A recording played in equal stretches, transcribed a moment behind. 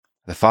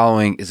The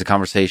following is a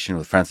conversation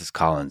with Francis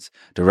Collins,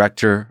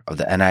 director of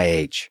the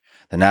NIH,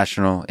 the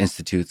National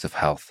Institutes of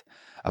Health,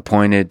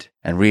 appointed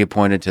and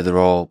reappointed to the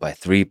role by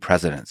 3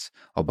 presidents,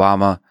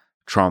 Obama,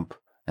 Trump,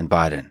 and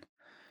Biden.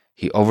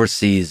 He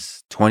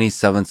oversees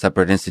 27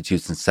 separate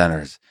institutes and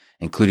centers,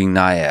 including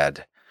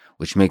NIAID,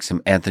 which makes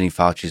him Anthony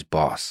Fauci's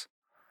boss.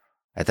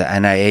 At the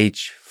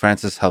NIH,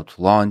 Francis helped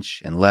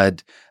launch and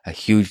led a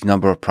huge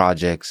number of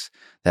projects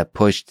that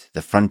pushed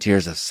the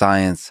frontiers of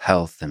science,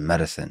 health, and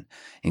medicine,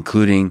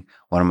 including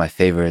one of my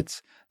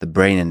favorites, the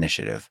Brain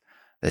Initiative,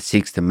 that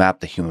seeks to map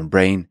the human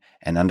brain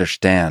and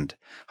understand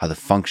how the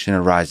function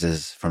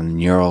arises from the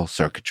neural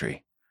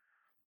circuitry.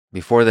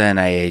 Before the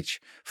NIH,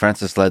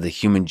 Francis led the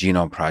Human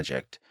Genome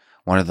Project,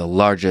 one of the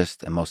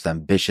largest and most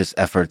ambitious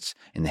efforts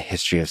in the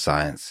history of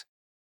science.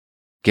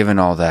 Given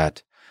all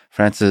that,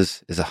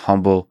 Francis is a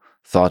humble,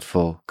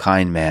 thoughtful,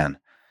 kind man,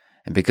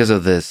 and because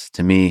of this,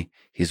 to me,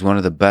 he's one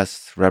of the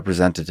best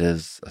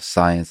representatives of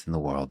science in the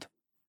world.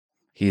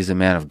 He is a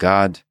man of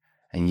God,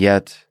 and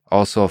yet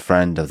also a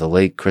friend of the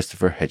late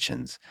Christopher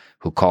Hitchens,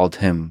 who called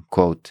him,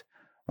 quote,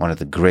 one of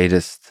the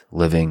greatest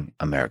living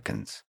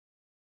Americans.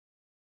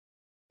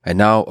 And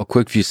now, a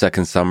quick few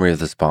seconds summary of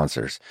the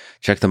sponsors.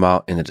 Check them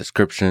out in the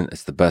description.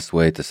 It's the best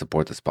way to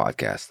support this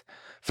podcast.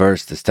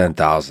 First is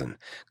 10,000,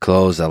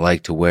 clothes I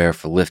like to wear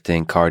for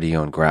lifting,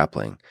 cardio, and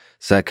grappling.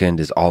 Second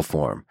is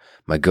Allform,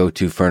 my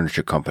go-to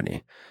furniture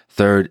company.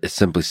 Third is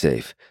Simply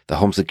Safe, the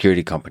home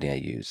security company I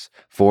use.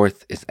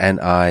 Fourth is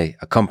NI,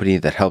 a company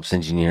that helps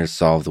engineers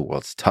solve the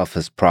world's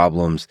toughest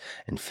problems.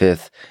 And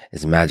fifth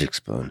is Magic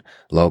Spoon,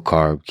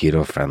 low-carb,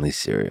 keto-friendly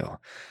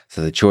cereal.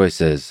 So the choice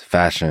is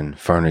fashion,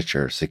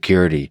 furniture,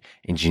 security,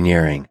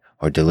 engineering,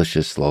 or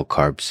delicious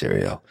low-carb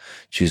cereal.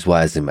 Choose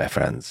wisely, my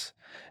friends.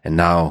 And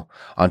now,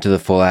 onto the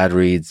full ad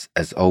reads.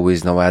 As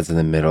always, no ads in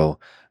the middle.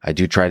 I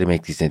do try to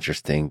make these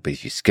interesting, but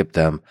if you skip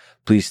them,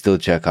 please still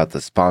check out the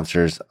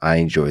sponsors. I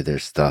enjoy their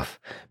stuff.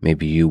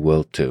 Maybe you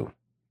will too.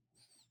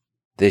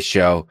 This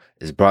show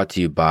is brought to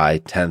you by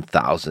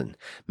 10,000,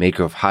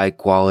 maker of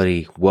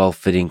high-quality,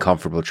 well-fitting,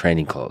 comfortable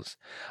training clothes.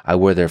 I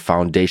wear their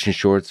foundation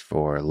shorts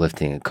for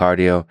lifting and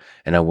cardio,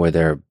 and I wear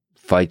their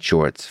fight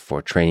shorts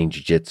for training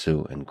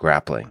jiu-jitsu and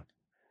grappling.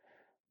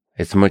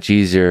 It's much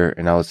easier,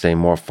 and I would say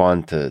more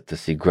fun to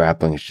see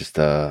grappling. It's just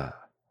a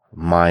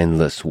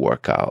mindless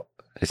workout.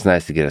 It's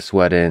nice to get a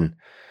sweat in,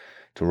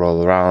 to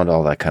roll around,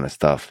 all that kind of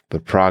stuff.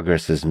 But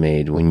progress is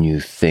made when you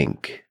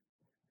think,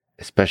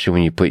 especially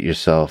when you put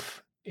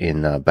yourself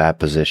in bad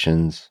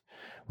positions,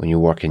 when you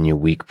work in your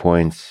weak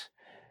points,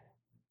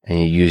 and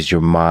you use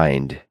your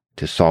mind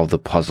to solve the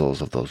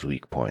puzzles of those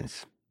weak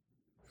points.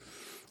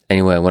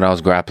 Anyway, when I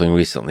was grappling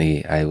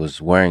recently, I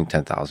was wearing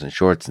 10,000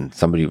 shorts and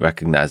somebody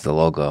recognized the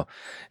logo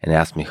and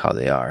asked me how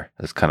they are.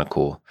 It's kind of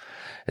cool.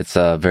 It's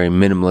a very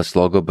minimalist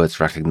logo, but it's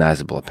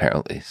recognizable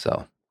apparently.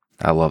 So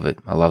I love it.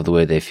 I love the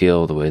way they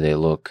feel, the way they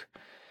look.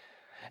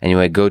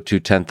 Anyway, go to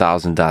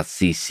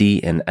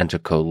 10,000.cc and enter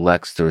code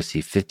LEX to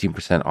receive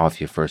 15%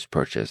 off your first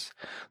purchase.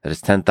 That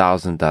is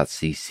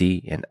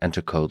 10,000.cc and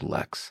enter code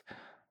LEX.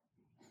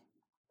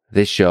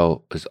 This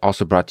show is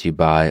also brought to you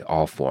by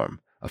Allform,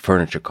 a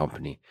furniture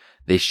company.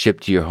 They ship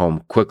to your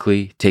home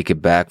quickly, take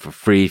it back for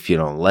free if you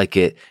don't like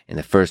it in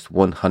the first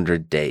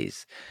 100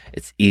 days.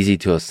 It's easy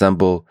to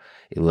assemble.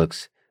 It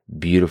looks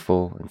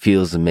beautiful and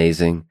feels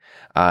amazing.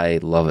 I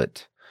love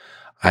it.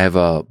 I have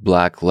a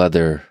black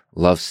leather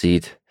love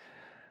seat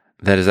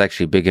that is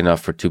actually big enough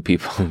for 2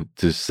 people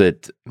to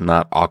sit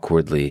not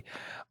awkwardly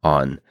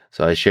on.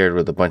 So I shared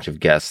with a bunch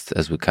of guests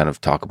as we kind of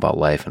talk about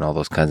life and all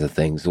those kinds of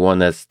things. The one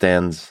that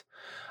stands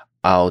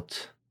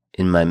out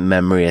in my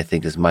memory, I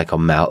think, is Michael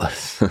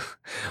Malice,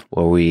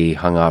 where we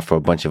hung out for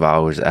a bunch of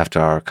hours after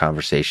our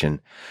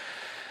conversation,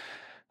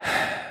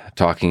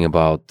 talking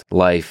about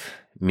life,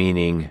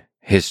 meaning,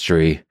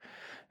 history,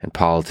 and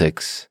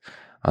politics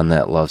on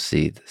that love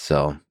seat.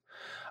 So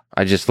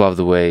I just love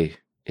the way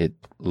it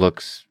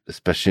looks,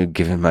 especially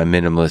given my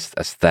minimalist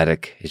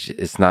aesthetic.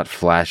 It's not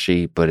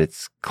flashy, but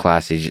it's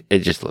classy. It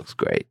just looks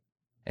great.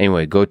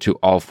 Anyway, go to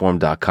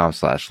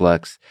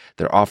allform.com/Lex.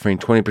 They're offering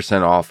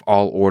 20% off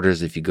all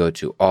orders if you go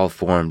to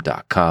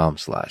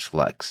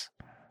allform.com/Lex.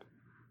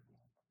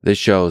 This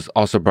show is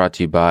also brought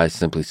to you by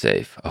Simply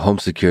Safe, a home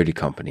security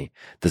company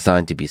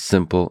designed to be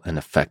simple and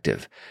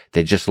effective.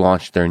 They just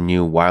launched their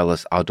new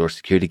wireless outdoor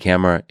security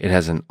camera. It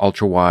has an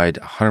ultra-wide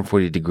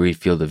 140-degree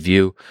field of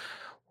view,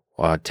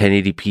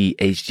 1080p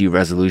HD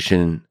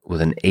resolution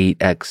with an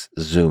 8x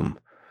zoom.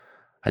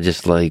 I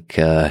just like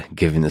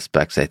giving the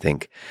specs, I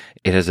think.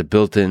 It has a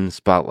built-in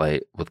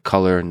spotlight with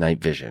color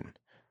night vision.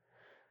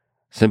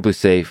 Simply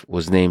Safe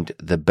was named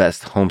the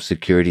best home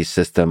security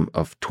system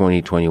of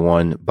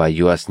 2021 by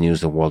U.S.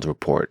 News & World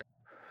Report.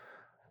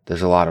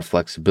 There's a lot of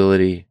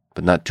flexibility,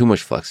 but not too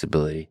much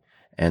flexibility.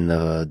 And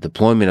the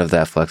deployment of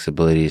that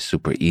flexibility is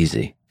super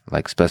easy,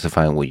 like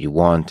specifying what you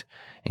want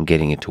and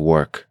getting it to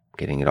work,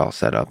 getting it all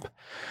set up.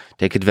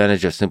 Take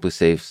advantage of Simply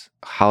Safe's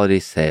holiday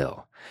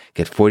sale.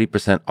 Get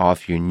 40%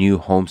 off your new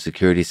home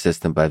security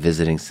system by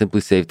visiting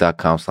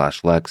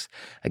simplysafe.com/Lex.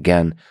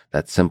 Again,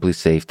 that's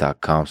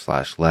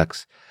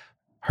simplysafe.com/Lex.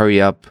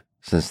 Hurry up,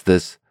 since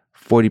this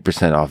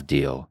 40% off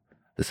deal,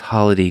 this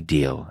holiday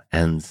deal,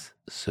 ends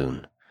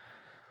soon.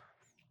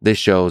 This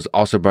show is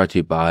also brought to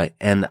you by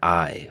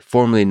NI,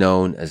 formerly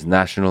known as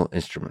National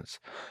Instruments.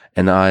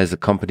 NI is a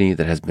company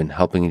that has been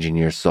helping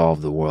engineers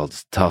solve the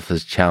world's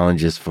toughest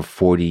challenges for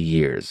 40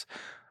 years.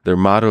 Their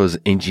motto is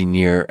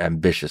engineer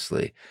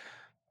ambitiously,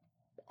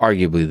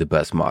 arguably the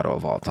best motto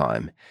of all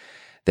time.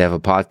 They have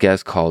a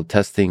podcast called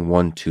Testing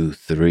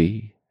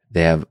 123.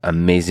 They have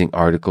amazing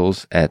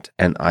articles at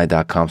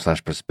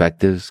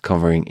ni.com/perspectives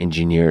covering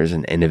engineers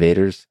and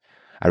innovators.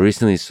 I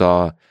recently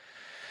saw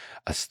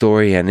a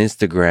story on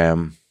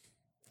Instagram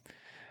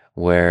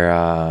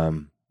where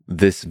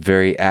this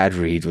very ad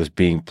read was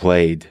being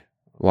played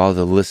while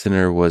the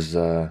listener was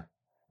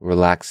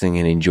relaxing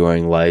and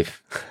enjoying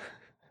life.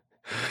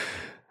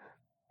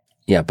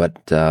 Yeah,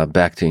 but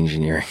back to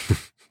engineering.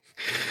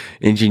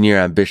 Engineer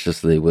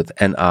ambitiously with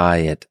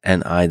NI at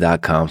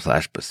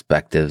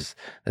ni.com/perspectives.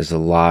 There's a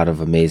lot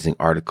of amazing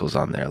articles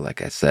on there,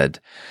 like I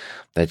said,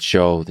 that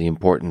show the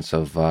importance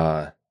of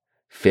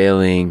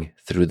failing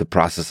through the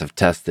process of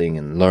testing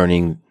and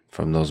learning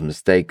from those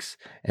mistakes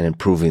and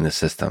improving the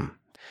system.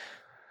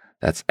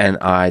 That's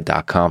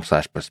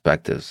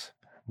ni.com/perspectives.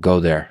 Go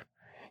there.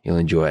 You'll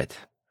enjoy it.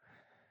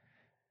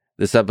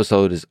 This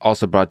episode is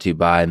also brought to you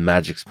by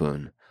Magic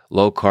Spoon,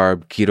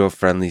 low-carb,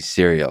 keto-friendly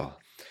cereal.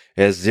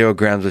 It has 0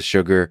 grams of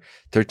sugar,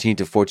 13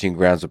 to 14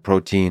 grams of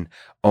protein,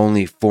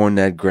 only 4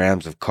 net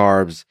grams of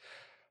carbs,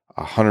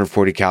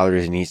 140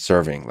 calories in each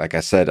serving. Like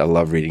I said, I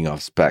love reading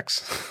off specs,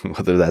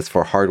 whether that's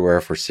for hardware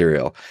or for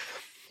cereal.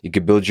 You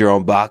can build your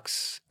own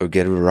box or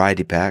get a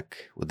variety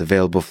pack with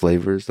available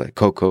flavors like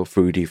cocoa,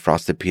 fruity,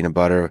 frosted peanut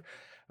butter,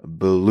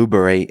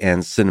 blueberry,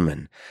 and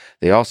cinnamon.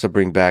 They also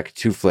bring back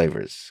 2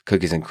 flavors,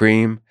 cookies and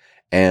cream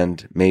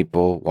and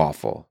maple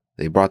waffle.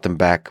 They brought them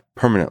back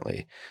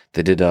permanently.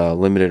 They did a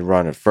limited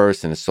run at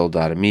first and it sold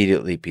out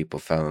immediately. People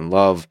fell in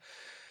love.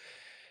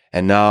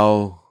 And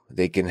now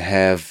they can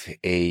have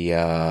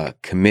a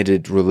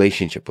committed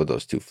relationship with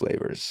those 2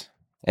 flavors.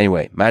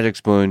 Anyway, Magic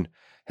Spoon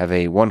have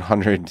a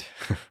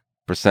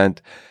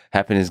 100%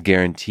 happiness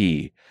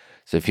guarantee.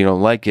 So if you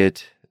don't like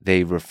it,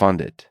 they refund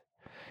it.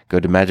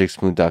 Go to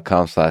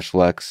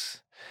magicspoon.com/Lex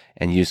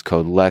and use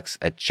code LEX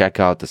at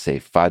checkout to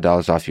save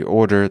 $5 off your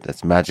order.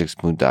 That's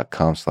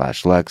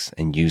magicspoon.com/Lex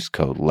and use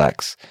code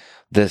LEX.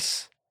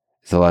 This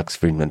is the Lex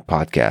Friedman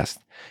Podcast,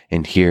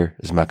 and here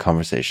is my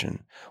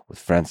conversation with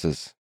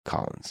Francis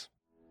Collins.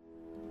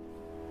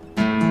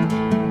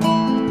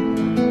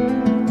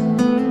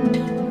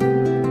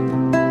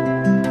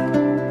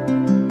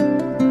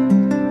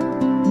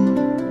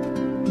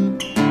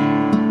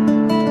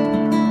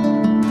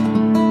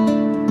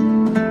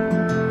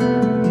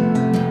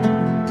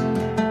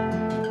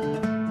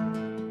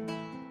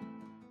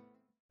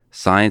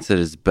 Science at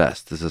its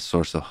best is a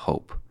source of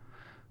hope.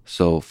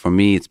 So for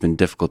me, it's been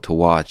difficult to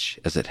watch,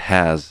 as it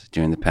has,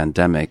 during the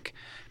pandemic,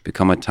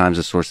 become at times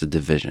a source of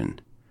division.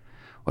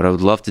 What I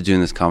would love to do in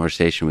this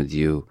conversation with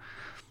you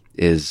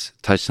is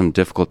touch some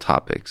difficult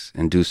topics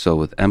and do so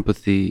with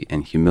empathy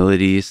and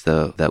humility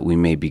so that we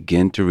may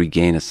begin to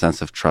regain a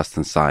sense of trust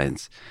in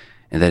science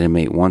and that it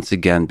may once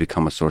again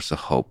become a source of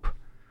hope.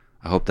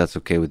 I hope that's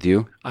okay with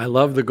you. I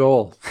love the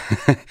goal.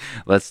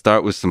 Let's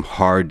start with some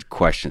hard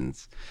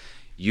questions.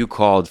 You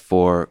called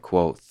for,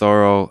 quote,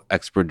 thorough,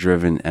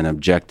 expert-driven, and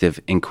objective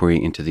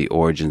inquiry into the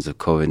origins of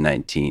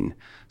COVID-19.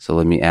 So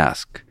let me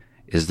ask,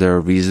 is there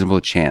a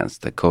reasonable chance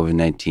that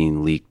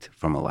COVID-19 leaked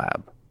from a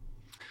lab?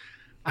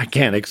 I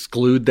can't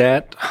exclude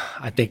that.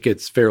 I think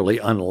it's fairly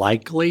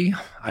unlikely.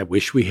 I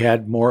wish we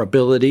had more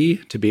ability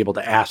to be able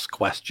to ask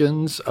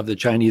questions of the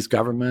Chinese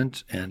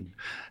government and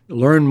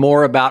learn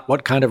more about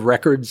what kind of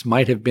records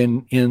might have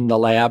been in the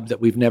lab that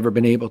we've never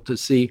been able to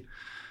see.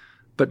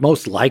 But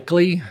most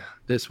likely,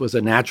 this was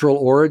a natural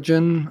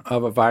origin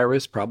of a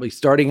virus, probably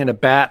starting in a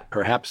bat,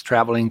 perhaps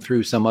traveling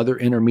through some other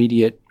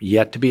intermediate,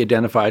 yet to be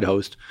identified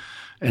host,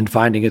 and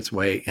finding its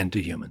way into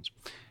humans.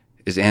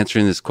 Is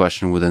answering this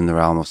question within the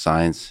realm of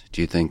science, do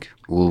you think?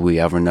 Will we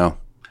ever know?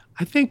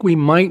 I think we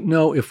might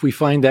know if we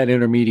find that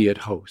intermediate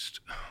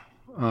host.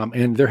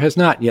 And there has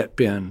not yet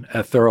been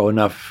a thorough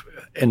enough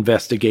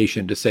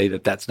investigation to say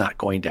that that's not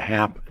going to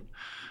happen.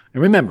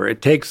 And remember,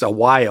 it takes a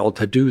while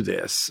to do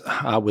this.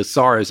 With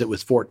SARS, it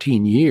was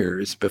 14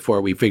 years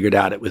before we figured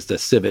out it was the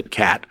civet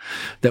cat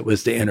that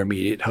was the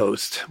intermediate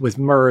host. With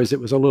MERS, it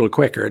was a little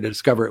quicker to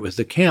discover it was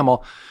the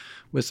camel.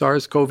 With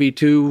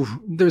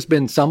SARS-CoV-2, there's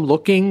been some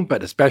looking,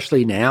 but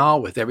especially now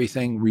with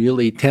everything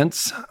really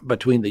tense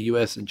between the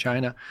U.S. and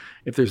China,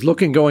 if there's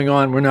looking going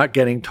on, we're not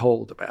getting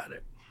told about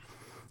it.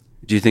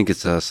 Do you think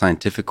it's a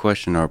scientific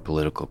question or a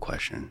political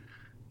question?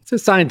 It's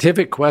a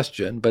scientific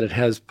question, but it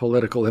has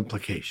political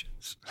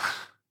implications.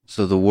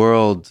 So the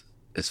world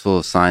is full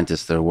of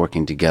scientists that are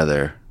working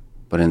together,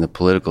 but in the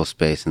political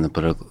space, in the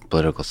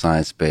political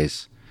science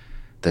space,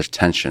 there's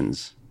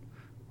tensions.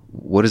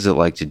 What is it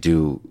like to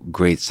do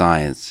great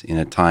science in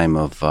a time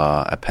of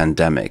a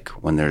pandemic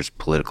when there's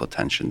political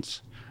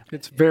tensions?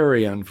 It's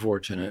very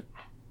unfortunate.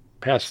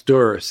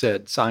 Pasteur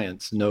said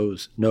science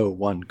knows no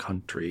one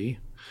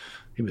country.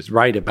 He was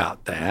right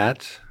about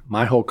that.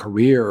 My whole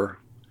career,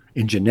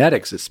 in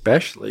genetics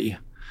especially,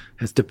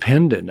 has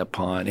depended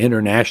upon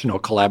international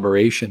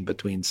collaboration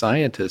between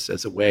scientists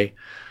as a way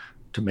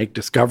to make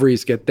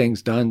discoveries, get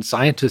things done.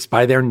 Scientists,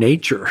 by their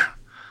nature,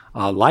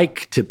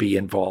 like to be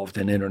involved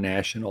in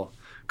international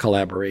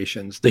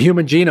collaborations. The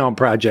Human Genome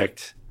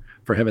Project,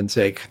 for heaven's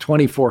sake,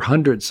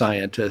 2,400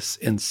 scientists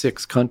in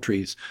 6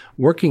 countries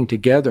working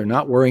together,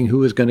 not worrying who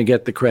was going to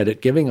get the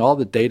credit, giving all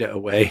the data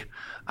away.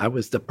 I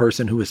was the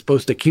person who was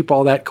supposed to keep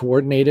all that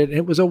coordinated.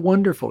 It was a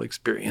wonderful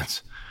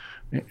experience.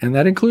 And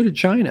that included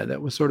China.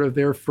 That was sort of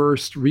their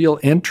first real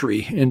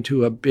entry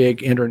into a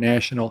big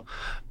international,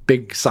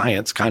 big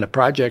science kind of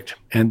project.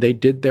 And they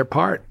did their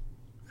part.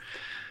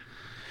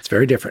 It's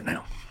very different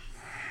now.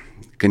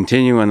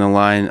 Continue on the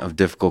line of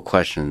difficult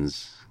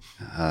questions,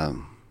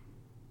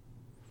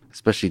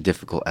 especially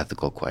difficult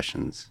ethical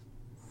questions.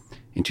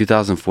 In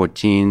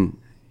 2014,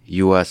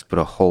 U.S. put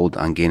a hold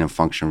on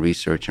gain-of-function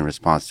research in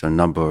response to a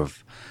number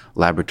of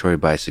laboratory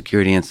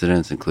biosecurity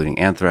incidents, including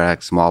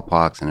anthrax,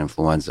 smallpox, and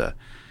influenza.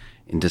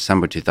 In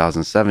December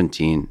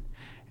 2017,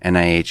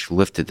 NIH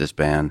lifted this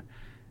ban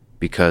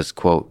because,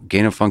 quote,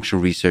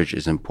 gain-of-function research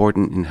is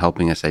important in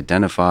helping us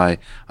identify,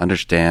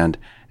 understand,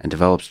 and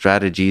develop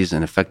strategies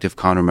and effective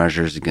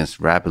countermeasures against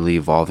rapidly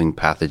evolving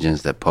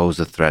pathogens that pose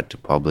a threat to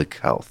public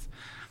health.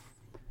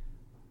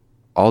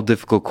 All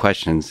difficult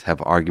questions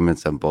have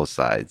arguments on both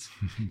sides.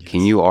 Yes.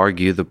 Can you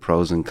argue the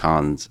pros and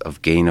cons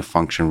of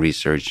gain-of-function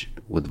research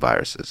with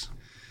viruses?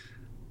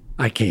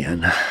 I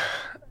can.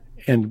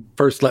 And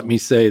first, let me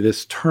say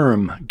this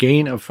term,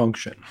 gain of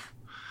function,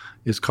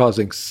 is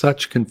causing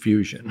such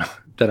confusion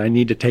that I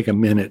need to take a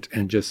minute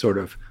and just sort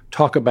of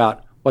talk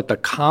about what the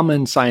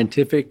common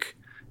scientific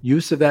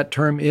use of that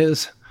term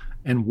is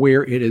and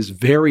where it is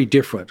very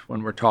different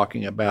when we're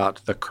talking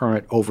about the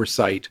current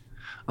oversight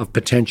of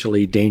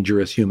potentially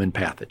dangerous human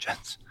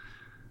pathogens.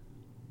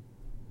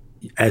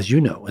 As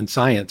you know, in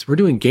science, we're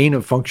doing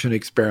gain-of-function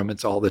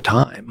experiments all the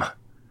time.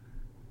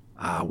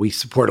 We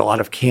support a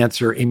lot of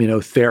cancer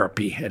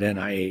immunotherapy at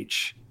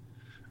NIH.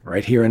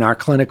 Right here in our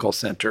clinical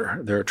center,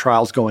 there are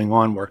trials going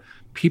on where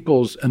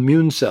people's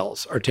immune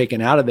cells are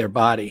taken out of their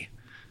body,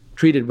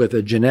 treated with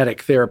a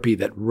genetic therapy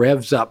that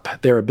revs up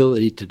their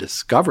ability to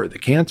discover the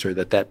cancer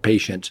that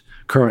patient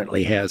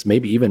currently has,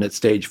 maybe even at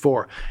stage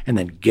 4, and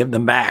then give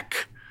them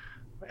back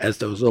as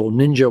those little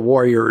ninja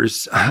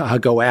warriors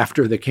go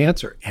after the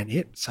cancer. And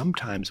it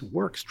sometimes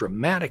works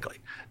dramatically.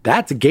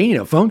 That's a gain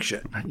of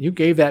function. You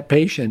gave that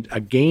patient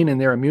a gain in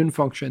their immune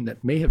function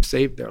that may have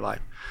saved their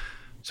life.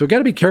 So we've got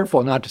to be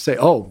careful not to say,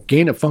 oh,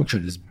 gain of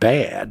function is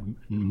bad.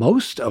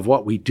 Most of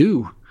what we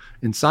do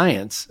in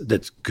science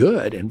that's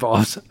good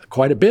involves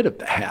quite a bit of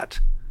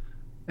that.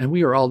 And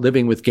we are all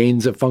living with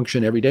gains of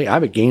function every day. I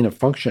have a gain of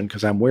function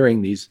because I'm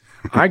wearing these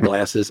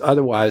eyeglasses.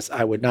 Otherwise,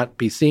 I would not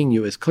be seeing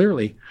you as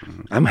clearly.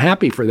 I'm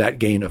happy for that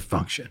gain of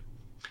function.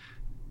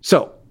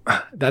 So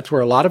that's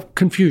where a lot of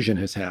confusion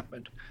has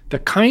happened. The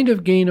kind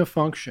of gain of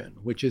function,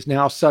 which is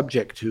now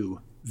subject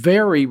to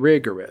very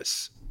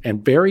rigorous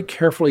and very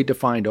carefully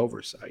defined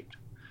oversight,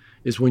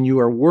 is when you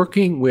are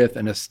working with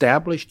an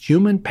established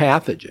human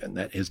pathogen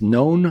that is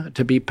known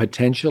to be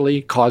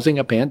potentially causing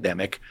a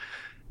pandemic,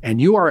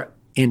 and you are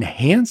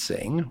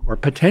enhancing or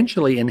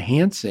potentially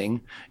enhancing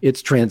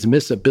its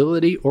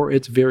transmissibility or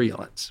its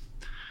virulence.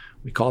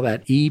 We call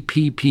that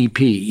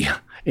EPPP,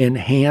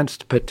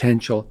 Enhanced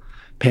Potential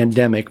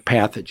Pandemic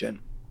Pathogen.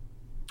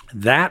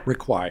 That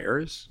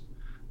requires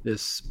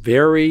this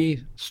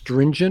very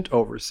stringent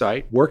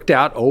oversight worked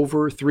out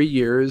over 3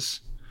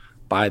 years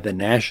by the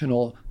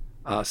National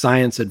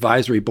Science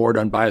Advisory Board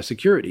on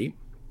Biosecurity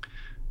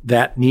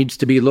that needs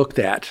to be looked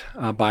at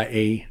by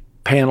a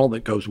panel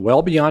that goes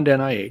well beyond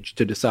NIH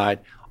to decide,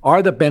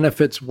 are the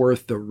benefits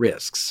worth the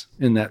risks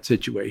in that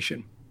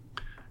situation?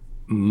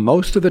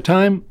 Most of the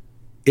time,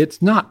 it's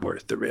not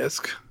worth the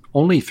risk.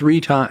 Only 3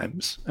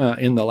 times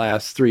in the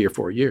last 3 or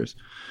 4 years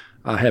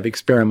have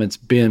experiments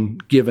been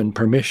given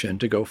permission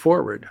to go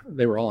forward.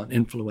 They were all on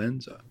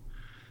influenza.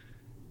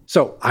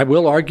 So I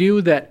will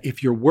argue that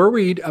if you're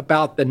worried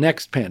about the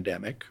next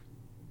pandemic,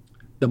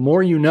 the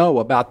more you know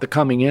about the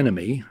coming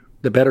enemy,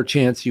 the better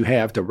chance you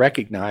have to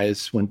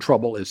recognize when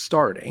trouble is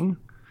starting.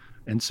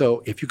 And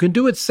so if you can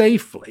do it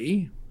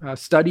safely,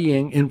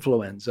 studying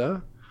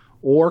influenza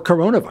or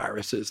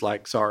coronaviruses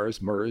like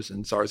SARS, MERS,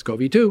 and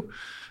SARS-CoV-2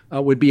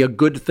 would be a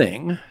good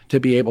thing to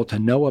be able to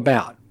know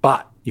about.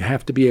 But you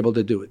have to be able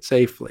to do it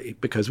safely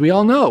because we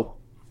all know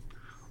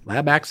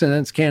lab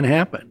accidents can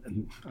happen.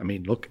 And, I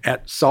mean, look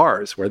at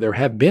SARS, where there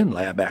have been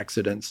lab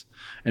accidents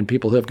and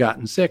people have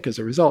gotten sick as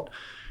a result.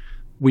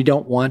 We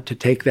don't want to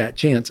take that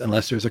chance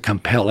unless there's a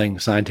compelling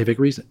scientific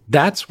reason.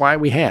 That's why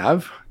we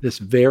have this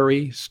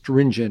very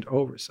stringent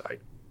oversight.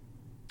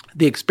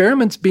 The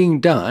experiments being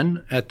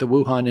done at the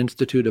Wuhan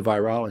Institute of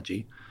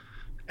Virology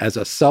as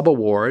a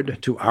sub-award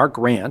to our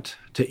grant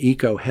to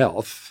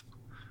EcoHealth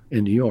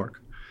in New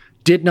York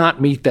did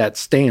not meet that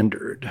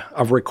standard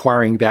of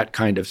requiring that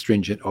kind of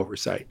stringent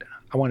oversight.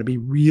 I want to be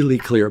really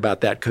clear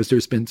about that because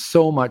there's been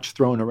so much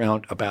thrown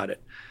around about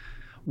it.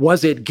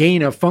 Was it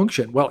gain of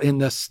function? Well, in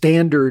the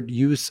standard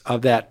use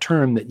of that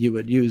term that you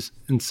would use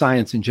in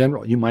science in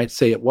general, you might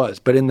say it was.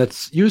 But in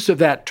the use of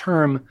that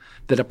term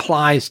that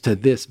applies to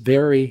this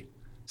very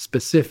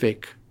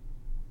specific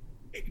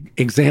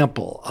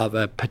example of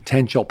a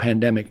potential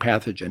pandemic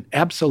pathogen,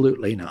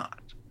 absolutely not.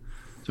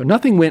 So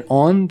nothing went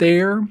on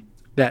there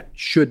that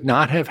should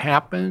not have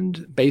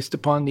happened based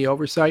upon the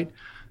oversight.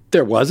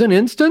 There was an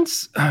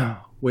instance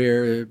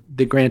where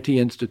the grantee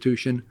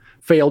institution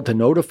failed to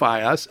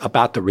notify us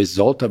about the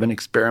result of an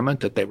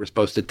experiment that they were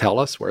supposed to tell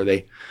us, where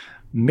they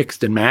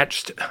mixed and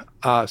matched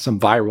some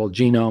viral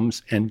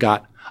genomes and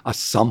got a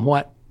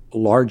somewhat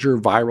larger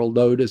viral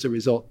load as a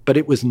result. But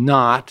it was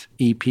not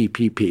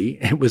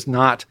EPPP. It was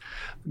not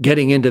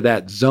getting into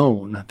that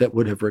zone that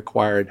would have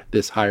required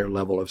this higher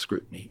level of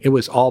scrutiny. It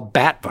was all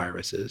bat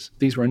viruses.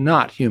 These were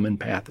not human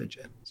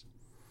pathogens.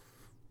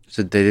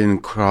 So they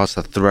didn't cross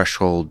a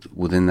threshold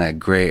within that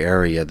gray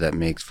area that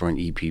makes for an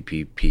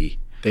EPPP.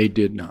 They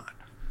did not.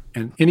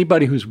 And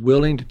anybody who's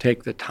willing to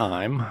take the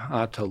time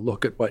to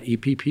look at what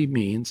EPP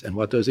means and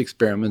what those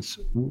experiments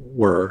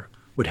were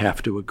would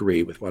have to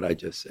agree with what I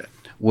just said.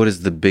 What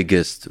is the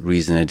biggest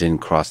reason it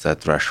didn't cross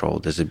that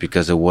threshold? Is it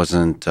because it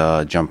wasn't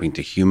jumping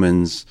to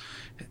humans?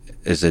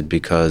 Is it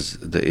because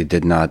it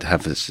did not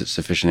have a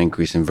sufficient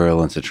increase in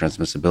virulence or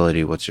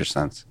transmissibility? What's your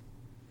sense?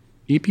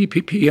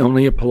 EPPP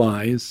only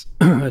applies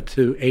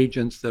to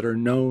agents that are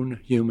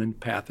known human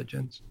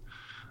pathogens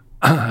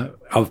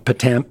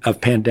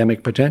of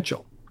pandemic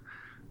potential.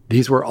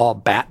 These were all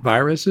bat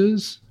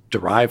viruses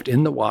derived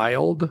in the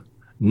wild,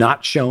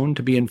 not shown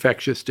to be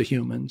infectious to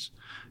humans.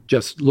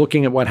 Just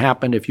looking at what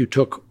happened if you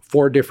took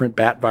 4 different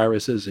bat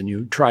viruses and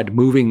you tried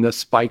moving the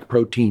spike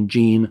protein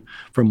gene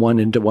from one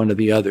into one of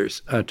the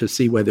others to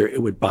see whether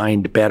it would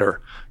bind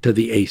better to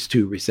the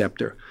ACE2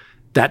 receptor.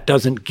 That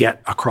doesn't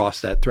get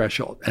across that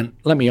threshold. And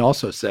let me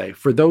also say,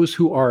 for those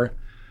who are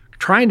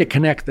trying to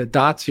connect the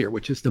dots here,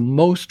 which is the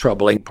most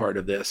troubling part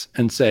of this,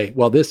 and say,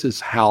 well, this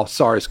is how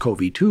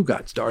SARS-CoV-2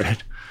 got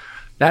started,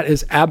 that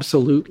is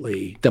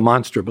absolutely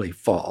demonstrably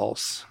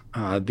false.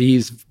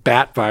 These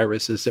bat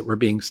viruses that were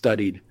being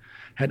studied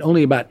had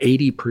only about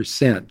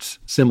 80%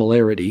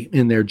 similarity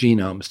in their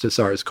genomes to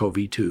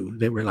SARS-CoV-2.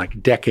 They were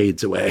like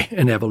decades away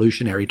in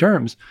evolutionary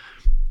terms.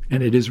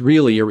 And it is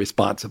really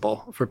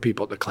irresponsible for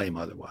people to claim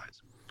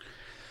otherwise.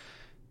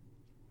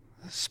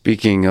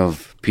 Speaking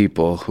of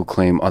people who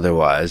claim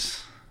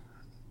otherwise,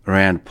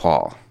 Rand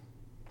Paul.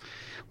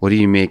 What do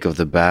you make of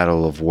the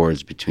battle of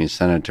words between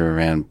Senator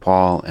Rand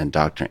Paul and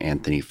Dr.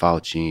 Anthony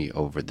Fauci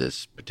over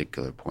this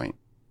particular point?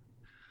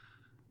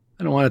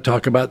 I don't want to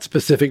talk about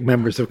specific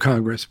members of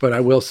Congress, but I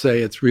will say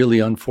it's really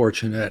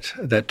unfortunate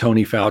that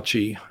Tony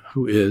Fauci,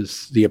 who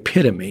is the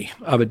epitome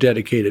of a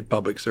dedicated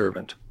public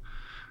servant,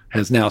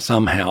 has now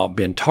somehow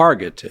been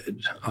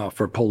targeted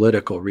for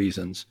political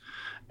reasons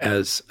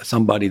as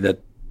somebody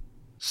that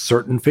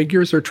certain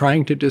figures are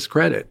trying to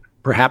discredit,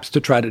 perhaps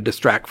to try to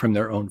distract from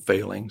their own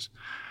failings.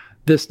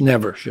 This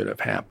never should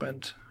have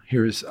happened.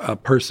 Here's a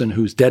person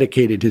who's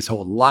dedicated his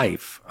whole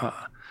life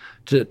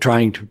to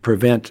trying to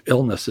prevent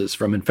illnesses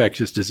from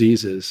infectious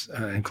diseases,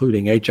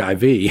 including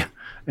HIV in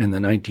the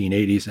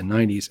 1980s and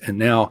 90s, and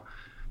now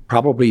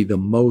probably the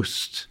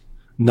most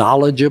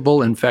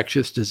knowledgeable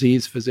infectious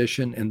disease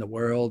physician in the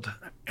world,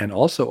 and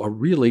also a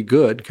really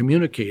good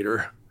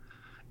communicator,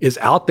 is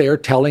out there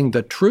telling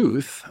the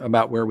truth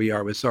about where we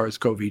are with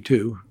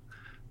SARS-CoV-2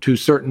 to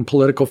certain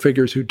political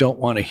figures who don't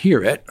want to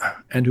hear it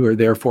and who are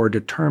therefore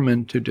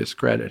determined to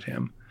discredit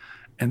him.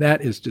 And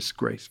that is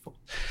disgraceful.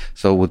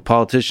 So with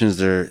politicians,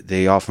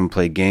 they often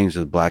play games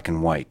with black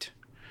and white.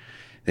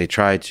 They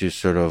try to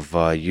sort of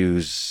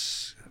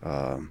use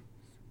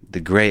the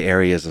gray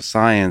areas of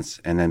science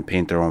and then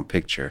paint their own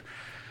picture.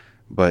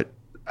 But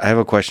I have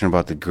a question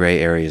about the gray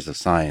areas of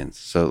science.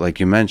 So like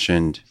you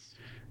mentioned,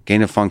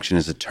 gain of function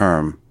is a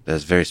term that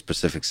has very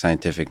specific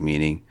scientific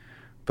meaning,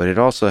 but it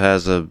also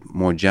has a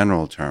more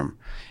general term.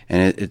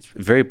 And it's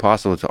very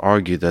possible to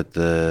argue that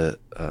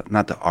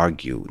not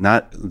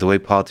the way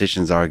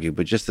politicians argue,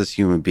 but just as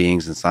human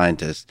beings and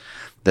scientists,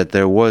 that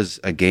there was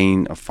a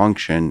gain of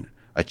function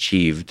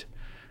achieved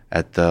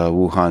at the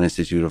Wuhan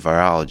Institute of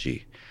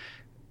Virology,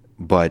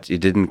 but it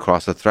didn't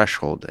cross a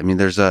threshold. I mean,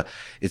 but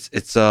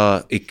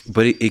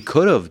it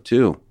could have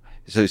too.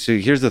 So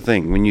here's the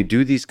thing: when you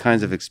do these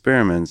kinds of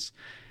experiments,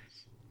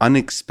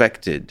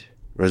 unexpected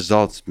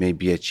results may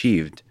be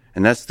achieved.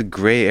 And that's the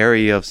gray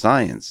area of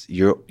science.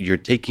 You're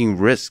taking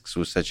risks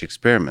with such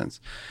experiments.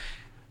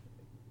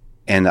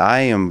 And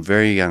I am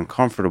very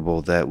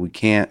uncomfortable that we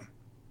can't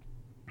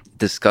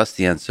discuss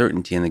the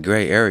uncertainty in the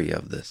gray area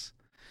of this.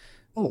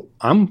 Oh,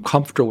 I'm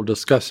comfortable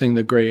discussing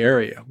the gray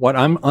area. What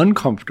I'm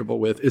uncomfortable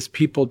with is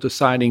people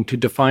deciding to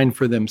define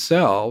for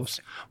themselves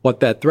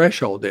what that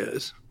threshold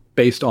is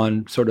based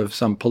on sort of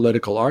some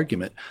political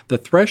argument. The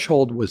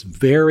threshold was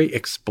very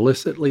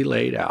explicitly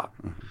laid out.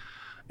 Mm-hmm.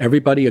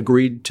 Everybody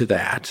agreed to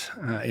that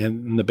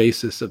in the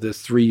basis of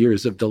this 3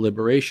 years of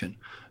deliberation.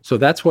 So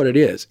that's what it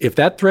is. If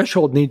that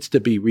threshold needs to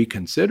be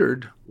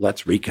reconsidered,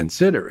 let's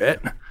reconsider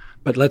it.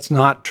 But let's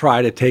not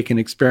try to take an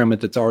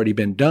experiment that's already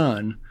been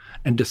done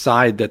and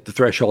decide that the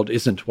threshold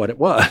isn't what it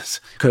was,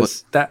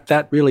 because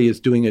that really is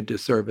doing a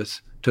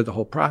disservice to the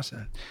whole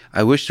process.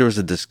 I wish there was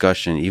a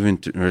discussion, even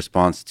in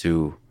response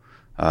to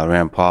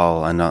Rand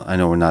Paul. I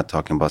know we're not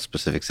talking about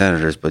specific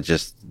senators, but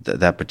just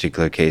that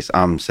particular case,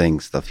 I'm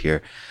saying stuff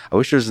here. I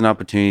wish there was an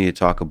opportunity to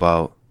talk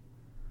about,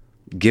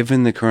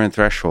 given the current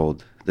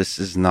threshold, this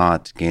is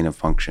not gain of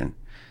function.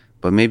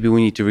 But maybe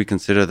we need to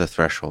reconsider the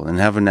threshold and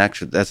have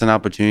that's an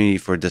opportunity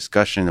for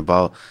discussion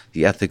about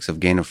the ethics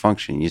of gain of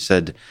function. You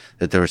said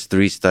that there was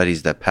 3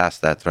 studies that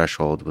passed that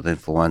threshold with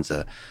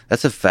influenza.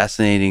 That's a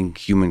fascinating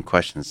human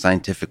question,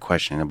 scientific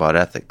question about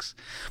ethics,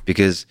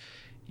 because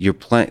you're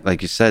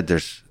like you said,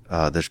 there's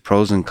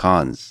pros and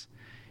cons.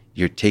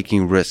 You're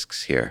taking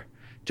risks here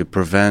to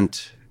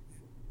prevent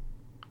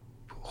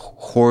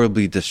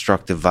horribly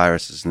destructive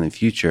viruses in the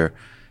future,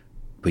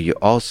 but you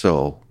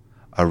also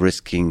are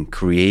risking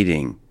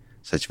creating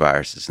such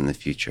viruses in the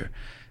future.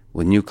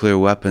 With nuclear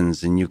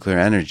weapons and nuclear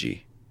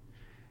energy,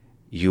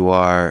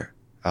 nuclear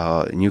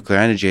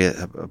energy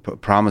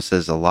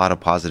promises a lot of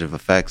positive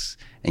effects,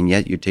 and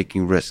yet you're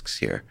taking risks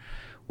here.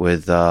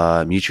 With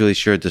mutually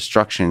assured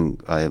destruction,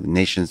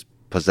 nations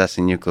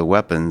possessing nuclear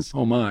weapons.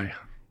 Oh my!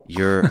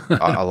 You're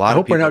a lot. I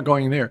hope we're not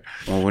going there.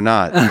 Well, we're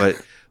not,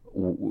 but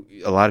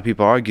a lot of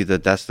people argue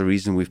that that's the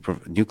reason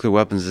nuclear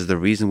weapons is the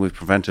reason we've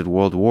prevented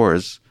world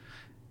wars,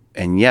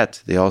 and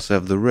yet they also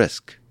have the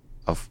risk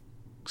of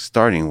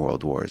starting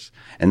world wars.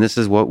 And this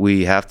is what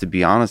we have to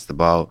be honest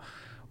about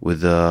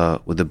with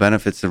the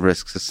benefits and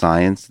risks of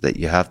science, that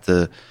you have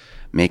to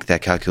make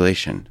that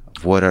calculation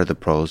of what are the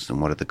pros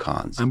and what are the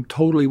cons. I'm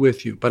totally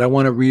with you, but I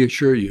want to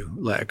reassure you,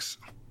 Lex,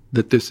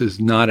 that this is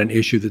not an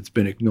issue that's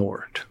been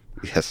ignored.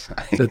 Yes.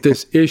 That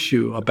this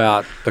issue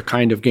about the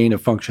kind of gain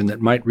of function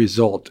that might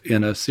result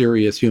in a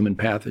serious human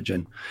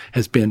pathogen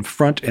has been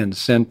front and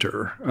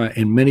center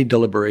in many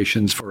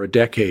deliberations for a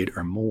decade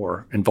or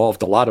more,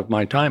 involved a lot of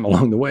my time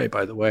along the way,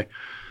 by the way,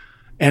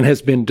 and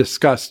has been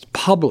discussed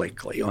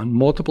publicly on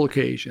multiple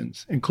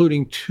occasions,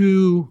 including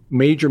 2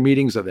 major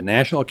meetings of the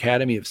National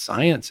Academy of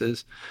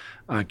Sciences,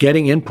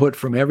 getting input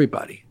from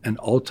everybody and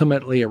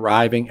ultimately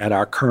arriving at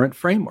our current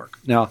framework.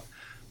 Now,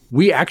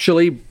 we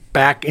actually,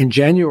 back in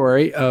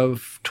January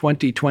of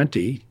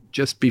 2020,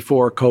 just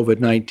before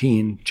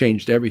COVID-19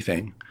 changed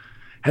everything,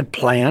 had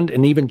planned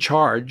and even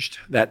charged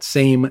that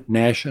same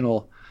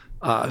National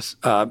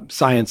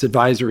Science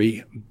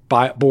Advisory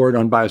Board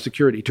on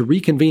Biosecurity to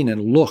reconvene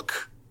and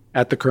look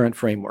at the current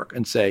framework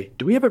and say,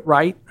 do we have it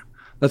right?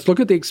 Let's look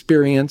at the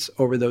experience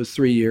over those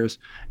 3 years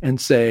and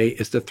say,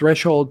 is the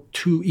threshold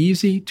too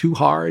easy, too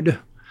hard?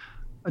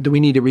 Do we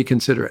need to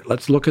reconsider it?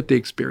 Let's look at the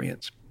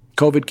experience.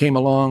 COVID came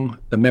along.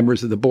 The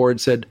members of the board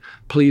said,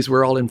 please,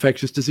 we're all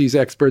infectious disease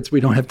experts. We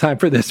don't have time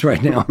for this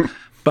right now.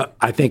 But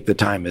I think the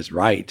time is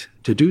right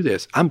to do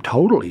this. I'm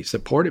totally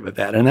supportive of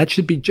that. And that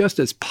should be just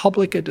as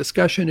public a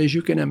discussion as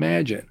you can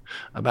imagine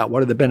about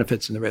what are the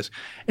benefits and the risks.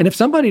 And if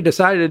somebody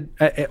decided,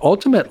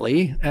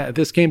 ultimately,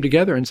 this came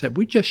together and said,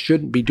 we just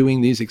shouldn't be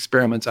doing these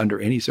experiments under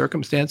any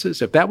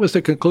circumstances, if that was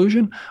the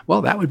conclusion,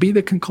 well, that would be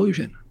the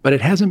conclusion. But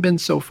it hasn't been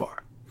so far.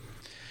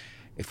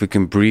 If we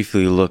can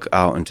briefly look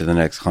out into the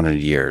next 100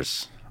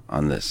 years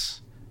on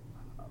this,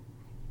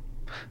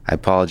 I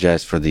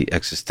apologize for the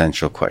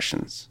existential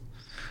questions,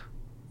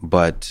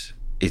 but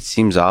it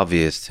seems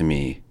obvious to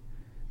me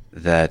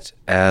that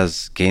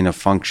as gain of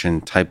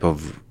function type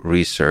of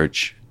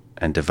research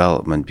and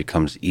development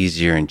becomes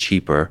easier and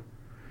cheaper,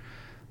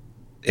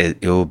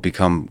 it will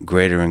become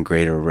greater and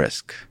greater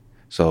risk.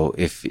 So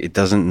if it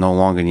doesn't no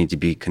longer need to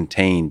be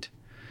contained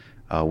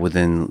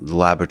within the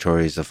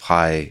laboratories of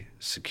high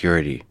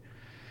security,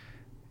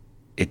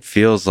 it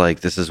feels like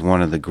this is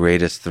one of the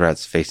greatest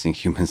threats facing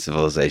human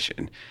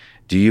civilization.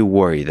 Do you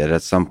worry that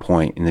at some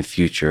point in the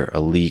future, a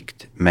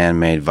leaked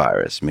man-made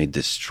virus may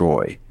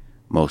destroy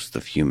most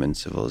of human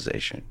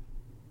civilization?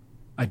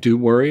 I do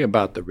worry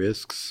about the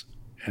risks.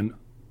 And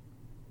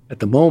at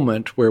the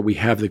moment where we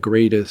have the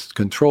greatest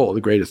control,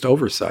 the greatest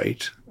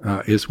oversight,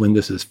 is when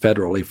this is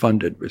federally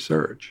funded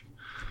research.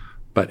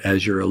 But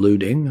as you're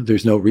alluding,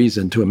 there's no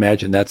reason to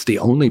imagine that's the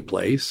only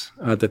place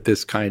that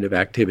this kind of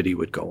activity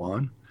would go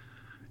on.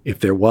 If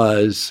there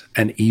was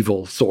an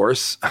evil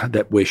source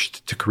that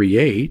wished to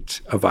create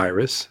a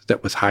virus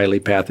that was highly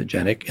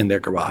pathogenic in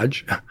their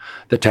garage,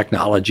 the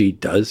technology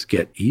does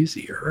get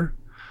easier.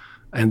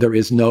 And there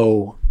is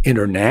no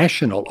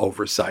international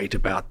oversight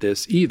about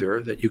this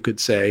either that you could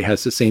say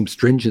has the same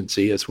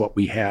stringency as what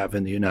we have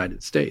in the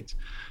United States.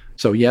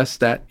 So yes,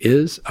 that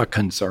is a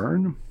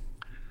concern.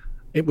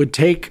 It would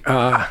take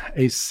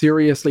a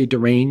seriously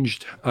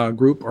deranged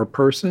group or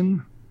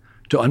person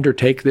to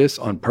undertake this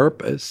on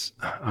purpose,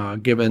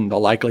 given the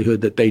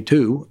likelihood that they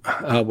too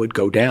would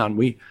go down.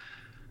 We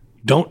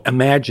don't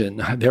imagine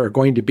there are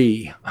going to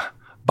be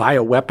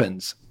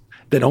bioweapons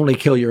that only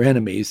kill your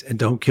enemies and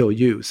don't kill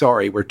you.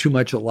 Sorry, we're too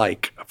much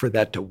alike for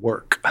that to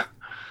work.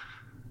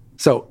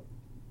 So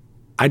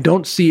I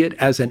don't see it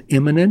as an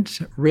imminent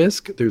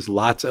risk. There's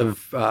lots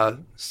of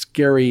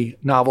scary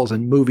novels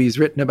and movies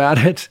written about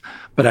it,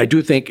 but I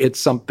do think it's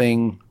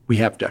something we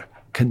have to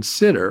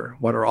consider.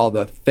 What are all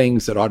the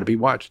things that ought to be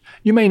watched?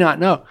 You may not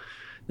know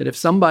that if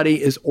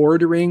somebody is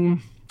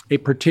ordering a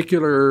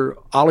particular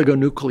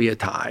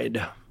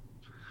oligonucleotide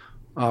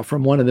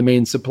from one of the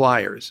main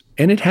suppliers,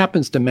 and it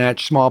happens to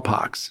match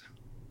smallpox,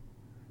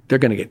 they're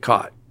going to get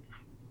caught.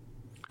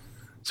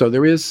 So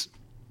there is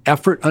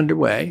effort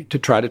underway to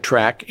try to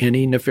track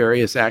any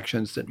nefarious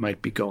actions that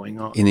might be going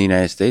on. In the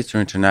United States or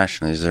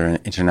internationally? Is there an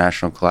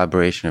international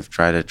collaboration of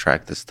trying to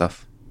track this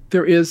stuff?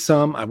 There is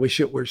some. I wish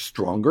it were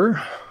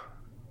stronger.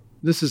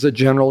 This is a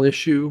general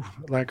issue,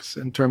 Lex,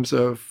 in terms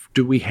of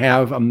do we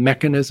have a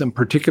mechanism,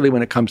 particularly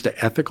when it comes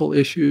to ethical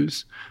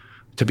issues,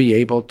 to be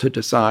able to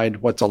decide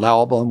what's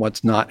allowable and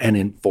what's not and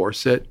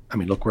enforce it? I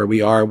mean, look where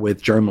we are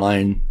with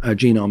germline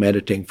genome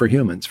editing for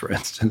humans, for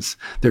instance.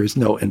 There's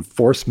no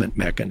enforcement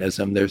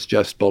mechanism. There's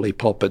just bully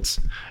pulpits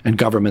and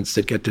governments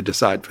that get to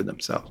decide for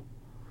themselves.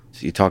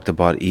 So you talked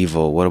about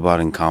evil. What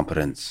about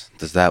incompetence?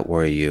 Does that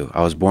worry you?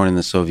 I was born in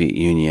the Soviet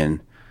Union.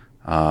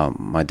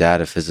 My dad,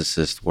 a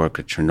physicist, worked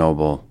at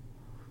Chernobyl.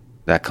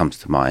 That comes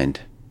to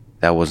mind.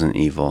 That wasn't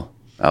evil.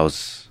 That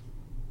was...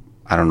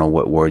 I don't know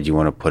what word you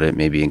want to put it.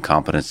 Maybe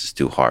incompetence is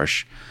too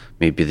harsh.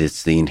 Maybe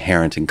it's the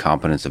inherent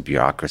incompetence of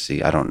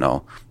bureaucracy. I don't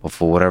know. But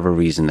for whatever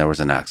reason, there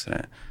was an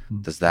accident.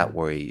 Does that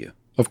worry you?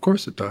 Of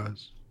course it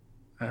does.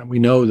 We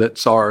know that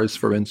SARS,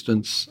 for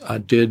instance,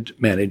 did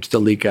manage to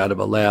leak out of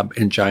a lab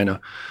in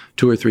China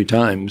 2 or 3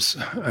 times.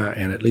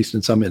 And at least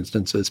in some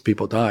instances,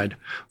 people died,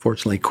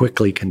 fortunately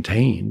quickly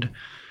contained.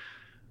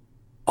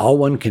 All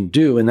one can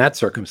do in that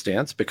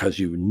circumstance, because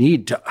you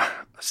need to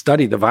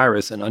study the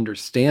virus and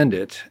understand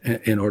it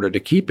in order to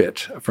keep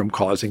it from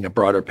causing a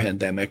broader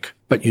pandemic,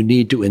 but you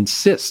need to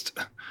insist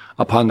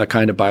upon the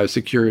kind of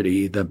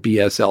biosecurity, the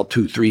BSL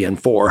 2, 3,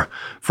 and 4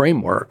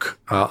 framework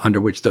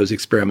under which those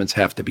experiments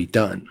have to be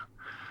done.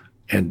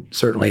 And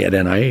certainly at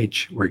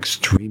NIH, we're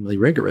extremely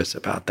rigorous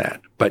about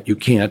that. But you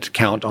can't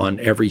count on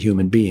every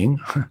human being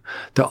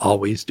to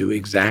always do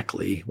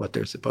exactly what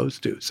they're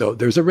supposed to. So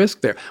there's a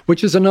risk there,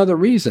 which is another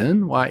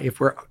reason why, if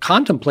we're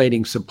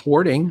contemplating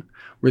supporting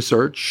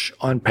research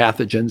on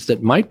pathogens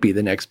that might be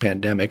the next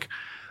pandemic,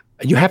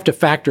 you have to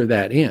factor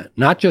that in,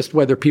 not just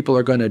whether people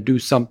are going to do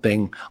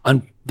something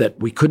that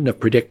we couldn't have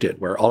predicted,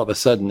 where all of a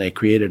sudden they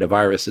created a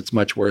virus that's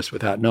much worse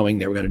without knowing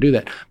they were going to do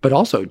that, but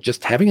also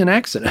just having an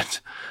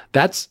accident.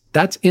 That's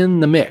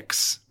in the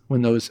mix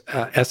when those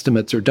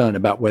estimates are done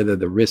about whether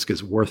the risk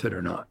is worth it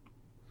or not.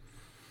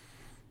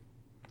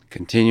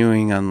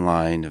 Continuing on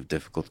line of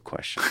difficult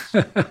questions.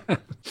 We're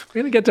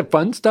going to get to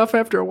fun stuff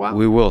after a while.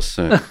 We will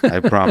soon, I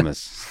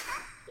promise.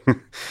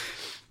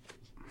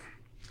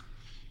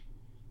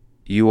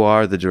 You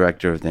are the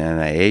director of the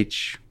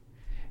NIH.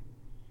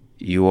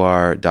 You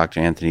are Dr.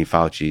 Anthony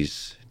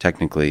Fauci's,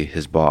 technically,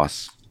 his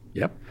boss.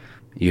 Yep.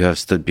 You have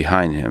stood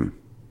behind him.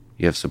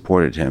 You have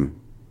supported him,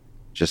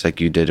 just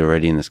like you did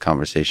already in this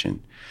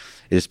conversation.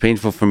 It is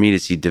painful for me to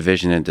see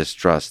division and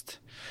distrust,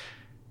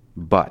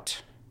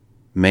 but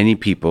many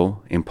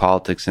people in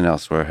politics and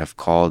elsewhere have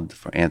called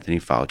for Anthony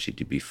Fauci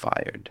to be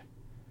fired.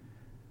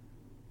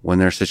 When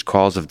there are such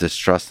calls of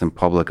distrust in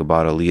public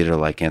about a leader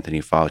like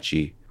Anthony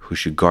Fauci, who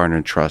should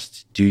garner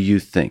trust, do you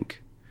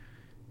think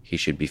he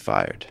should be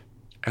fired?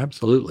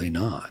 Absolutely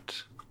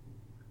not.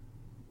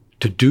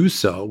 To do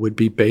so would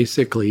be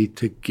basically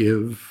to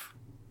give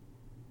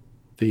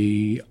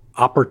the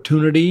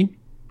opportunity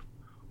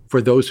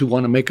for those who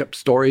want to make up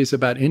stories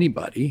about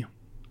anybody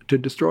to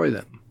destroy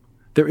them.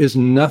 There is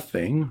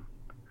nothing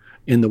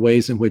in the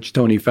ways in which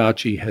Tony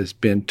Fauci has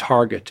been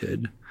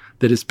targeted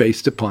that is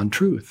based upon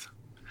truth.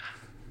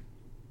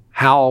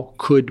 How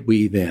could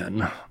we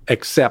then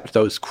accept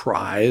those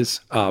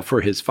cries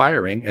for his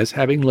firing as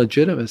having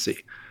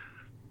legitimacy?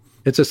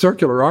 It's a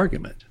circular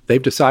argument.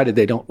 They've decided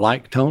they don't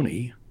like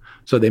Tony,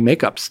 so they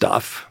make up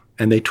stuff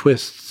and they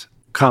twist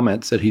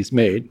comments that he's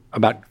made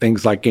about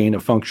things like gain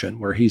of function,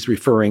 where he's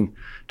referring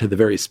to the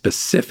very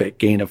specific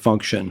gain of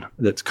function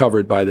that's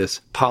covered by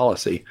this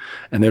policy.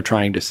 And they're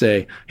trying to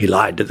say he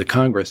lied to the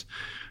Congress.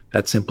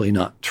 That's simply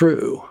not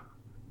true.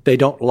 They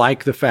don't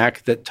like the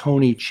fact that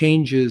Tony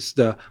changes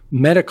the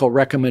medical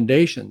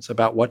recommendations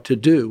about what to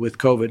do with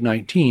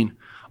COVID-19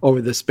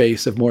 over the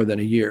space of more than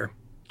a year.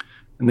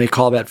 And they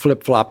call that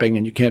flip-flopping,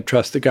 and you can't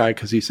trust the guy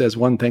because he says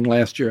one thing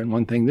last year and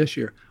one thing this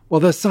year. Well,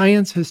 the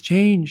science has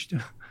changed.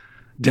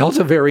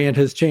 Delta variant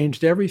has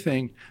changed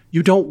everything.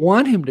 You don't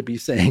want him to be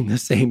saying the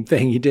same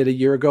thing he did a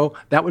year ago.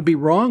 That would be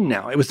wrong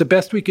now. It was the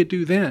best we could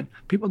do then.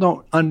 People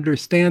don't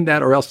understand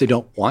that, or else they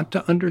don't want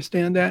to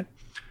understand that.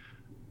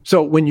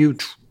 So when you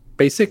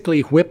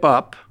basically whip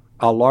up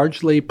a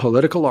largely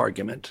political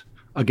argument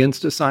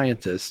against a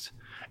scientist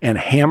and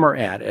hammer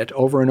at it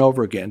over and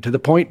over again to the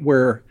point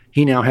where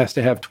he now has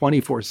to have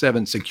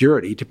 24/7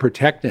 security to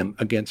protect him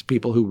against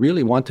people who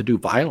really want to do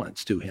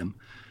violence to him,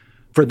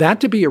 for that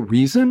to be a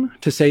reason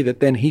to say that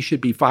then he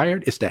should be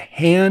fired is to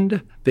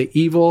hand the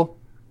evil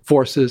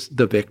forces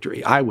the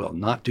victory. I will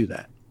not do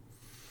that.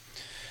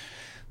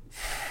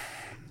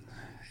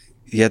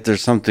 Yet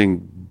there's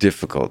something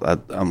difficult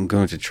I'm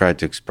going to try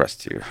to express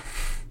to you.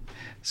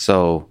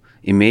 So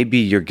it may be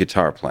your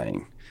guitar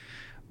playing.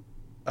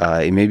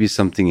 It may be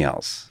something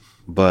else.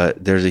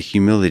 But there's a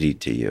humility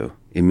to you.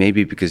 It may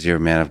be because you're a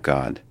man of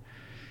God.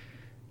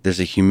 There's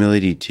a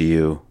humility to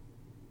you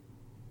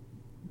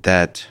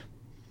that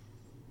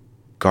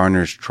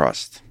garners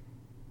trust.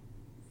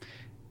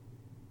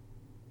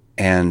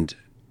 And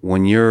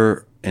when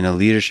you're in a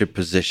leadership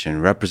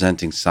position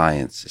representing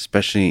science,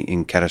 especially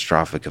in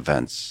catastrophic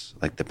events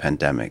like the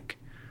pandemic,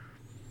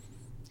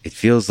 it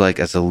feels like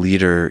as a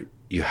leader,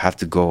 you have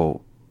to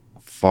go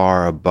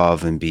far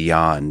above and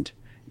beyond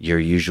your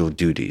usual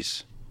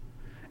duties.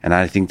 And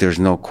I think there's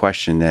no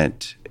question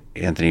that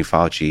Anthony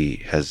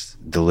Fauci has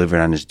delivered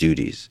on his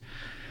duties.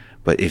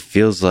 But it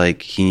feels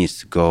like he needs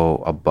to go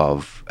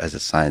above as a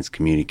science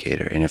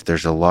communicator. And if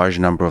there's a large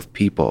number of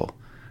people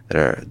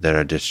that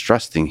are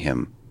distrusting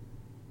him,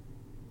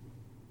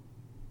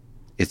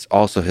 it's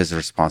also his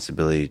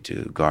responsibility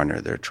to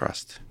garner their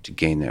trust, to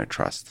gain their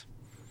trust.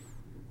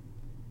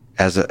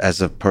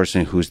 As a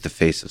person who's the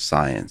face of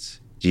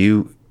science,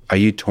 are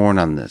you torn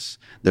on this?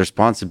 The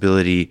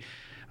responsibility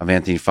of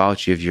Anthony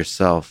Fauci, of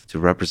yourself, to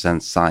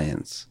represent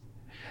science,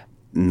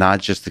 not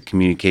just the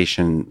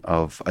communication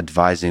of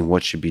advising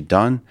what should be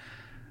done,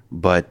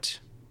 but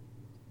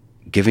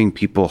giving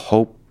people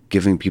hope,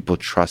 giving people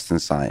trust in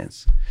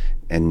science,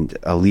 and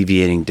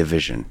alleviating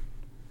division.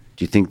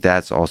 Do you think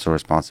that's also a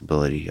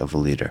responsibility of a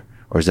leader,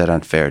 or is that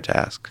unfair to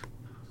ask?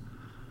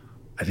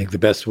 I think the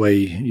best way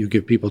you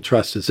give people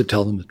trust is to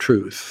tell them the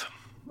truth.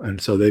 And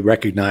so they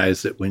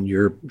recognize that when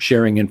you're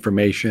sharing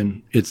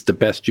information, it's the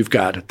best you've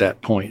got at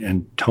that point.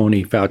 And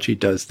Tony Fauci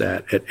does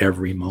that at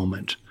every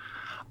moment.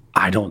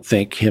 I don't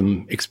think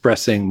him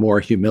expressing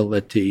more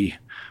humility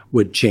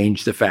would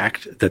change the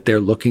fact that they're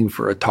looking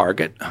for a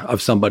target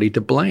of somebody to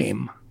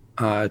blame,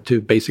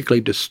 to basically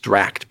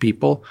distract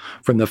people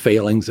from the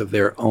failings of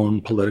their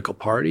own political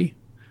party.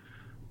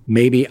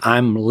 Maybe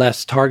I'm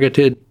less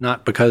targeted,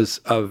 not because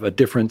of a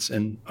difference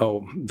in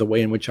the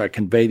way in which I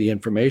convey the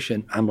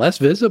information. I'm less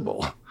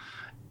visible.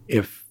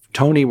 If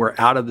Tony were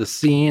out of the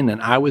scene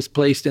and I was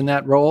placed in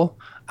that role,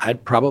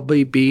 I'd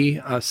probably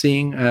be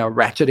seeing a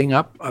ratcheting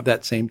up of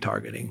that same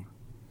targeting.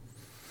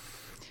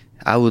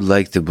 I would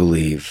like to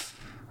believe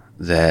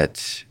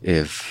that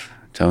if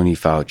Tony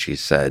Fauci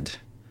said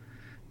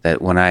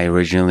that when I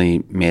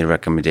originally made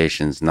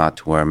recommendations not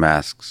to wear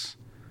masks,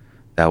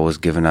 that was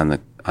given on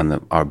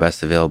our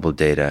best available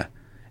data,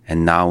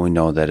 and now we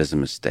know that is a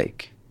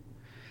mistake.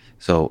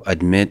 So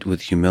admit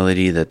with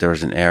humility that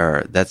there's an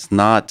error. That's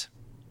not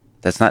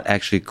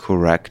actually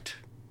correct,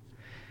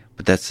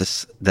 but that's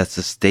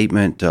a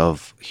statement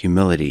of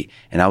humility.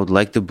 And I would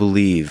like to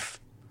believe,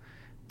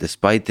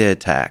 despite the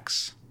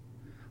attacks,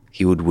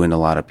 he would win a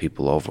lot of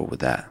people over with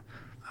that.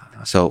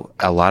 So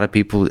a lot of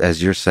people,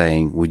 as you're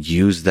saying, would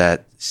use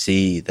that,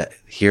 see that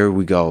here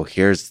we go,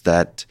 here's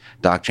that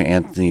Dr.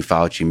 Anthony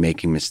Fauci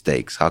making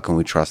mistakes. How can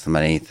we trust him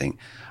on anything?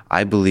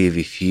 I believe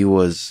if he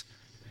was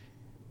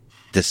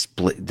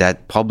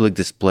that public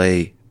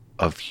display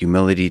of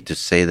humility to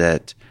say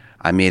that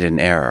I made an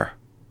error,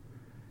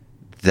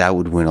 that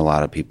would win a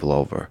lot of people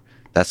over.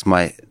 That's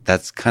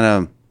kind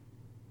of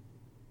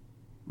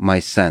my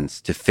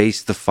sense. To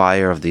face the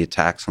fire of the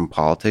attacks from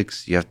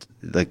politics, you have to,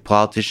 like,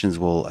 politicians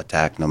will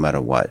attack no matter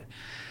what.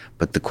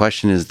 But the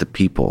question is the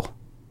people.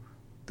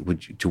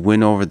 To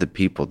win over the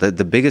people.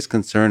 The biggest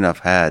concern I've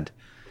had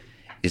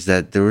is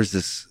that there was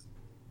this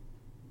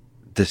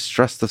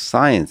distrust of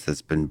science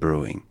that's been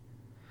brewing.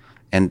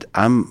 And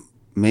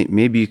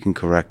maybe you can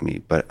correct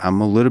me, but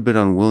I'm a little bit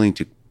unwilling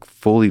to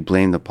fully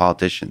blame the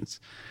politicians,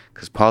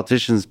 because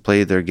politicians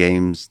play their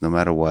games no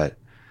matter what.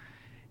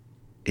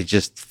 It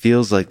just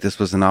feels like this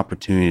was an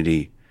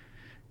opportunity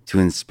to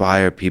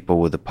inspire people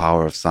with the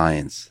power of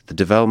science. The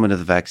development of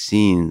the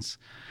vaccines,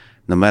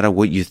 no matter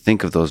what you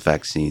think of those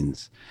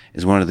vaccines,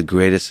 is one of the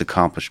greatest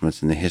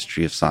accomplishments in the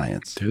history of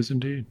science. It is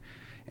indeed.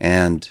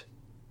 And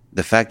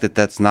the fact that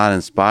that's not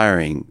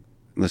inspiring,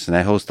 listen,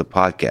 I host a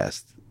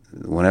podcast.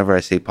 Whenever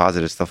I say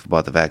positive stuff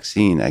about the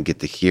vaccine, I get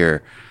to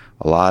hear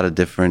a lot of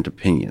different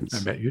opinions.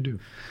 I bet you do.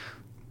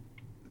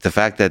 The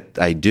fact that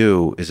I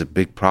do is a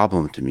big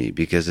problem to me,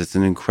 because it's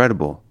an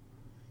incredible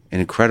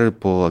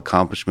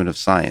accomplishment of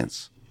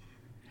science.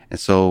 And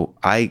so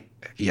I'm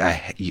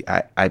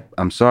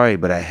sorry,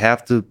 but I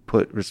have to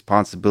put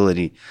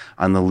responsibility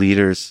on the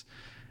leaders,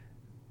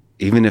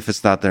 even if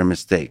it's not their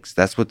mistakes.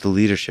 That's what the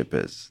leadership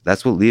is.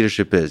 That's what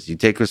leadership is. You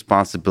take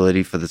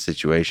responsibility for the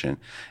situation.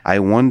 I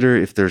wonder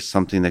if there's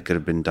something that could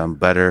have been done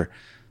better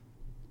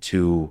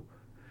to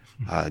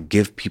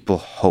give people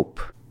hope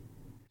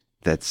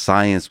that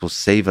science will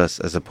save us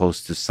as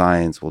opposed to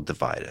science will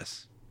divide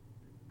us.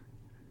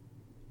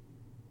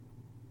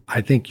 I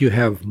think you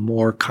have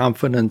more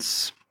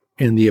confidence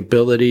in the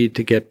ability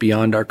to get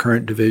beyond our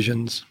current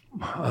divisions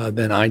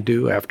than I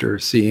do, after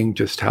seeing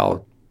just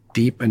how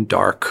deep and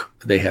dark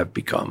they have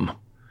become.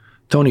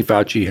 Tony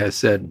Fauci has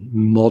said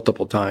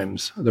multiple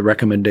times the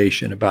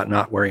recommendation about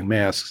not wearing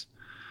masks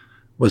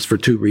was for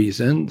two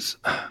reasons.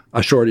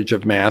 a shortage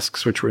of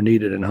masks, which were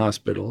needed in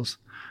hospitals,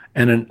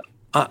 and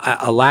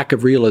a lack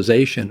of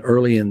realization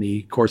early in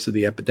the course of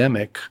the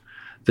epidemic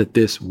that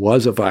this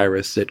was a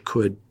virus that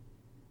could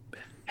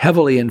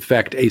heavily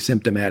infect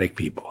asymptomatic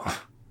people.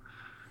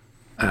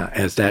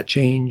 As that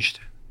changed,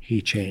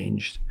 he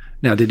changed.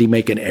 Now, did he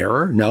make an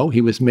error? No,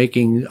 he was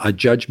making a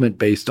judgment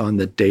based on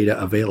the data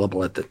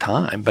available at the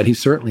time, but he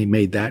certainly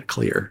made that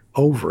clear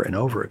over and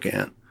over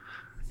again.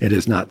 It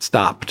has not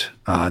stopped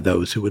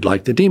those who would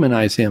like to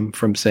demonize him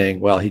from saying,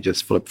 well, he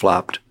just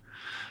flip-flopped.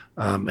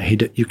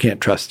 You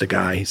can't trust the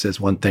guy. He says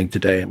one thing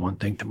today and one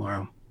thing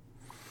tomorrow.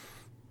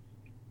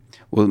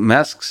 Well,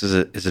 masks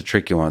is a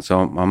tricky one. So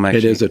I'm actually,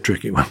 it is a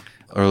tricky one.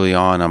 Early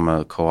on, I'm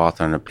a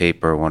co-author on a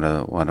paper, one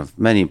of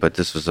many, but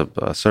this was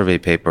a survey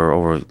paper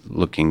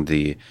overlooking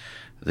the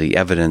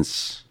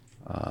evidence.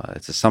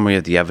 It's a summary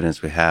of the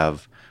evidence we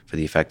have for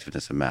the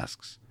effectiveness of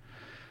masks.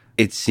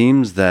 It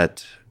seems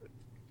that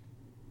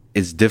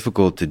it's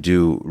difficult to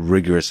do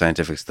rigorous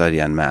scientific study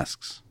on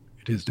masks.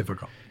 It is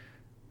difficult.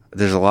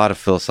 There's a lot of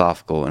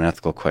philosophical and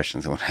ethical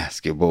questions I want to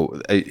ask you, but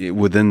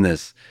within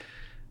this,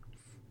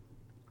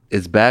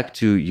 it's back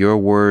to your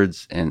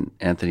words and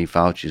Anthony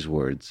Fauci's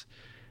words.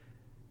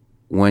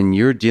 When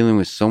you're dealing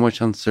with so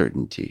much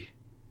uncertainty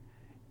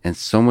and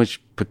so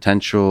much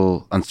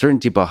potential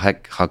uncertainty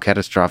about how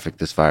catastrophic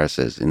this virus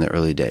is in the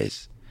early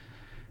days,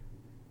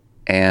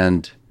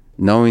 and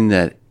knowing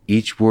that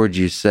each word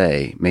you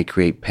say may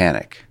create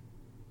panic,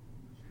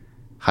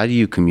 how do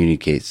you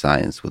communicate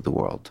science with the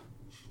world?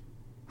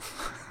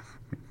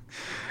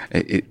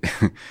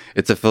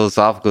 It's a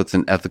philosophical, it's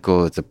an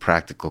ethical, it's a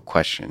practical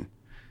question.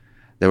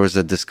 There was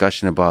a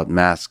discussion about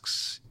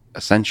masks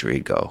a century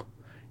ago,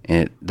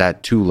 and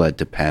that too led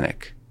to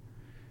panic.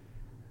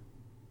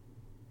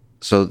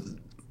 So,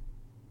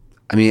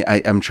 I mean,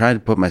 I'm trying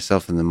to put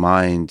myself in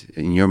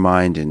your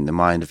mind, in the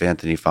mind of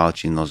Anthony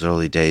Fauci in those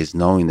early days,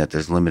 knowing that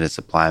there's limited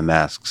supply of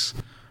masks.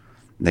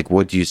 Like,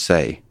 what do you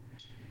say?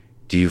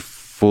 Do you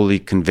fully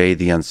convey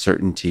the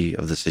uncertainty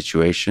of the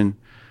situation,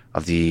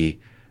 of the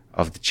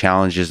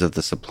challenges of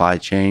the supply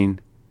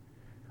chain,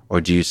 or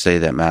do you say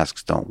that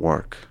masks don't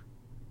work?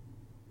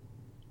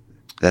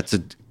 That's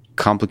a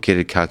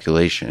complicated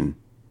calculation.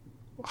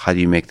 How do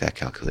you make that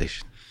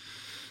calculation?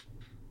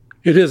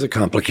 It is a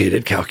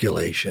complicated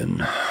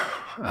calculation.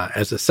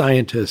 As a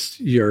scientist,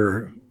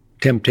 your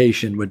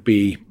temptation would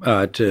be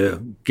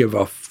to give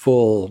a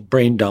full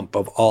brain dump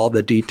of all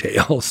the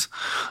details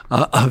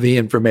of the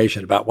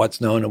information about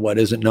what's known and what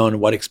isn't known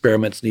and what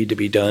experiments need to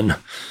be done.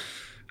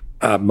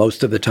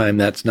 Most of the time,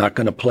 that's not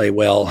going to play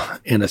well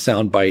in a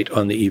soundbite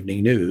on the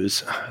evening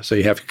news. So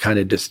you have to kind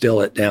of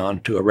distill it down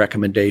to a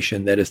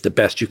recommendation that is the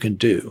best you can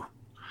do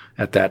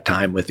at that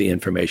time with the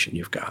information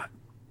you've got.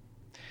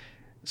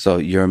 So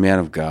you're a man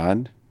of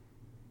God,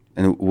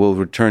 and we'll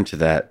return to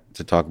that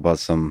to talk about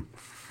some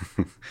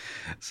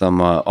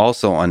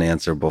also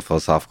unanswerable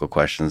philosophical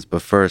questions.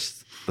 But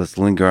first, let's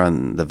linger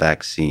on the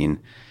vaccine,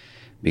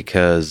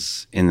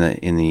 because in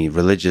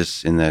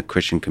the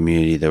Christian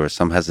community, there was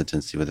some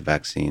hesitancy with the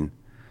vaccine.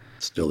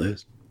 Still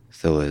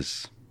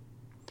is.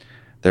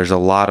 There's a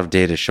lot of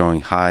data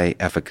showing high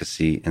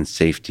efficacy and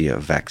safety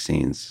of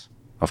vaccines,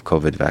 of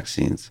COVID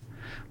vaccines,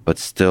 but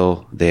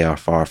still they are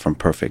far from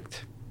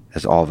perfect,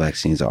 as all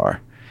vaccines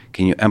are.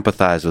 Can you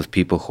empathize with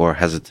people who are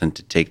hesitant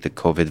to take the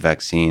COVID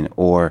vaccine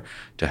or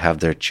to have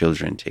their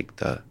children take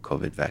the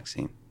COVID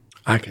vaccine?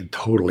 I can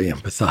totally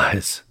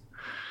empathize,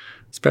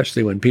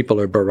 especially when people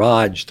are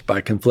barraged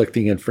by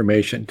conflicting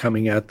information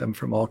coming at them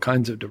from all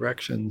kinds of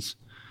directions.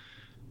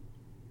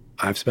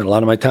 I've spent a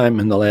lot of my time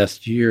in the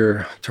last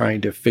year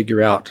trying to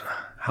figure out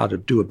how to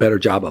do a better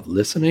job of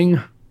listening,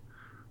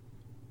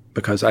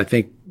 because I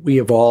think we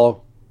have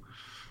all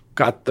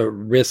got the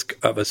risk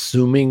of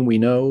assuming we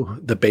know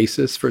the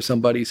basis for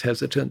somebody's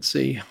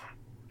hesitancy,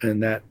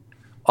 and that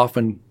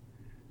often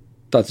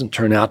doesn't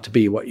turn out to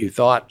be what you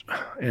thought.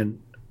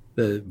 And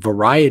the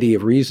variety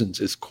of reasons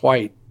is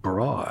quite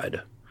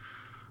broad.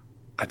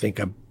 I think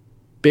a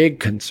big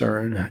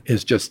concern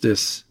is just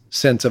this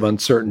sense of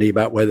uncertainty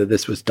about whether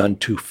this was done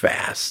too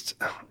fast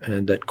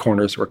and that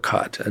corners were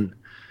cut. And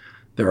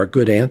there are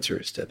good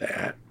answers to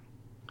that.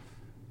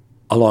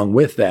 Along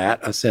with that,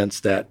 a sense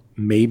that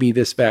maybe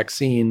this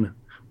vaccine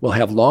will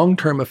have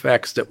long-term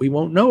effects that we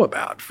won't know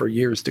about for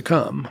years to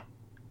come.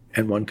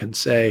 And one can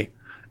say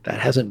that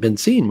hasn't been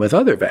seen with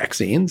other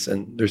vaccines,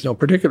 and there's no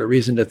particular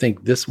reason to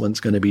think this one's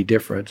going to be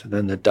different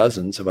than the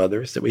dozens of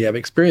others that we have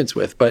experience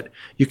with. But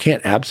you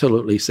can't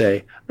absolutely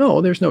say, no,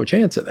 there's no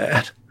chance of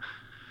that.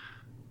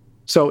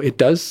 So it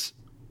does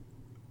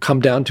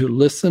come down to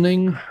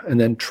listening and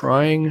then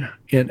trying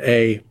in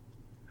a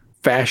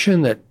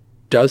fashion that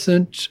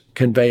doesn't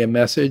convey a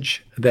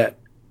message that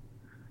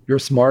you're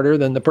smarter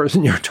than the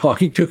person you're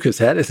talking to, because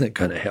that isn't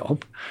going to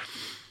help,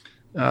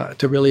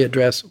 to really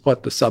address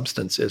what the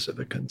substance is of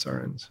the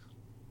concerns.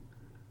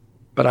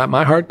 But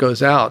my heart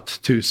goes out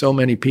to so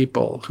many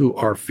people who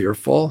are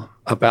fearful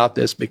about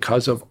this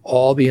because of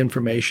all the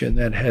information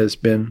that has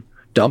been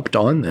dumped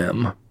on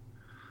them.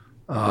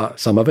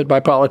 Some of it by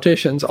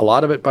politicians, a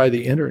lot of it by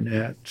the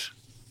internet,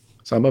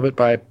 some of it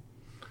by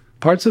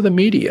parts of the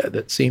media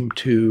that seem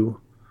to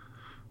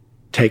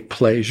take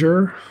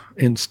pleasure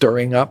in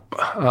stirring up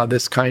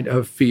this kind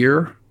of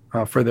fear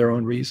for their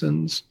own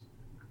reasons.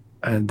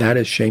 And that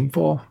is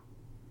shameful.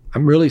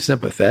 I'm really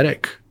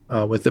sympathetic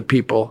with the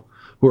people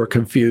who are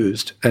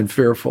confused and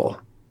fearful.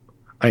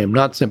 I am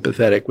not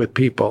sympathetic with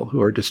people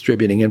who are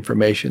distributing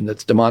information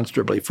that's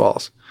demonstrably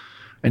false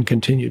and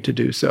continue to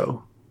do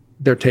so.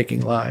 They're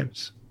taking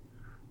lives.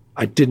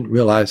 I didn't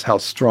realize how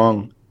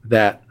strong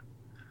that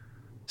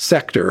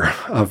sector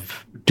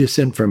of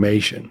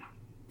disinformation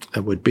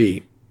would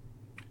be.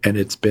 And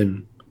it's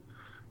been,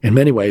 in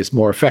many ways,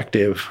 more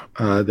effective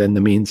than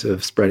the means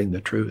of spreading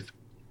the truth.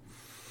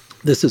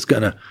 This is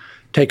going to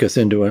take us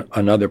into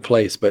another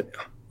place. But,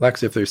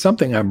 Lex, if there's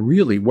something I'm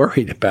really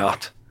worried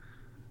about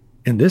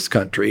in this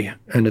country,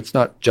 and it's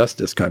not just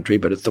this country,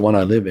 but it's the one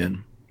I live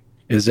in,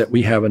 is that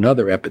we have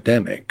another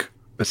epidemic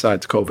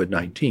besides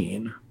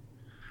COVID-19.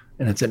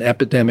 And it's an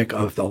epidemic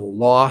of the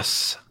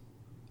loss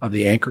of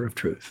the anchor of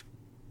truth.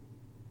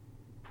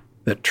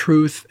 That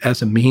truth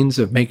as a means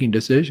of making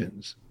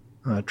decisions,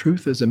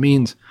 truth as a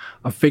means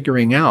of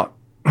figuring out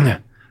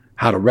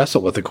how to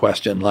wrestle with a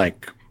question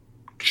like,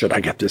 should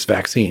I get this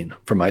vaccine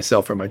for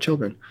myself or my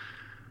children,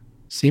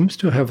 seems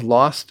to have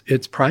lost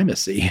its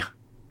primacy.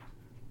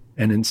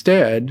 And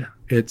instead,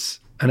 it's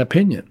an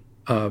opinion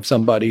of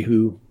somebody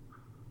who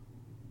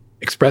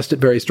expressed it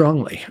very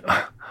strongly,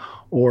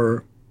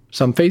 or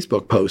some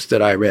Facebook post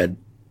that I read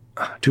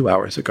 2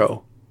 hours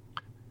ago.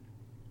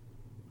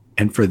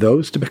 And for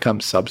those to become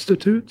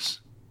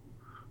substitutes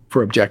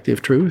for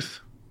objective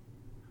truth,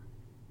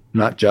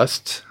 not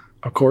just,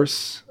 of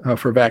course,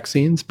 for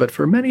vaccines, but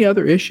for many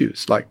other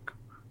issues, like,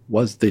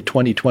 was the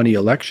 2020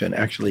 election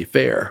actually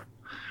fair?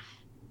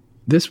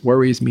 This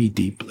worries me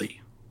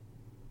deeply.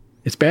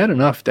 It's bad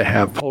enough to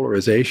have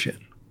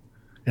polarization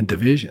and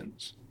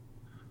divisions,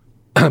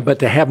 but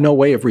to have no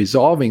way of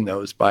resolving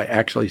those by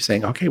actually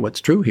saying, okay, what's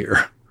true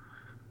here,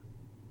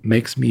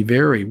 makes me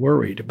very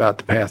worried about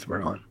the path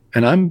we're on.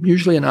 And I'm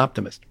usually an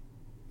optimist.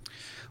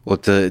 Well,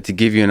 to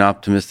give you an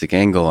optimistic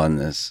angle on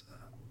this,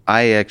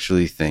 I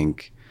actually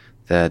think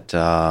that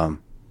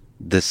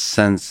this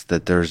sense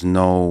that there's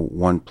no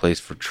one place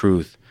for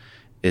truth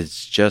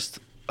is just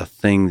a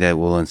thing that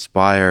will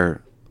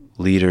inspire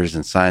leaders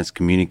and science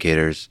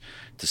communicators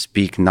to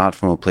speak not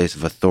from a place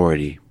of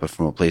authority, but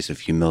from a place of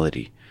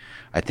humility.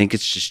 I think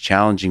it's just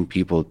challenging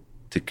people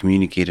to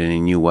communicate in a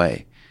new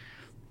way,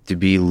 to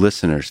be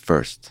listeners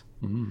first.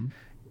 Mm-hmm.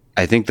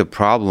 I think the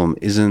problem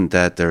isn't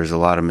that there's a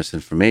lot of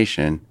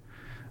misinformation.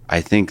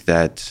 I think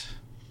that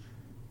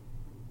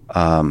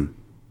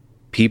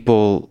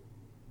people,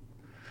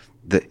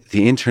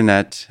 the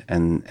internet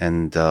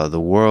and the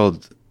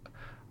world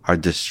are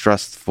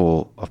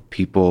distrustful of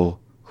people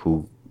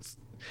who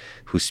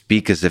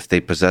speak as if they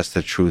possess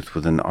the truth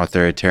with an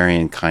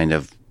authoritarian kind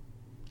of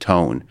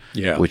tone,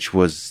 which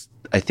was,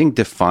 I think,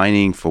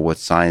 defining for what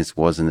science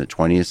was in the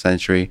 20th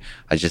century.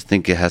 I just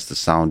think it has to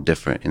sound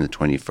different in the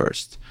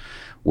 21st.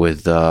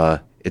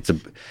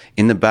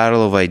 In the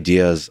battle of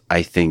ideas,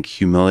 I think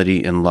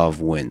humility and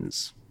love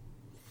wins.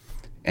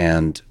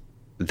 And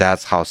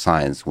that's how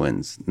science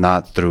wins,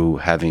 not through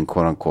having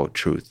quote unquote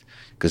truth.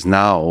 Because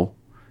now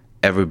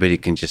everybody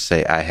can just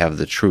say, I have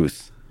the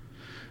truth.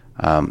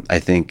 I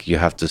think you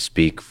have to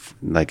speak,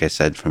 like I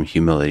said, from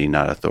humility,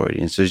 not authority.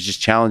 And so it just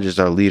challenges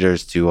our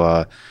leaders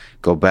to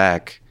go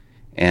back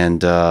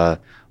and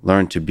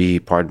learn to be,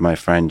 pardon my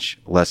French,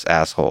 less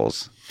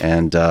assholes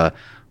and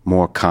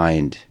more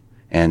kind.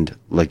 And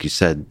like you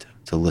said,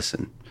 to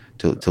listen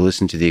to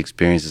the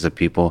experiences of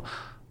people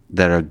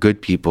that are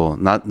good people,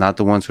 not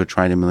the ones who are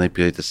trying to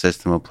manipulate the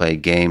system or play a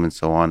game and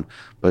so on,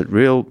 but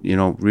real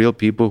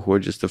people who are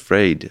just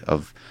afraid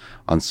of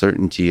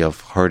uncertainty,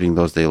 of hurting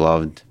those they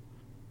loved,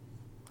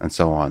 and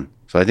so on.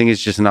 So I think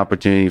it's just an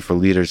opportunity for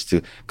leaders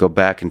to go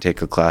back and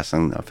take a class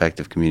on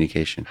effective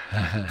communication.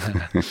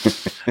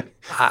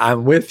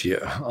 I'm with you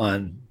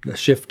on the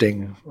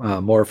shifting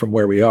more from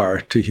where we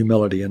are to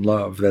humility and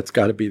love. That's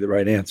got to be the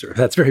right answer.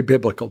 That's very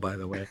biblical, by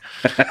the way.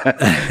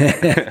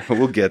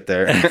 We'll get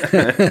there.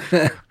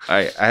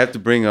 I have to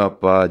bring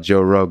up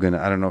Joe Rogan.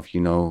 I don't know if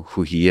you know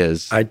who he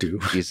is. I do.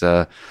 He's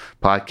a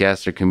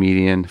podcaster,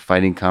 comedian,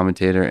 fighting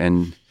commentator,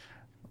 and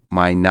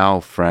my now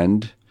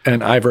friend.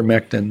 An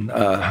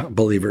ivermectin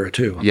believer,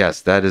 too.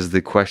 Yes, that is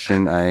the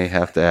question I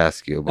have to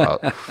ask you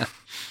about.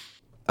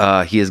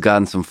 He has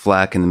gotten some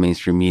flack in the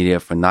mainstream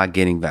media for not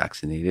getting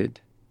vaccinated.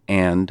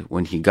 And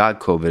when he got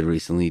COVID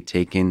recently,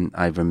 taking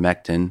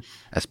ivermectin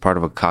as part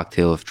of a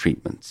cocktail of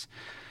treatments.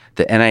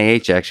 The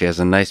NIH actually has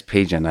a nice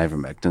page on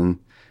ivermectin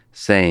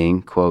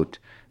saying, quote,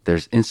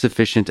 there's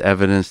insufficient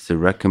evidence to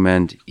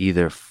recommend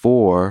either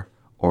for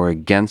or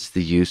against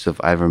the use of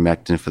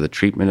ivermectin for the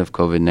treatment of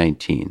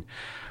COVID-19.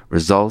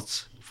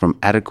 Results from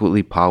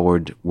adequately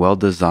powered,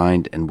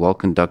 well-designed, and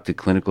well-conducted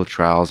clinical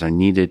trials are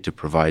needed to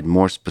provide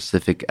more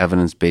specific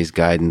evidence-based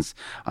guidance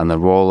on the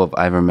role of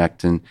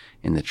ivermectin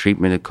in the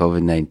treatment of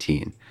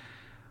COVID-19.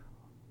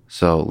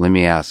 So let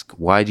me ask,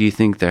 why do you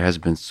think there has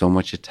been so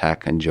much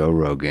attack on Joe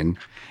Rogan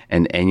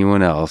and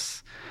anyone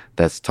else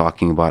that's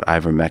talking about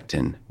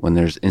ivermectin when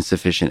there's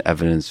insufficient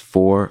evidence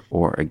for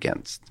or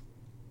against?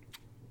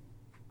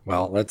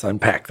 Well, let's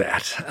unpack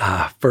that.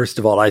 First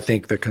of all, I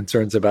think the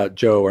concerns about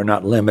Joe are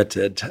not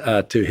limited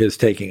to his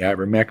taking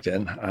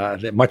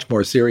ivermectin. Much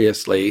more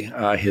seriously,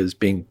 his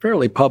being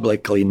fairly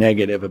publicly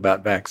negative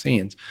about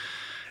vaccines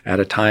at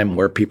a time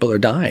where people are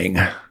dying.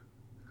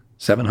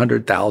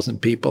 700,000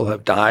 people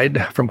have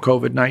died from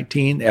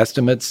COVID-19.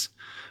 Estimates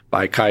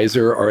by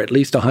Kaiser are at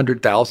least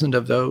 100,000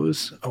 of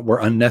those were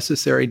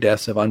unnecessary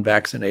deaths of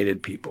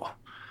unvaccinated people.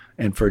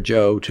 And for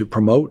Joe to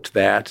promote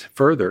that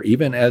further,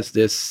 even as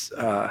this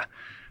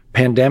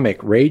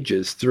pandemic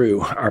rages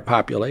through our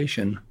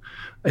population,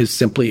 is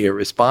simply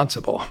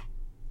irresponsible.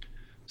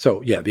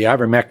 So, yeah, the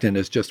ivermectin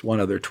is just one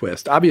other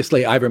twist.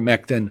 Obviously,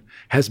 ivermectin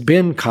has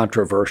been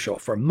controversial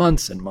for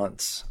months and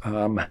months.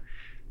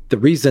 The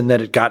reason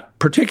that it got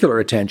particular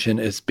attention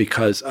is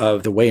because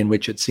of the way in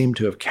which it seemed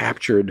to have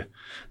captured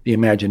the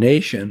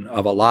imagination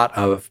of a lot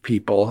of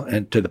people,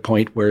 and to the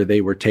point where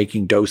they were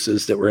taking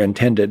doses that were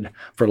intended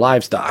for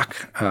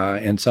livestock.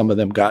 And some of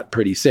them got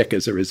pretty sick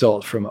as a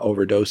result from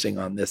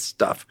overdosing on this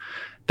stuff.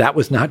 That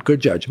was not good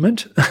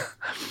judgment.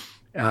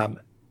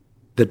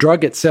 The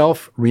drug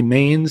itself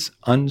remains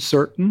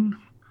uncertain.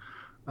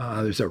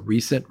 There's a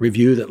recent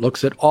review that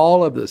looks at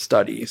all of the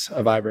studies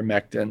of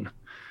ivermectin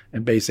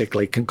and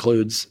basically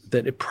concludes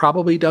that it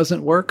probably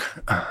doesn't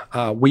work.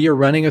 We are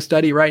running a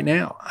study right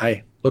now.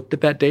 I looked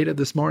at that data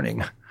this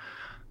morning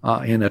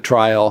in a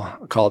trial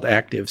called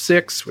Active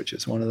 6, which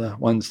is one of the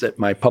ones that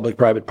my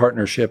public-private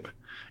partnership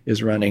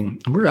is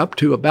running. We're up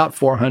to about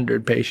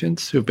 400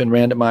 patients who've been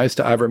randomized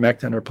to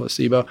ivermectin or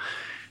placebo,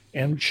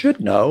 and should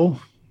know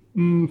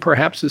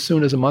perhaps as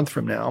soon as a month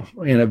from now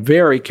in a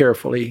very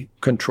carefully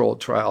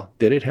controlled trial.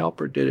 Did it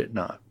help or did it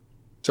not?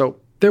 So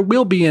there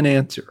will be an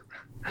answer.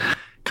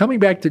 Coming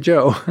back to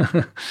Joe,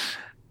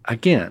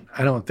 again,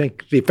 I don't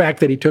think the fact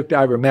that he took the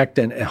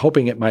ivermectin and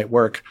hoping it might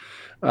work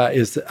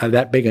is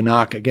that big a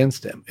knock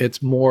against him.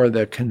 It's more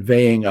the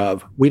conveying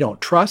of, we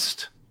don't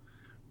trust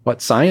what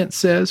science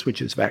says,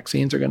 which is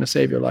vaccines are going to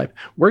save your life.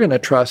 We're going to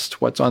trust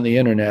what's on the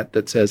internet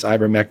that says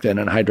ivermectin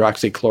and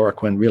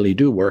hydroxychloroquine really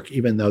do work,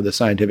 even though the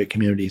scientific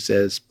community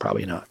says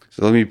probably not.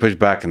 So let me push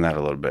back on that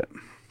a little bit.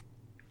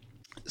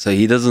 So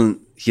he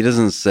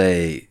doesn't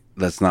say,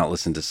 let's not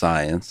listen to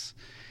science.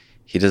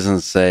 He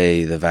doesn't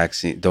say the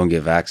vaccine, don't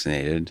get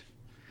vaccinated.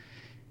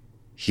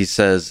 He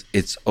says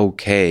it's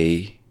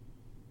okay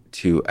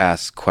to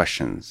ask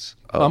questions.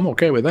 I'm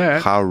okay with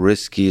that. How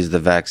risky is the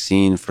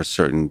vaccine for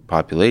certain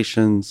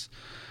populations?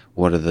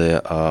 What are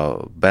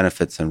the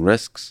benefits and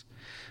risks?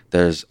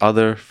 There's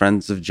other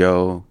friends of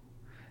Joe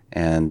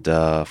and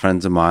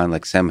friends of mine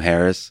like Sam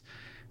Harris,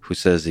 who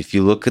says if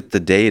you look at the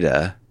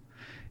data,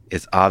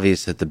 it's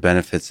obvious that the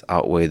benefits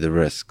outweigh the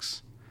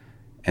risks.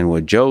 And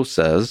what Joe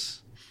says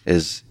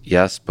is,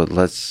 yes, but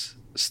let's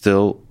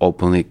still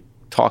openly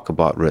talk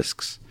about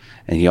risks.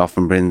 And he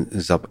often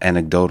brings up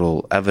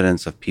anecdotal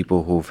evidence of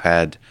people who've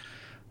had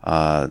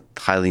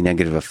highly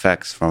negative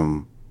effects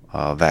from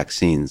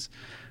vaccines.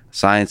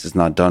 Science is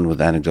not done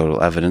with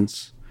anecdotal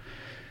evidence.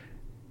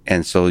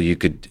 And so you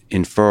could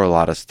infer a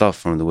lot of stuff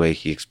from the way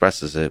he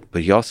expresses it,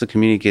 but he also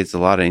communicates a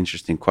lot of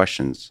interesting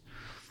questions.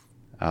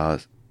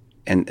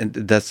 And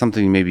that's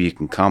something maybe you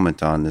can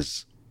comment on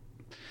is,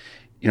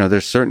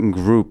 there's certain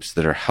groups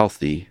that are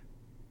healthy.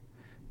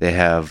 They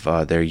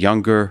have, they're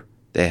younger.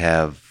 They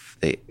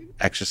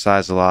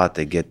exercise a lot.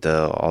 They get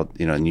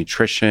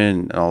nutrition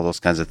and all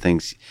those kinds of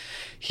things.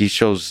 He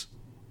shows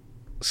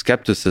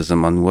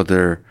skepticism on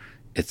whether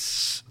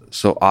it's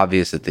so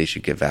obvious that they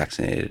should get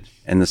vaccinated.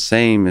 And the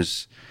same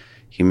is,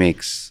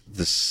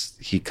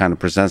 he kind of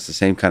presents the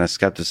same kind of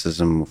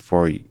skepticism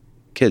for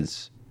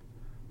kids,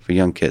 for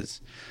young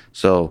kids.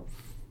 So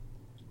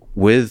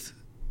with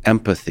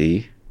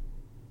empathy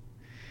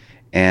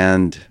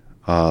and,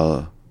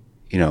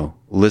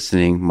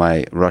 listening,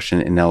 my Russian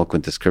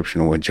ineloquent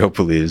description of what Joe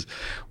believes,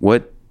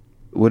 what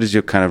is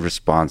your kind of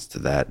response to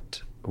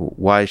that?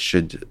 Why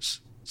should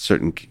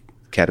certain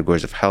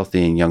categories of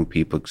healthy and young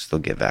people still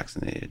get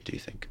vaccinated, do you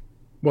think?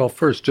 Well,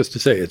 first, just to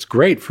say, it's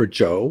great for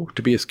Joe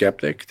to be a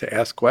skeptic, to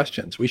ask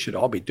questions. We should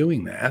all be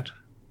doing that.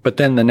 But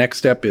then the next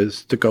step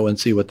is to go and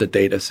see what the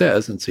data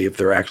says and see if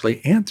there are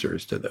actually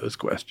answers to those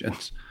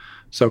questions.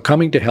 So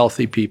coming to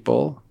healthy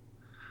people,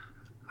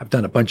 I've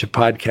done a bunch of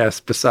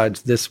podcasts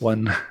besides this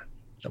one.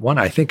 The one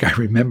I think I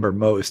remember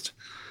most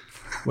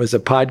was a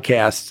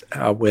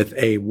podcast with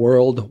a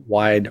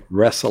worldwide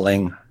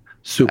wrestling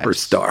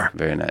superstar. Nice.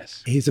 Very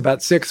nice. He's about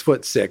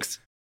 6'6"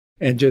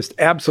 and just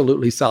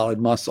absolutely solid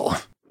muscle.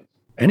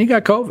 And he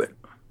got COVID.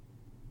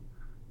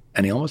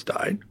 And he almost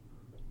died.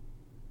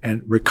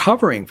 And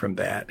recovering from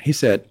that, he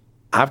said,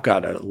 I've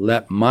got to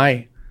let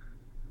my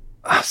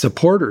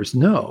supporters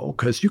know,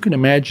 because you can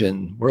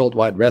imagine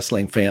worldwide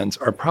wrestling fans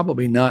are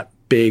probably not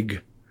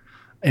big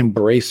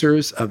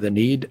embracers of the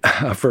need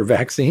for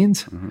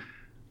vaccines. Mm-hmm.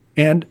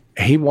 And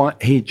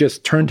he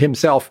just turned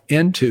himself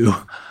into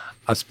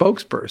a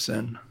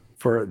spokesperson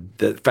for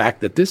the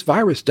fact that this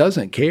virus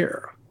doesn't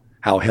care.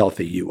 how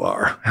healthy you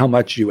are, how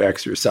much you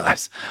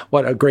exercise,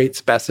 what a great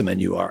specimen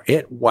you are.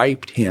 It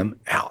wiped him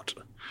out.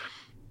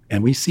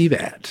 And we see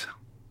that.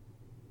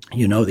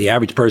 You know, the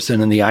average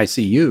person in the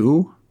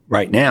ICU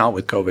right now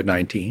with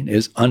COVID-19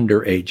 is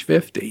under age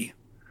 50.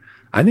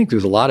 I think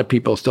there's a lot of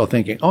people still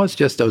thinking, oh, it's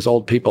just those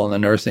old people in the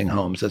nursing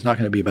homes. It's not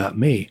going to be about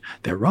me.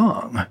 They're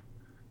wrong.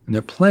 And there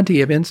are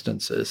plenty of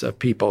instances of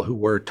people who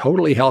were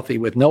totally healthy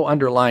with no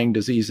underlying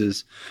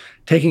diseases,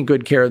 taking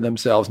good care of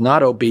themselves,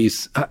 not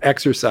obese,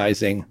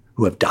 exercising,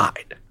 who have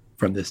died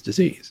from this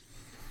disease.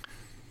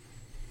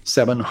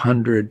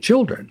 700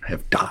 children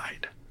have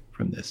died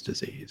from this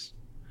disease.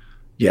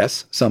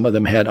 Yes, some of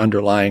them had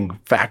underlying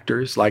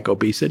factors like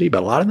obesity,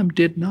 but a lot of them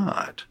did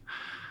not.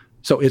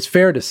 So it's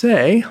fair to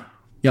say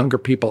younger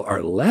people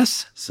are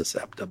less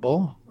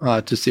susceptible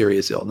to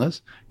serious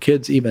illness,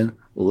 kids even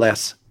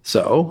less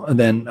so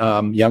than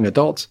young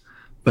adults,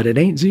 but it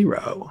ain't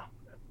zero.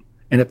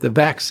 And if the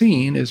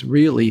vaccine is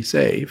really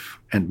safe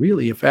and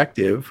really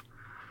effective,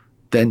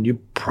 then you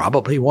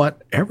probably want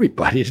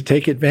everybody to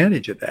take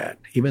advantage of that.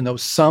 Even though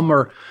some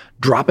are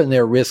dropping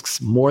their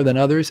risks more than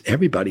others,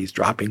 everybody's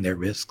dropping their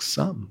risks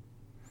some.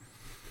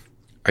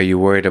 Are you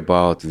worried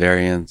about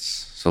variants?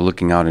 So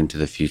looking out into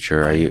the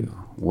future,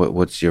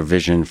 what's your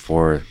vision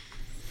for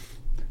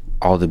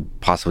all the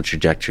possible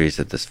trajectories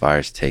that this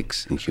virus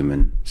takes in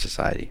human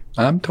society?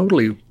 I'm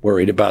totally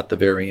worried about the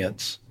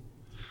variants.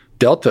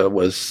 Delta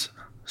was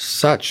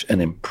such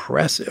an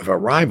impressive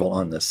arrival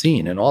on the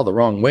scene in all the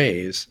wrong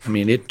ways. I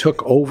mean, it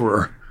took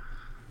over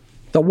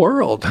the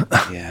world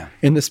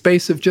in the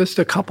space of just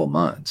a couple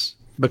months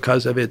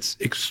because of its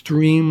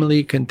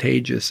extremely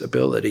contagious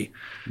ability.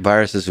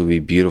 Viruses would be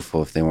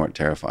beautiful if they weren't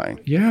terrifying.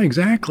 Yeah,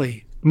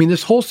 exactly. I mean,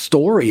 this whole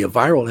story of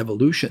viral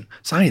evolution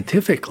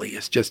scientifically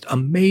is just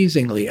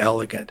amazingly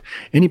elegant.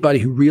 Anybody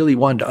who really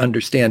wanted to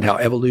understand how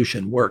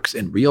evolution works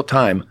in real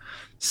time,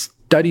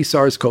 study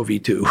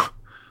SARS-CoV-2.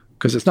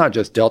 Because it's not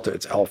just Delta,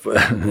 it's Alpha,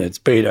 and it's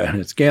Beta, and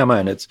it's Gamma,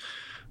 and it's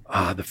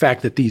the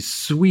fact that these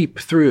sweep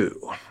through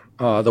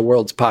the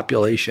world's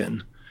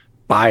population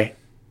by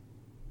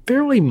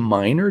fairly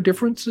minor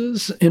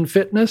differences in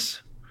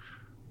fitness.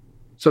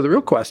 So the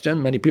real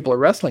question many people are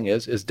wrestling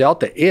is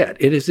Delta it?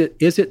 Is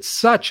it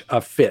such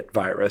a fit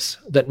virus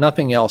that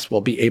nothing else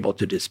will be able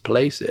to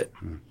displace it?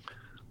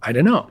 I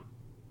don't know.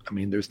 I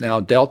mean, there's now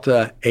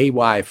Delta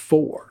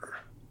AY4,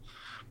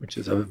 which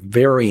is a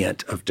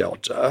variant of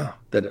Delta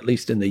that, at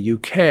least in the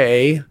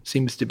UK,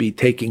 seems to be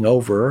taking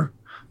over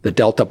the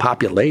Delta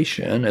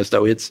population as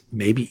though it's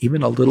maybe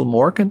even a little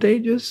more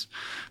contagious.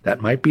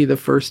 That might be the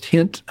first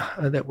hint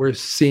that we're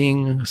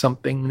seeing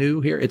something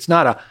new here. It's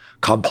not a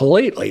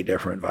completely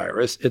different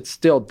virus. It's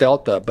still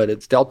Delta, but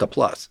it's Delta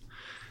plus.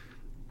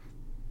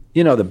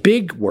 You know, the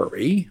big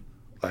worry,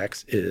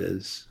 Lex,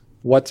 is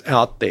what's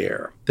out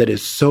there that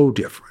is so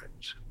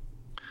different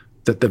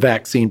that the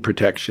vaccine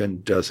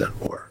protection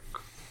doesn't work.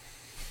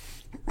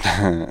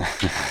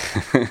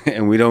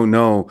 And we don't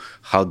know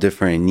how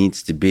different it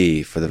needs to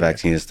be for the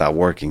vaccine to stop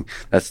working.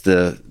 That's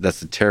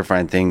the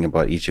terrifying thing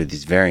about each of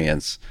these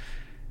variants.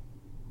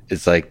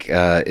 It's like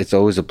it's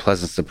always a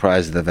pleasant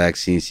surprise that the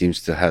vaccine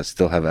seems to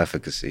still have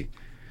efficacy.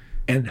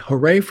 And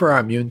hooray for our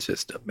immune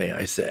system, may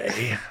I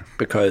say,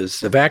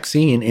 because the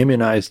vaccine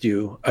immunized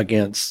you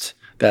against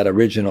that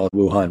original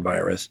Wuhan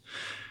virus.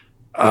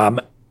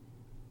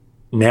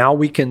 Now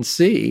we can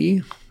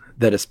see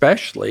that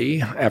especially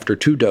after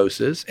 2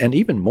 doses, and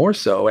even more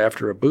so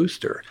after a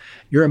booster,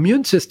 your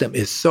immune system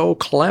is so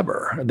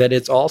clever that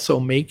it's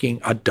also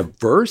making a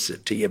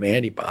diversity of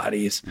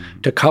antibodies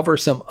to cover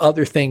some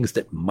other things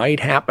that might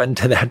happen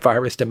to that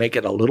virus to make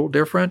it a little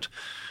different.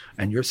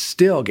 And you're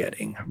still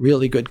getting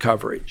really good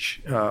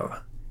coverage.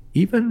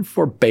 Even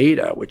for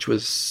Beta, which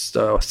was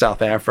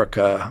South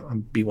Africa,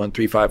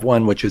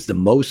 B1351, which is the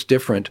most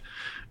different,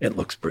 it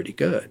looks pretty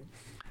good.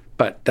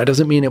 But that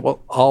doesn't mean it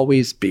will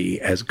always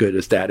be as good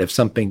as that if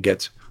something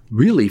gets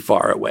really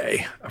far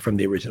away from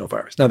the original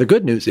virus. Now, the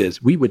good news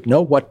is we would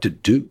know what to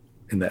do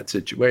in that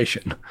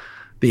situation.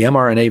 The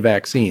mRNA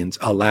vaccines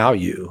allow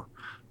you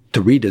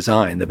to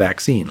redesign the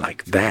vaccine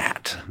like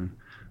that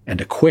and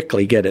to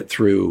quickly get it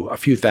through a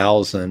few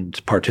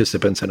thousand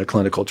participants in a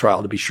clinical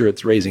trial to be sure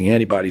it's raising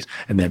antibodies,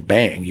 and then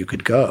bang, you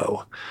could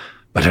go.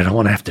 But I don't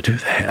want to have to do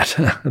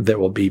that. There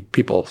will be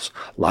people's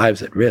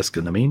lives at risk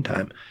in the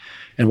meantime.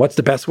 And what's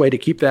the best way to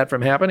keep that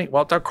from happening?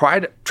 Well, try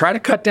to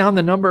cut down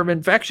the number of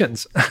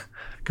infections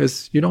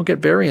because you don't get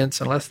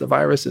variants unless the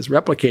virus is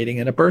replicating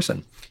in a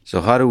person.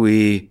 So how do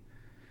we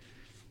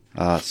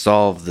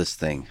solve this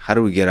thing? How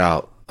do we get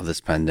out of this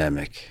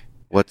pandemic?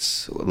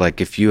 What's like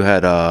if you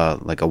had a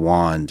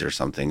wand or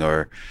something,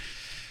 or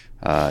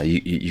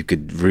you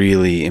could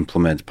really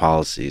implement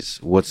policies?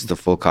 What's the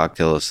full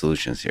cocktail of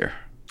solutions here?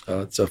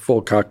 It's a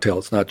full cocktail.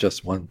 It's not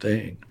just one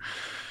thing.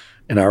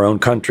 In our own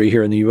country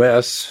here in the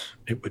U.S.,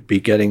 it would be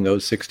getting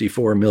those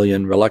 64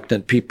 million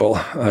reluctant people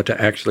to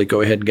actually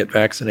go ahead and get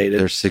vaccinated.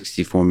 There's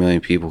 64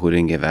 million people who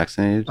didn't get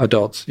vaccinated?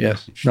 Adults,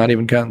 yes. Not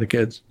even counting the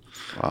kids.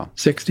 Wow.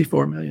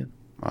 64 million.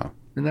 Wow.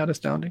 Isn't that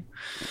astounding?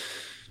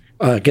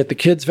 Get the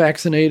kids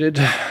vaccinated.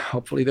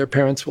 Hopefully their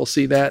parents will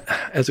see that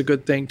as a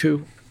good thing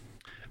too.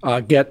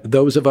 Get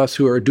those of us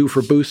who are due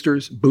for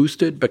boosters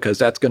boosted, because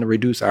that's going to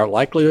reduce our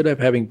likelihood of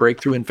having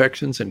breakthrough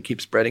infections and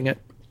keep spreading it.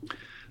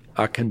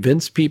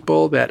 Convince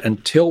people that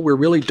until we're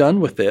really done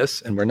with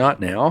this, and we're not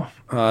now,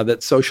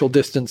 that social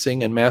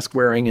distancing and mask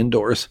wearing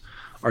indoors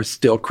are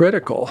still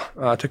critical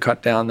to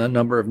cut down the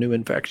number of new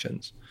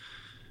infections.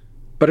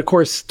 But of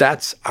course,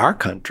 that's our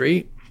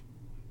country.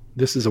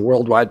 This is a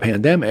worldwide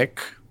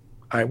pandemic.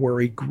 I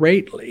worry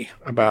greatly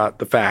about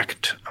the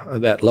fact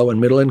that low and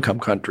middle income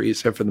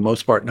countries have, for the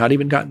most part, not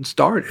even gotten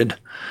started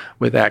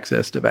with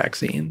access to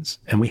vaccines.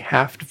 And we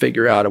have to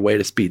figure out a way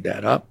to speed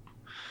that up.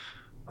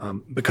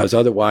 Because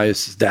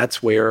otherwise,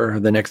 that's where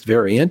the next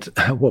variant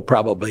will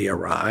probably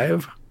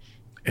arrive.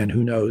 And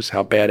who knows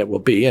how bad it will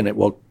be. And it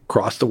will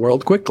cross the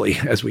world quickly,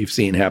 as we've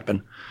seen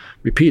happen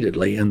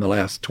repeatedly in the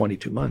last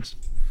 22 months.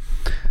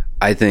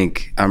 I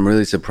think I'm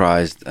really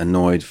surprised,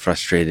 annoyed,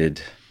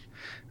 frustrated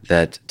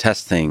that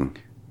testing,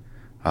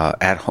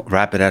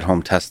 rapid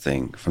at-home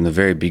testing from the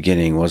very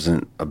beginning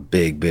wasn't a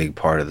big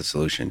part of the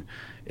solution.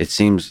 It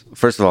seems,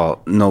 first of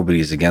all,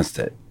 nobody's against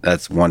it.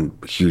 That's one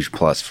huge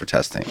plus for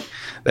testing,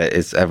 that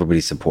it's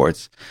everybody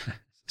supports.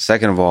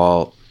 Second of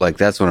all, like,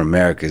 that's what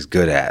America is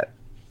good at,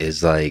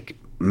 is like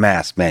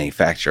mass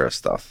manufacture of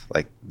stuff,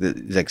 like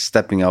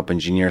stepping up,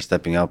 engineers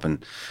stepping up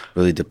and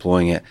really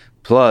deploying it.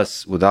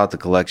 Plus, without the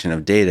collection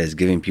of data, is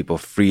giving people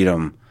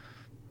freedom,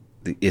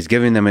 is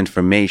giving them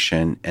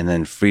information and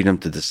then freedom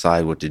to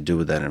decide what to do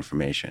with that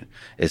information.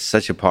 It's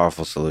such a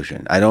powerful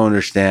solution. I don't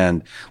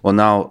understand. Well,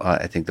 now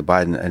I think the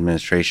Biden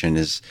administration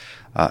is,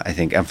 I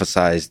think,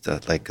 emphasized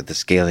like the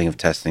scaling of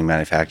testing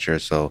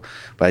manufacturers. So,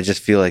 but I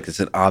just feel like it's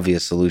an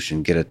obvious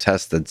solution. Get a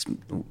test that's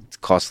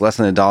costs less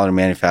than $1 to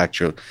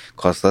manufacture,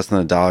 costs less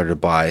than $1 to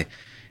buy,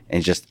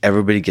 and just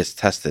everybody gets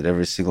tested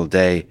every single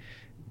day.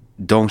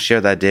 Don't share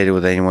that data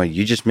with anyone.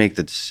 You just make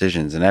the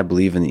decisions. And I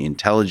believe in the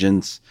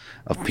intelligence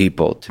of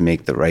people to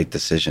make the right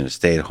decision to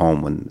stay at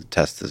home when the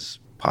test is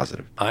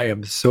positive. I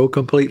am so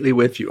completely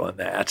with you on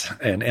that.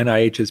 And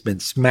NIH has been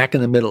smack in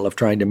the middle of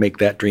trying to make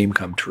that dream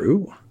come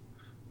true.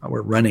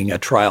 We're running a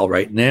trial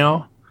right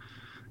now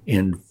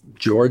in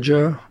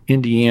Georgia,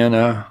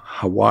 Indiana,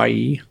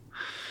 Hawaii,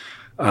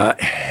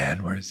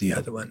 and where's the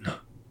other one?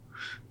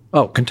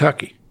 Oh,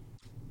 Kentucky.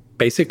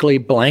 Basically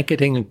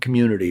blanketing a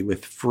community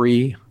with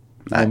free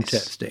home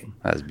testing.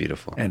 That's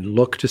beautiful. And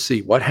look to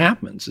see what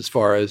happens as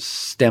far as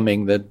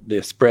stemming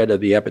the spread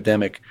of the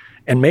epidemic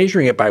and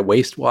measuring it by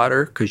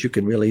wastewater, because you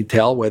can really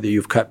tell whether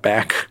you've cut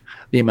back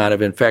the amount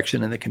of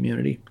infection in the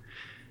community.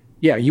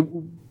 Yeah,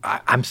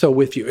 I'm so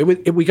with you.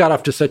 We got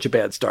off to such a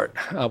bad start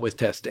with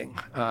testing.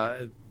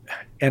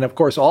 And of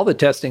course, all the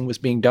testing was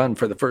being done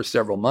for the first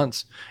several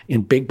months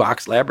in big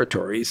box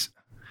laboratories,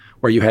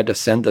 where you had to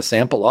send the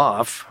sample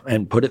off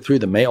and put it through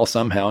the mail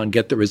somehow and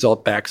get the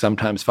result back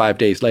sometimes 5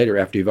 days later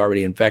after you've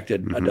already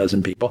infected a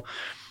dozen people.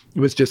 It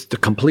was just a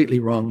completely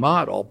wrong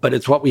model, but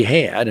it's what we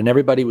had. And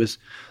everybody was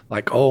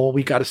like, oh,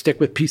 we got to stick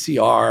with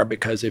PCR,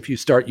 because if you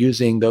start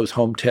using those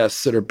home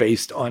tests that are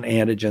based on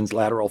antigens,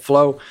 lateral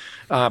flow,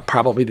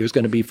 probably there's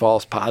going to be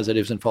false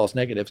positives and false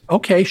negatives.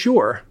 Okay,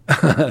 sure.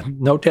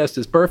 No test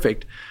is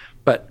perfect,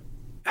 but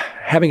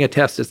having a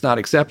test that's not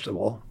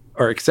acceptable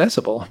or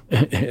accessible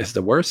is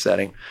the worst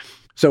setting.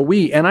 So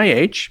we,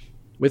 NIH,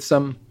 with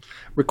some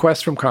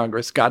requests from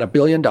Congress, got $1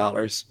 billion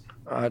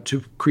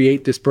to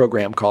create this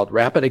program called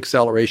Rapid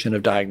Acceleration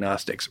of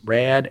Diagnostics,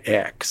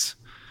 RADX.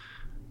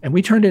 And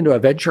we turned into a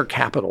venture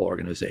capital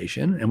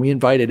organization, and we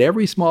invited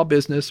every small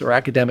business or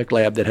academic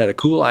lab that had a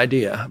cool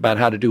idea about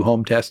how to do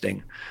home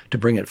testing to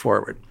bring it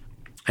forward.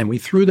 And we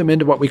threw them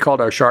into what we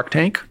called our Shark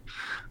Tank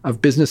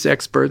of business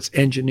experts,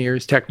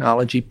 engineers,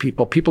 technology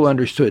people who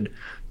understood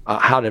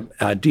how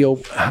to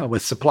deal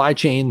with supply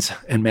chains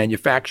and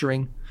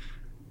manufacturing.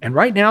 And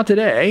right now,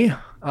 today,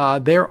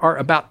 there are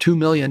about 2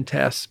 million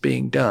tests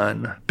being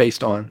done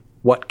based on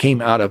what came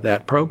out of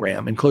that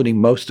program,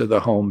 including most of the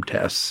home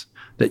tests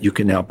that you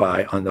can now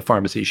buy on the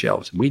pharmacy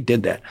shelves. We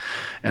did that.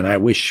 And I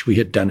wish we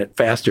had done it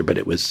faster, but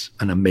it was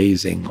an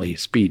amazingly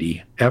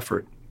speedy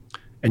effort.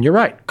 And you're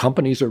right,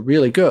 companies are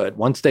really good.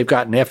 Once they've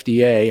gotten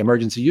FDA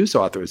emergency use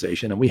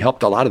authorization, and we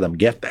helped a lot of them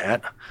get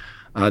that,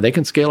 they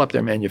can scale up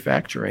their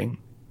manufacturing.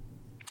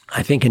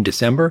 I think in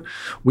December,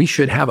 we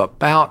should have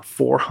about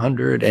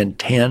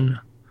 410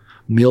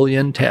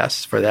 million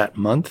tests for that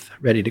month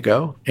ready to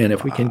go. And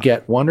if we can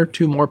get 1 or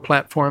 2 more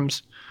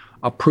platforms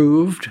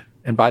approved,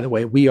 and by the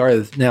way, we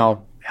are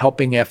now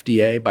helping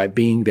FDA by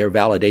being their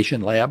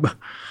validation lab.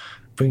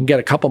 If we can get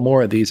a couple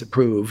more of these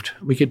approved,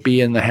 we could be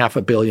in the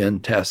 500 million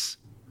tests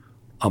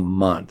a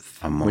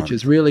month, which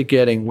is really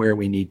getting where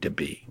we need to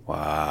be.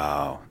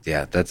 Wow.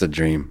 Yeah, that's a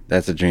dream.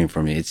 That's a dream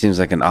for me. It seems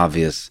like an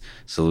obvious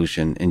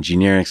solution,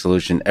 engineering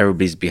solution.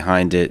 Everybody's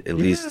behind it. It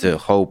leads to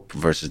hope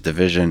versus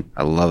division.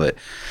 I love it.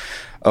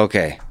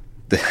 Okay.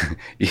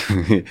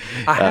 A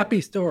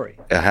happy story.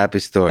 A happy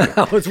story.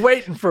 I was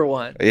waiting for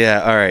one.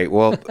 Yeah, all right.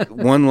 Well,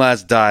 one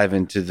last dive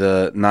into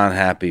the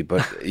non-happy,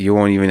 but you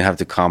won't even have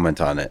to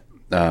comment on it.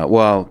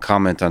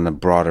 comment on the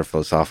broader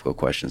philosophical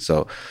question.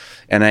 So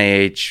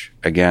NIH,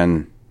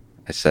 again,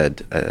 I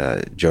said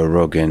Joe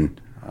Rogan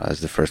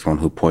is the first one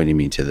who pointed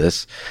me to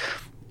this.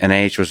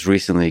 NIH was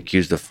recently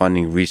accused of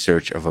funding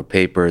research of a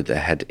paper that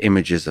had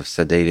images of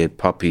sedated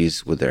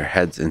puppies with their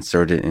heads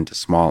inserted into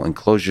small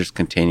enclosures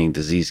containing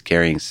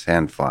disease-carrying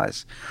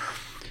sandflies.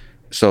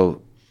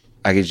 So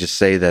I could just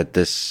say that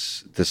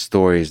this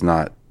story is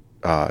not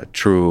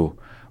true,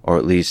 or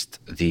at least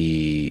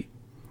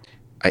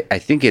I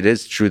think it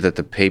is true that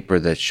the paper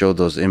that showed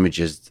those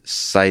images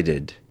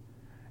cited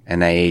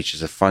NIH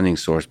as a funding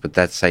source, but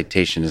that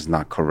citation is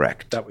not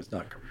correct. That was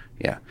not correct.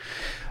 Yeah.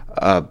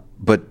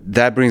 But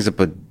that brings up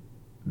a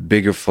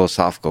bigger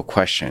philosophical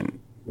question,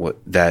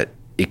 that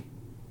it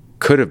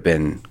could have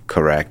been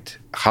correct.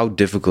 How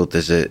difficult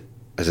is it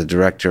as a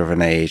director of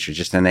NIH, or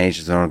just NIH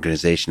as an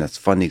organization that's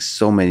funding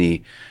so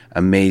many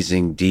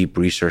amazing, deep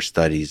research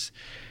studies,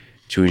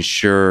 to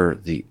ensure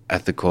the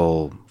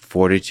ethical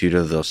fortitude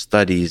of those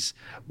studies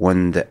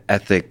when the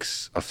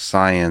ethics of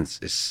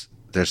science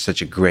there's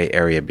such a gray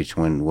area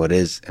between what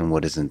is and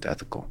what isn't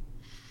ethical?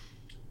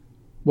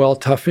 Well,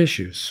 tough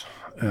issues.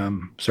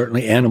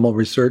 Certainly animal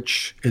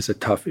research is a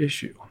tough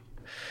issue.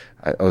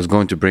 I was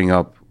going to bring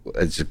up,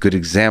 as a good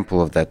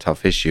example of that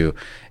tough issue,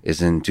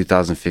 is in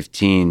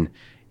 2015,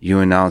 you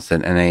announced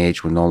that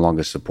NIH would no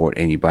longer support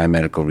any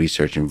biomedical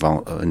research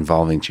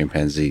involving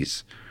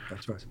chimpanzees.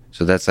 That's right.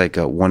 So that's like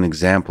one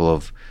example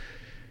of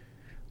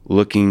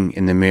looking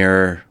in the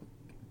mirror,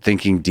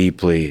 thinking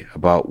deeply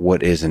about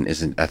what is and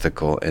isn't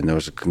ethical, and there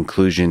was a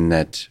conclusion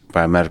that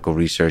biomedical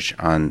research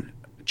on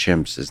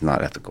chimps is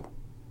not ethical.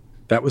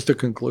 That was the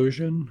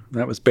conclusion.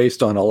 That was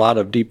based on a lot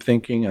of deep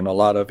thinking and a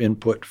lot of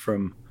input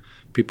from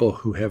people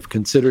who have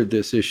considered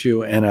this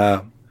issue, and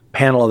a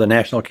panel of the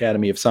National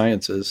Academy of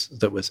Sciences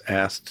that was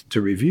asked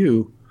to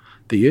review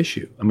the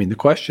issue. I mean, the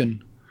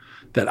question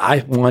that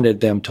I wanted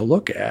them to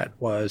look at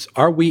was,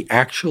 are we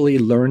actually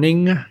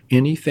learning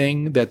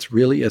anything that's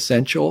really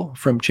essential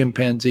from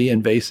chimpanzee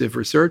invasive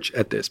research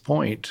at this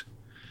point?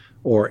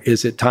 Or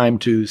is it time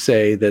to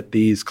say that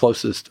these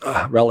closest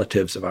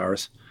relatives of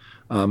ours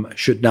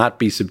should not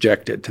be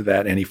subjected to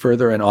that any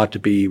further and ought to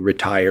be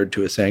retired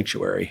to a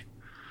sanctuary?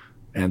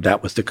 And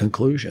that was the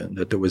conclusion,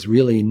 that there was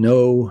really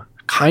no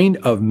kind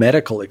of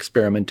medical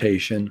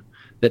experimentation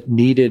that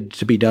needed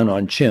to be done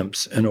on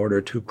chimps in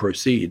order to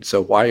proceed.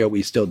 So why are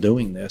we still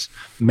doing this?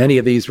 Many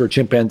of these were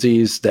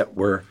chimpanzees that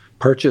were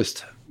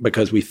purchased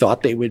because we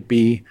thought they would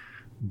be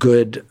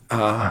good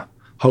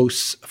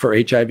hosts for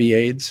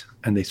HIV/AIDS,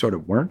 and they sort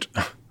of weren't.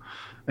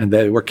 And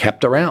they were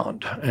kept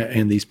around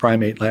in these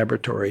primate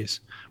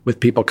laboratories with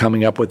people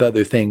coming up with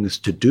other things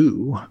to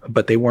do,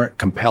 but they weren't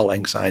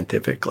compelling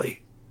scientifically.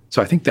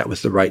 So I think that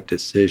was the right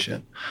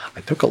decision. I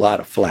took a lot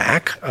of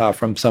flack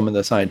from some of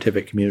the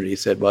scientific community,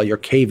 said, well, you're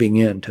caving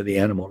in to the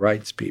animal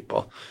rights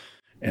people.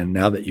 And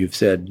now that you've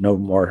said no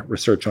more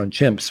research on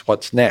chimps,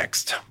 what's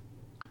next?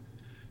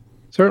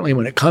 Certainly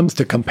when it comes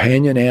to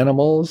companion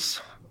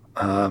animals,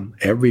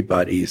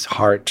 everybody's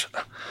heart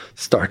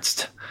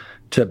starts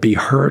to be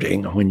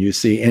hurting when you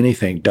see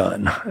anything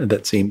done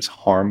that seems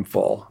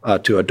harmful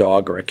to a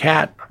dog or a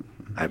cat.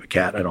 I have a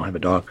cat, I don't have a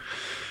dog.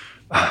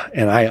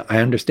 And I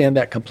understand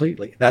that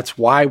completely. That's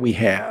why we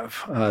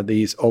have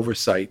these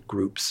oversight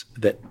groups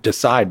that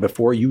decide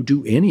before you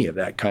do any of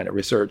that kind of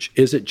research,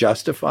 is it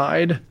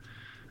justified?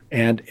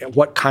 And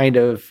what kind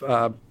of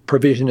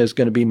provision is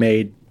going to be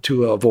made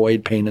to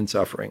avoid pain and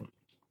suffering?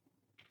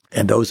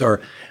 And those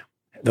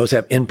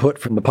have input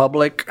from the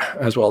public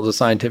as well as the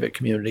scientific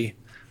community.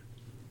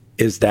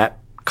 Is that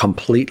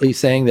completely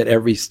saying that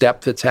every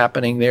step that's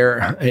happening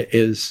there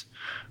is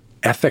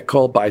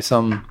ethical by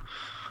some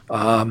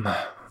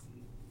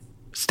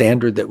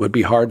standard that would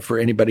be hard for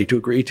anybody to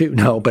agree to?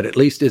 No, but at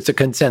least it's a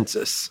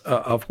consensus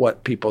of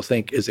what people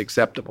think is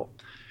acceptable.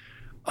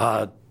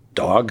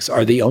 Dogs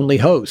are the only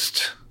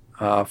host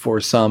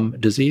for some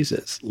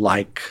diseases,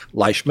 like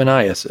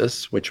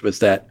leishmaniasis, which was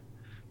that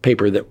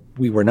paper that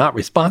we were not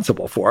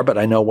responsible for, but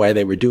I know why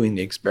they were doing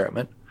the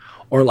experiment,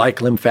 or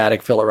like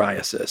lymphatic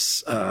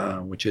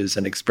filariasis, which is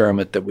an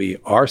experiment that we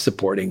are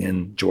supporting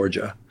in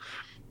Georgia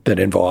that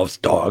involves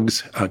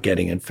dogs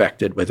getting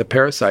infected with a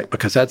parasite,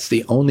 because that's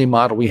the only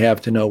model we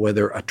have to know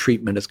whether a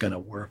treatment is going to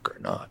work or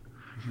not.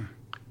 Mm-hmm.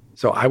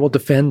 So I will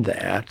defend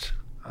that.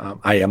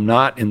 I am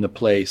not in the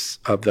place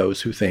of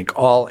those who think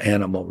all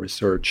animal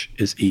research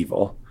is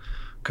evil,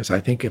 because I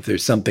think if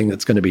there's something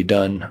that's going to be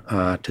done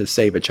to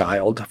save a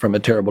child from a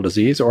terrible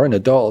disease or an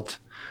adult,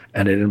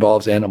 and it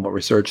involves animal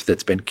research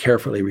that's been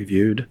carefully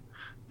reviewed,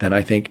 then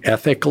I think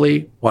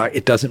ethically, while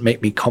it doesn't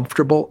make me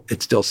comfortable,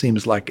 it still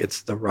seems like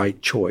it's the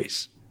right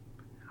choice.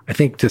 I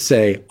think to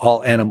say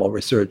all animal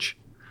research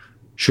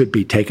should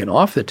be taken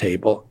off the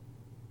table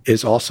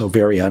is also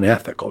very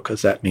unethical,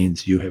 because that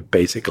means you have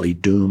basically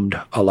doomed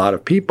a lot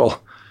of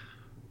people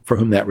for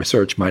whom that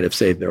research might have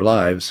saved their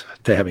lives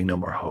to having no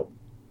more hope.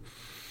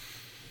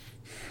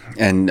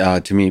 And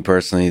to me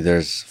personally,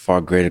 there's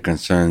far greater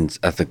concerns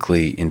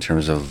ethically in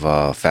terms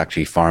of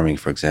factory farming,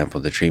 for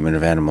example, the treatment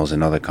of animals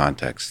in other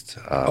contexts.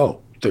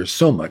 there's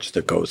so much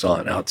that goes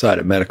on outside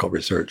of medical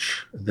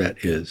research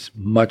that is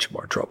much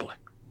more troubling.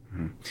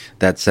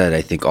 That said,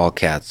 I think all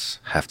cats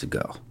have to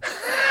go.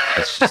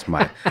 That's just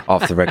my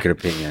off-the-record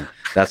opinion.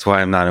 That's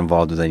why I'm not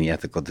involved with any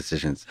ethical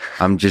decisions.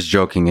 I'm just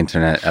joking,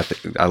 internet.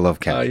 I love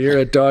cats. You're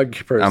a dog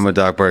person. I'm a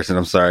dog person.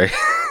 I'm sorry.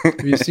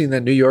 Have you seen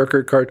the New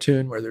Yorker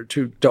cartoon where there are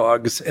two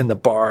dogs in the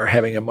bar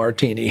having a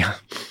martini?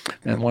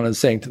 And one is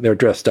saying they're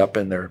dressed up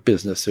in their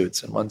business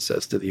suits, and one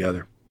says to the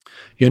other,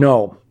 you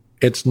know,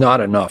 it's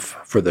not enough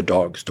for the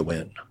dogs to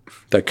win.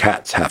 The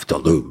cats have to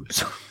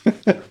lose.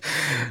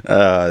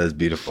 That's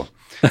beautiful.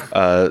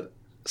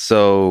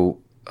 So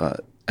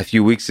a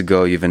few weeks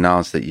ago, you've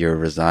announced that you're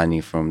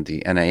resigning from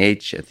the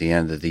NIH at the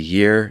end of the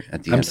year.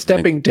 I'm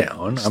stepping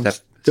down. I'm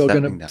still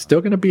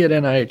going to be at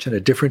NIH in a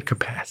different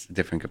capacity.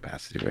 Different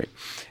capacity, right?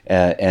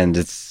 And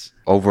it's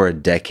over a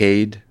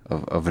decade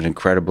of an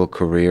incredible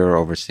career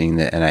overseeing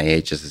the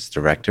NIH as its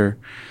director.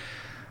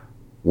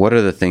 What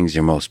are the things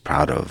you're most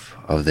proud of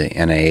the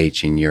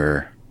NIH in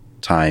your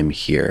time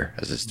here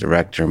as its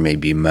director?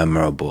 Maybe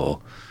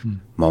memorable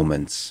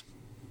moments.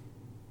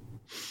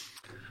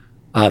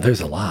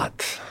 There's a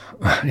lot.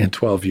 In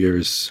 12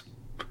 years,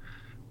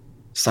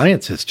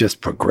 science has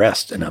just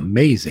progressed in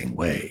amazing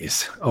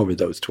ways over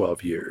those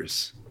 12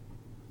 years.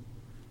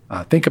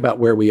 Think about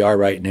where we are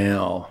right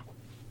now.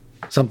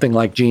 Something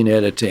like gene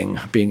editing,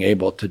 being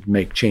able to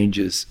make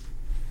changes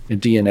in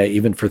DNA,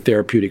 even for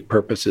therapeutic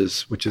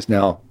purposes, which is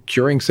now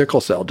curing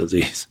sickle cell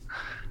disease.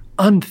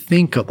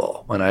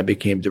 Unthinkable when I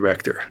became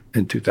director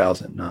in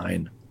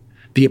 2009.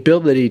 The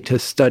ability to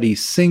study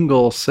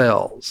single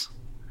cells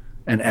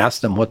and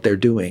ask them what they're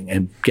doing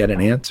and get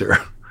an answer.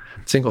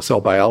 Single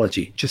cell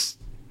biology just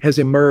has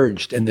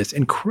emerged in this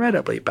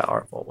incredibly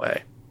powerful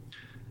way.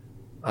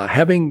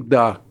 Having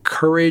the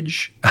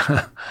courage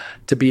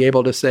to be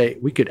able to say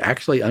we could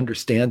actually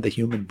understand the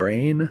human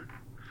brain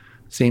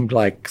seemed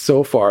like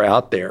so far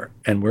out there,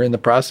 and we're in the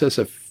process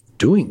of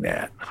doing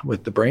that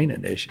with the Brain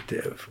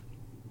Initiative.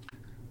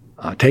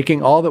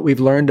 Taking all that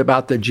we've learned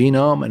about the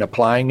genome and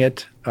applying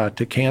it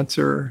to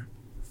cancer,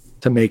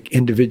 to make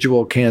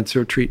individual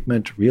cancer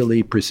treatment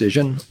really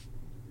precision,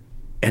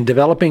 and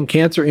developing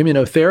cancer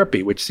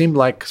immunotherapy, which seemed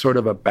like sort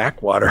of a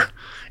backwater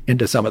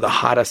into some of the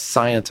hottest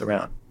science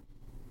around.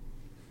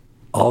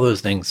 All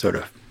those things sort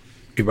of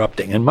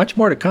erupting, and much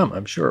more to come,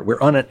 I'm sure. We're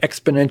on an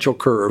exponential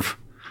curve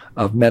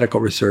of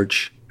medical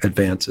research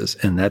advances,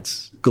 and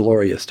that's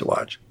glorious to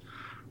watch.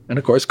 And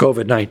of course,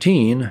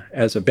 COVID-19,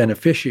 as a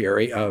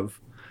beneficiary of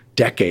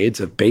decades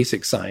of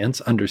basic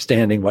science,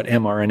 understanding what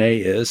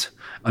mRNA is,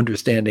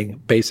 understanding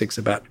basics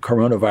about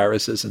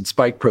coronaviruses and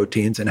spike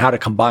proteins and how to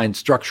combine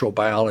structural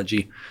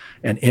biology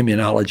and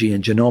immunology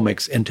and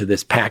genomics into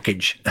this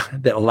package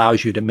that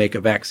allows you to make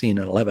a vaccine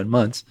in 11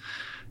 months.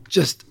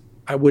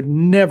 I would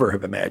never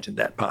have imagined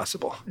that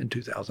possible in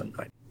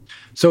 2009.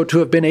 So to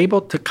have been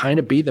able to kind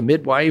of be the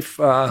midwife,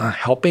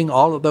 helping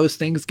all of those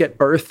things get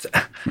birthed,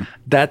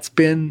 that's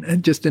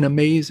been just an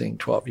amazing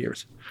 12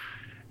 years.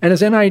 And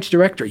as NIH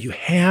director, you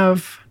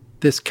have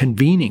this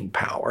convening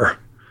power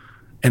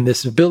and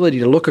this ability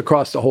to look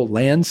across the whole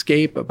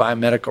landscape of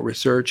biomedical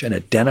research and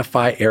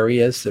identify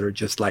areas that are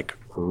just like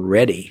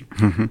ready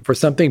for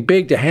something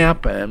big to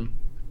happen.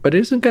 But it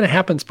isn't going to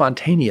happen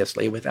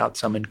spontaneously without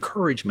some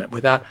encouragement,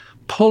 without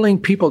pulling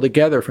people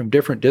together from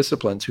different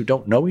disciplines who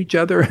don't know each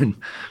other and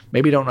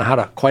maybe don't know how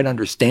to quite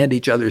understand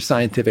each other's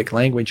scientific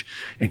language,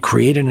 and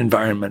create an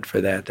environment for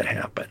that to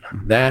happen.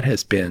 That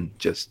has been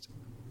just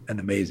an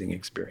amazing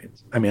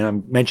experience. I mean, I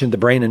mentioned the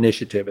Brain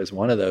Initiative as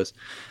one of those.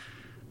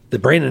 The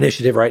Brain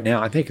Initiative right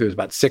now, I think there's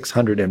about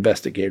 600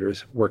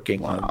 investigators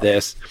working on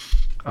this.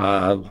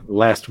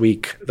 Last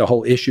week, the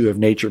whole issue of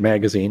Nature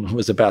magazine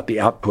was about the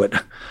output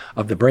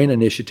of the Brain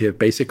Initiative,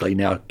 basically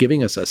now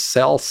giving us a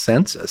cell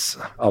census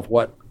of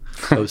what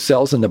those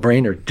cells in the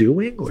brain are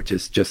doing, which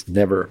has just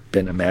never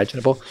been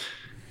imaginable.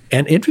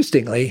 And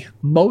interestingly,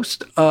 more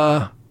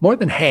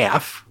than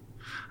half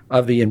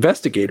of the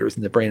investigators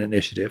in the Brain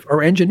Initiative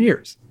are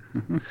engineers.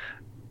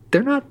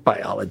 They're not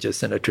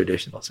biologists in a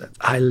traditional sense.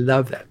 I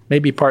love that.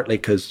 Maybe partly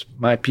because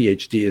my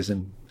PhD is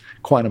in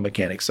quantum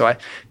mechanics. So I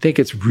think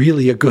it's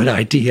really a good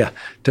idea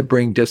to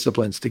bring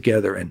disciplines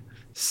together and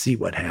see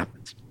what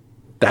happens.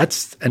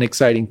 That's an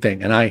exciting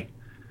thing. And I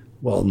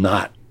will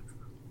not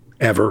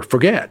ever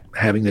forget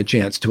having the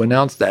chance to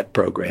announce that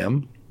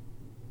program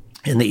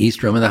in the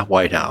East Room of the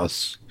White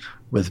House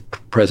with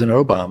President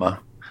Obama,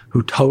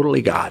 who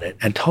totally got it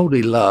and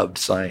totally loved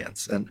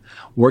science, and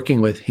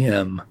working with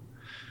him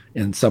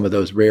in some of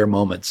those rare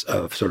moments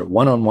of sort of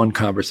one-on-one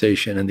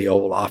conversation in the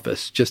Oval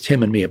Office, just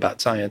him and me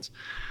about science.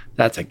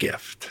 That's a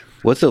gift.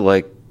 What's it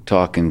like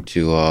talking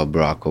to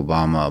Barack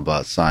Obama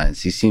about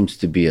science? He seems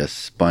to be a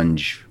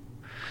sponge.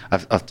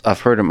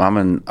 I've heard him. I'm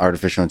an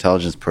artificial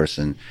intelligence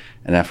person,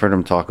 and I've heard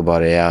him talk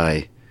about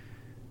AI,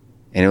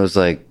 and it was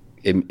like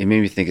it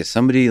made me think, is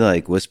somebody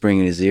like whispering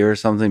in his ear or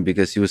something?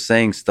 Because he was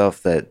saying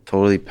stuff that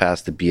totally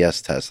passed the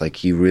BS test. Like,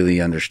 he really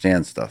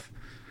understands stuff.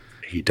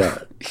 He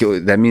does.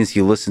 That means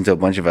he listened to a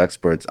bunch of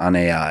experts on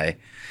AI.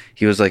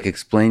 he was like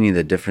explaining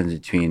the difference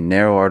between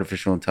narrow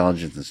artificial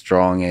intelligence and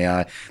strong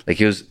AI. Like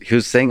he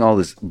was saying all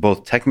this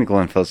both technical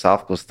and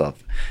philosophical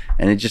stuff,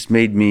 and it just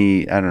made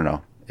me, I don't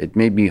know, it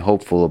made me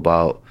hopeful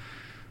about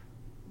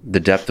the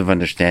depth of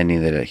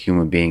understanding that a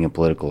human being in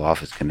political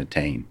office can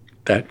attain.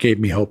 That gave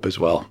me hope as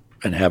well.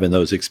 And having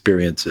those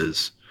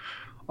experiences,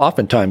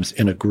 oftentimes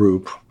in a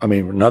group. I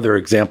mean, another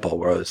example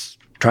was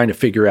trying to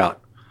figure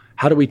out,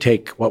 how do we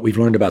take what we've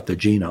learned about the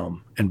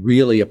genome and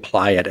really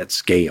apply it at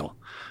scale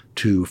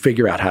to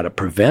figure out how to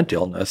prevent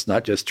illness,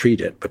 not just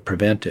treat it, but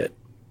prevent it,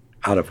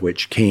 out of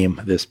which came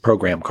this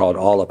program called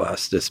All of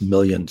Us, this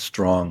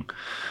million-strong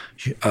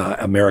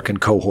American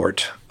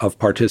cohort of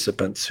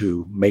participants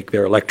who make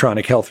their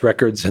electronic health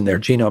records and their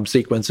genome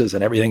sequences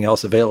and everything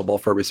else available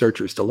for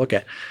researchers to look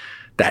at.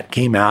 That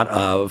came out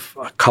of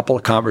a couple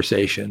of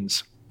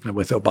conversations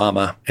with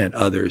Obama and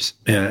others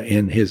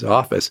in his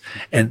office.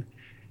 And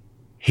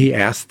he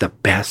asked the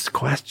best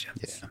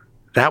questions. Yeah.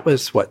 That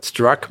was what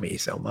struck me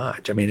so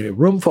much. I mean, a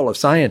room full of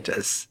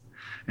scientists,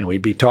 and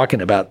we'd be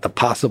talking about the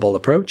possible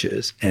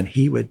approaches, and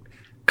he would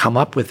come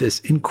up with this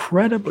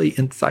incredibly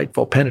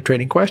insightful,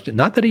 penetrating question.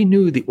 Not that he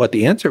knew what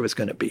the answer was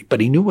going to be, but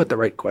he knew what the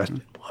right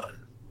question was.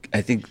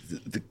 I think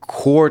the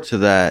core to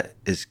that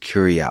is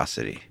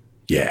curiosity.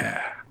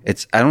 Yeah.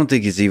 I don't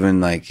think he's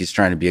even like he's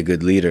trying to be a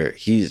good leader.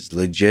 He's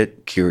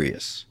legit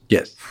curious.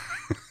 Yes.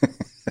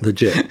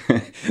 Legit.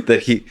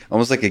 That he,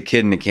 almost like a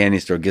kid in a candy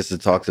store, gets to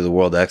talk to the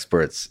world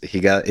experts.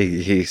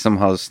 He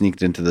somehow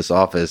sneaked into this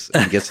office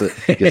and gets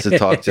to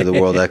talk to the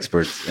world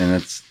experts,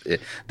 and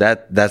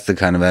that's the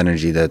kind of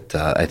energy that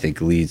I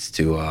think leads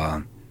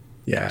to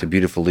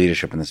beautiful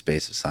leadership in the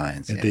space of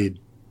science. Indeed.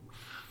 Yeah.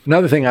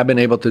 Another thing I've been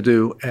able to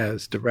do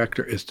as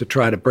director is to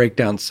try to break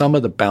down some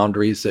of the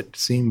boundaries that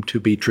seem to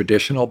be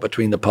traditional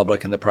between the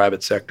public and the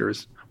private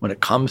sectors. When it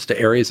comes to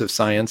areas of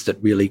science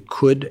that really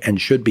could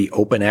and should be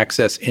open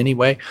access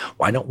anyway,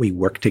 why don't we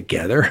work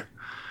together?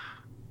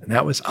 And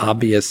that was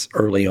obvious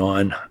early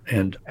on.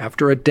 And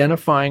after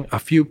identifying a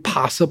few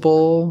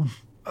possible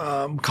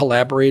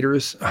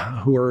collaborators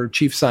who are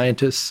chief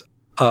scientists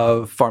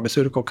of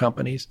pharmaceutical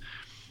companies,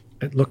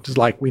 it looked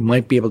like we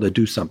might be able to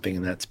do something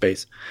in that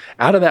space.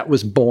 Out of that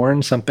was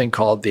born something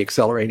called the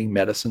Accelerating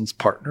Medicines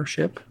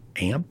Partnership,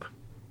 AMP.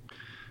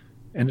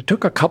 And it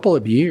took a couple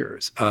of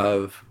years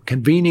of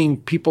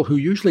convening people who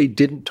usually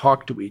didn't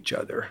talk to each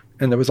other.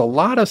 And there was a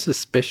lot of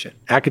suspicion.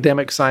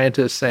 Academic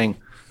scientists saying,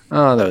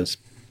 oh, those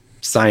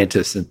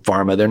scientists in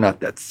pharma, they're not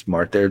that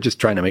smart. They're just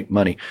trying to make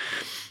money.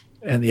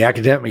 And the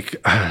academic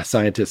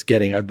scientists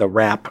getting the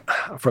rap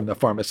from the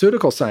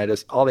pharmaceutical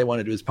scientists, all they want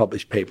to do is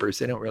publish papers.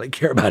 They don't really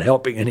care about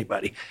helping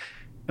anybody.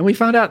 And we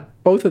found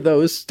out both of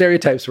those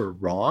stereotypes were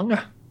wrong.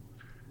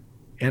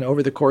 And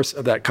over the course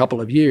of that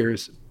couple of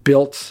years,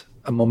 built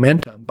a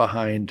momentum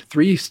behind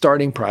 3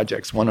 starting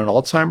projects, one on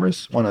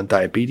Alzheimer's, one on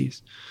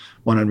diabetes,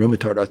 one on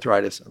rheumatoid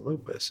arthritis and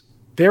lupus.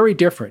 Very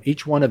different,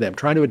 each one of them,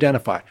 trying to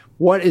identify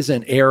what is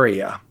an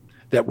area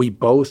that we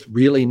both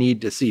really need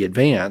to see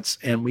advance,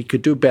 and we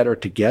could do better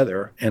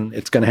together. And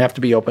it's going to have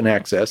to be open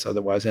access,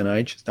 otherwise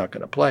NIH is not going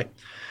to play.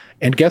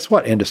 And guess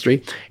what,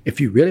 industry? If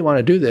you really want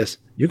to do this,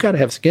 you got to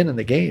have skin in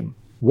the game.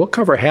 We'll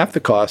cover half the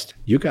cost.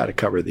 You got to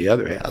cover the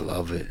other half. I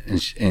love it.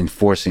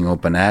 Enforcing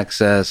open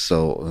access,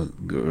 so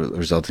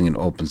resulting in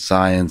open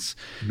science.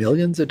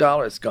 Millions of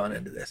dollars gone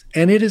into this.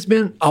 And it has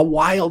been a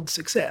wild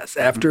success.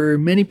 After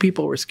many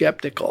people were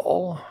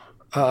skeptical,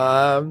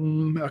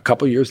 a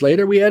couple years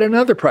later, we had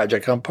another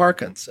project on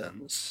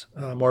Parkinson's.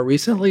 More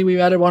recently, we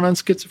added one on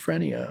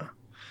schizophrenia.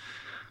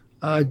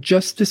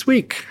 Just this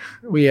week,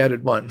 we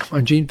added one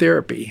on gene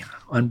therapy,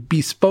 on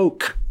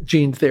bespoke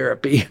gene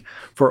therapy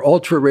for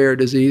ultra-rare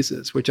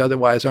diseases, which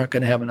otherwise aren't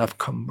going to have enough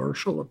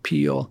commercial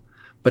appeal.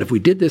 But if we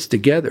did this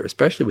together,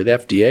 especially with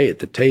FDA at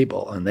the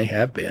table, and they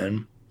have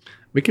been,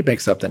 we could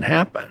make something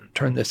happen,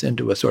 turn this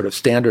into a sort of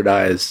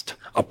standardized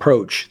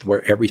approach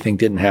where everything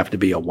didn't have to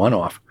be a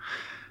one-off.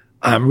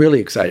 I'm really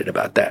excited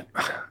about that.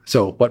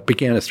 So what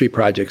began as 3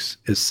 projects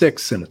is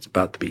 6, and it's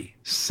about to be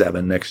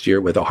 7 next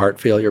year with a heart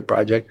failure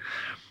project.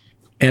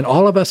 And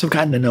all of us have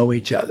gotten to know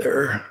each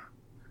other.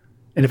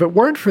 And if it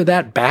weren't for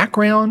that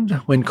background,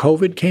 when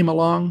COVID came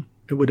along,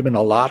 it would have been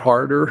a lot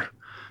harder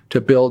to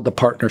build the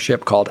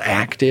partnership called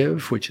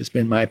ACTIVE, which has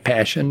been my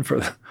passion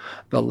for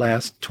the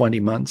last 20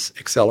 months,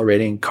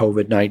 accelerating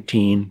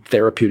COVID-19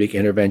 therapeutic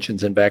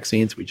interventions and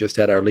vaccines. We just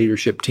had our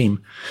leadership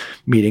team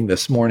meeting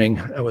this morning.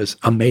 It was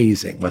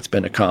amazing what's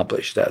been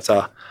accomplished. That's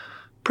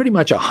pretty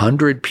much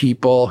 100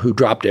 people who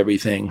dropped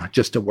everything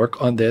just to work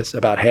on this,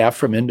 about half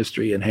from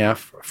industry and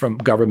half from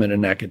government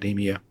and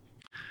academia.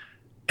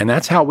 And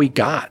that's how we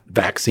got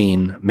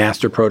vaccine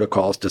master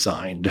protocols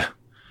designed.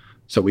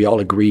 So we all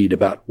agreed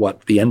about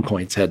what the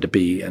endpoints had to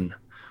be. And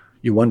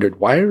you wondered,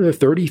 why are there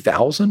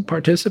 30,000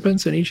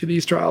 participants in each of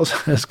these trials?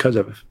 That's because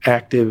of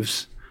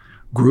ACTIVE's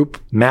group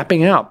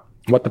mapping out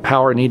what the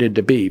power needed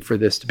to be for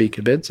this to be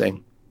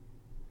convincing.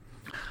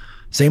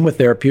 Same with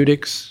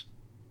therapeutics.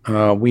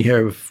 We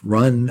have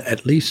run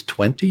at least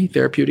 20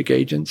 therapeutic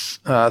agents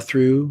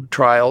through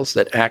trials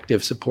that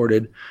ACTIVE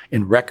supported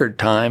in record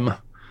time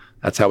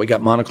That's how we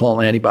got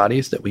monoclonal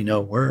antibodies that we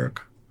know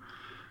work.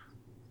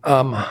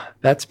 That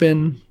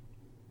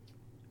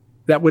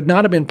would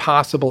not have been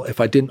possible if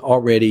I didn't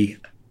already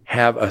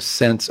have a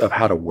sense of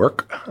how to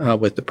work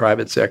with the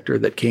private sector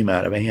that came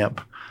out of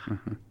AMP.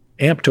 Mm-hmm.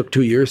 AMP took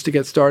 2 years to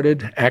get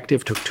started.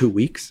 Active took 2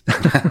 weeks.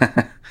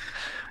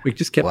 We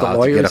just kept the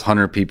lawyers. To get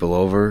 100 people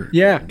over.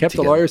 Yeah, kept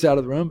the lawyers out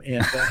of the room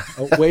and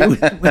away we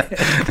went.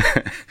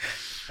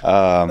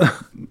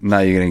 Now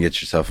you're going to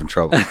get yourself in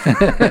trouble.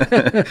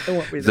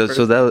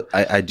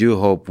 I do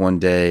hope one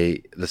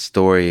day the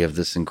story of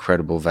this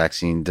incredible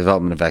vaccine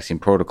development of vaccine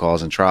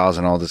protocols and trials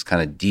and all this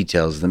kind of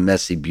details, the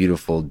messy,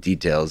 beautiful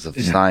details of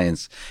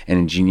science and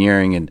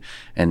engineering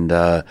and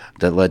that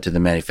led to the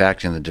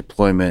manufacturing, the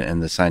deployment,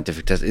 and the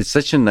scientific test. It's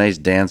such a nice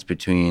dance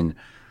between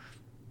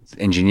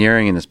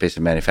engineering in the space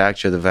of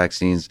manufacture the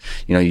vaccines.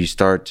 You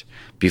start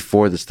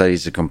before the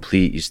studies are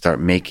complete, you start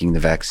making the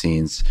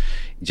vaccines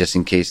just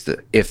in case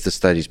if the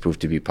studies prove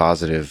to be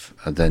positive,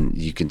 then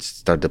you can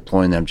start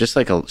deploying them. Just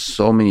like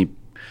so many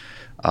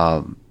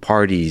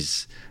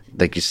parties,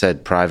 like you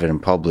said, private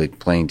and public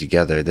playing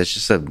together. That's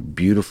just a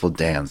beautiful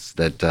dance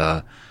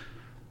that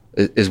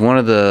is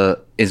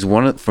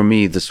for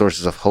me the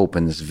sources of hope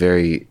in this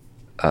very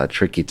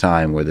tricky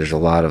time where there's a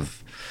lot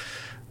of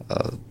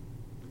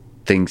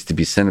things to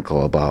be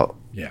cynical about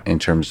in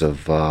terms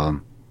of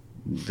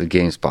the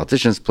games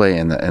politicians play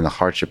and the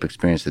hardship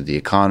experience of the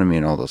economy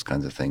and all those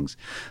kinds of things.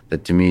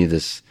 That to me,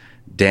 this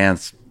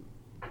dance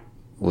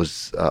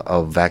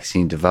of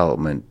vaccine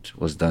development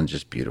was done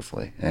just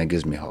beautifully, and it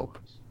gives me hope.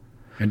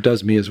 It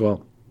does me as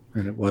well,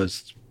 and it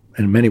was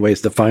in many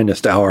ways the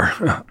finest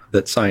hour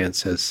that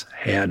science has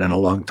had in a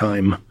long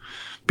time,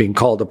 being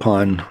called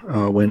upon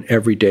when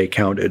every day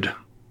counted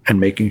and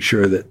making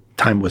sure that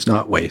time was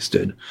not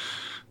wasted.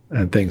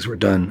 And things were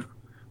done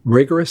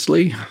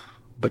rigorously,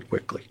 but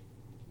quickly.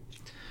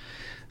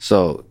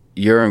 So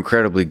you're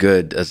incredibly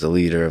good as a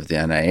leader of the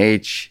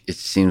NIH. It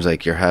seems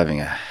like you're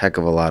having a heck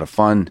of a lot of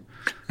fun.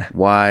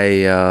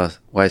 Why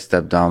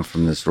step down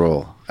from this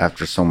role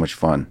after so much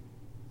fun?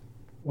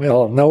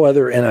 Well, no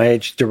other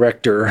NIH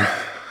director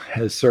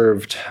has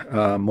served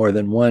more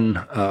than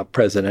one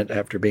president.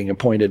 After being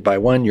appointed by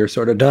one, you're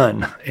sort of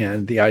done.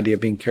 And the idea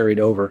of being carried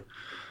over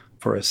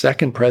for a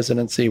second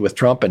presidency with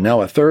Trump and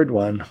now a third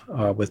one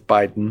with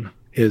Biden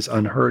is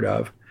unheard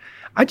of.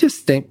 I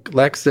just think,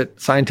 Lex, that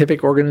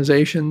scientific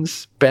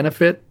organizations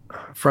benefit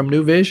from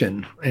new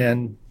vision,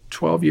 and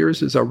 12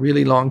 years is a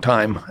really long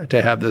time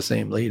to have the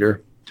same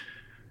leader.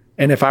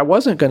 And if I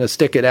wasn't going to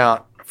stick it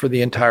out for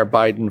the entire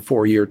Biden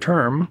 4-year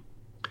term,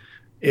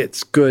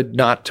 it's good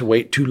not to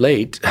wait too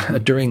late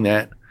during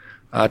that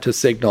to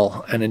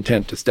signal an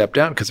intent to step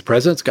down, because the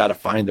president's got to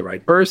find the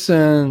right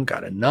person, got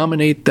to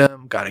nominate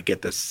them, got to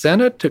get the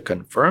Senate to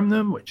confirm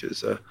them, which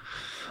is a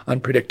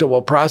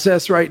unpredictable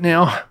process right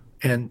now.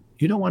 And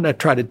you don't want to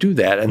try to do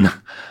that in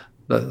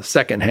the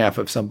second half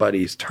of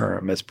somebody's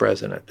term as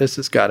president. This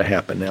has got to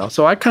happen now.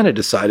 So I kind of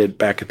decided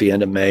back at the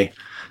end of May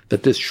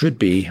that this should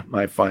be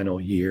my final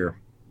year.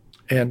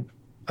 And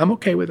I'm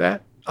okay with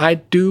that. I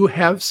do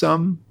have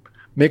some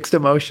mixed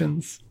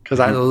emotions because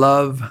I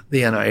love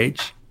the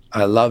NIH.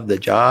 I love the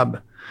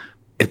job.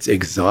 It's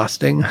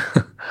exhausting.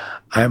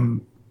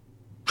 I'm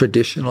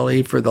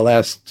traditionally, for the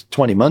last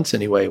 20 months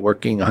anyway,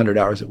 working 100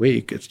 hours a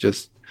week. It's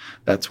just,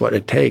 that's what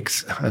it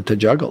takes to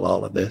juggle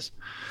all of this.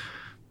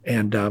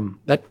 And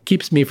that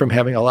keeps me from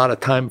having a lot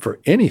of time for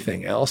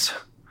anything else.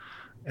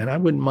 And I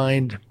wouldn't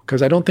mind,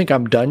 because I don't think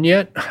I'm done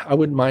yet, I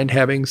wouldn't mind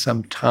having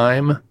some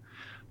time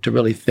to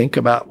really think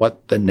about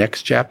what the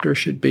next chapter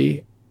should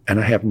be. And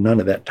I have none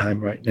of that time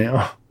right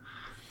now.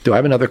 Do I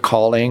have another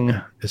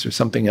calling? Is there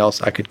something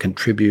else I could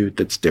contribute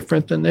that's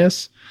different than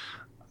this?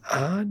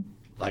 I'd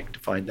like to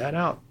find that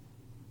out.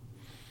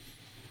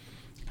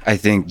 I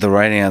think the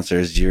right answer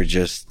is you're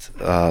just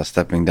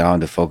stepping down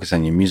to focus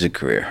on your music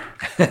career.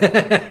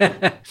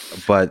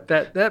 But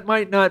that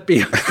might not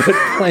be a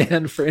good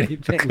plan for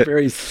anything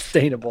very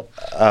sustainable.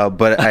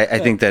 But I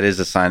think that is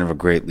a sign of a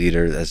great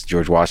leader, as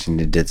George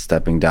Washington did,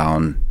 stepping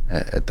down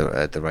at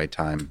the right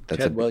time.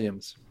 That's Ted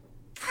Williams.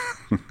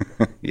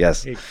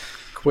 Yes. He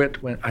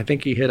quit when I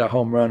think he hit a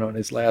home run on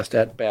his last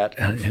at bat,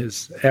 and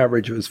his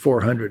average was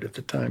 400 at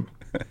the time.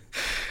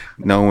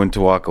 Know when to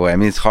walk away. I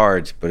mean, it's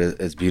hard, but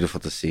it's beautiful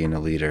to see in a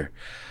leader.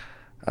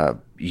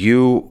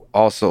 You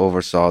also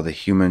oversaw the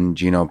Human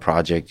Genome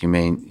Project. You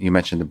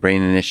mentioned the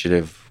Brain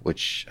Initiative,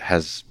 which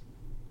has,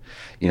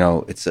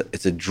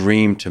 it's a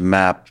dream to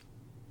map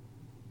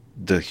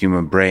the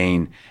human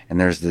brain, and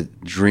there's the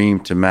dream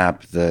to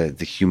map the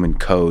human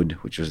code,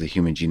 which was the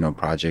Human Genome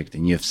Project.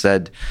 And you have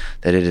said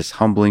that it is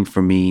humbling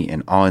for me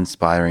and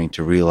awe-inspiring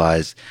to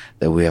realize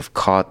that we have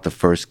caught the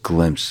first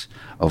glimpse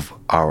of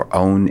our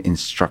own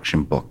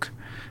instruction book,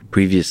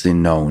 previously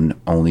known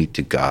only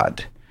to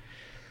God.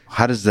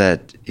 How does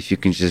that, if you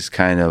can just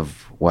kind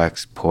of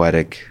wax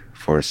poetic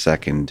for a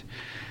second,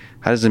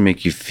 how does it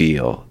make you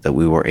feel that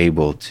we were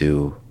able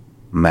to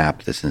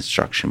map this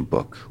instruction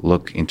book,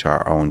 look into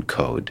our own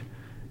code,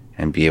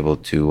 and be able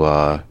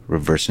to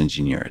reverse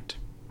engineer it?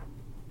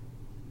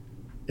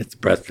 It's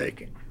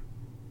breathtaking.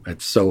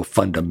 It's so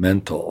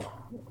fundamental.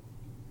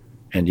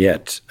 And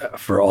yet,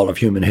 for all of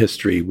human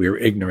history, we're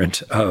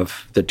ignorant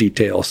of the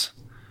details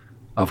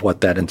of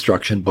what that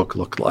instruction book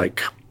looked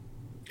like.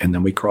 And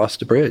then we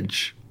crossed a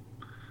bridge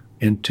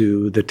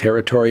into the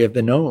territory of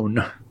the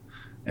known.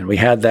 And we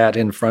had that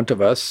in front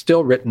of us,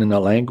 still written in a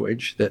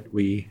language that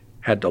we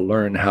had to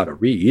learn how to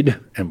read.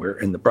 And we're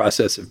in the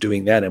process of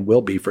doing that and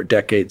will be for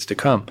decades to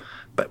come.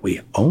 But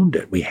we owned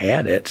it. We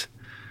had it.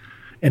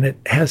 And it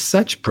has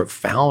such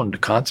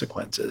profound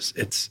consequences.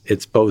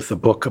 It's both a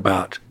book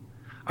about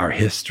our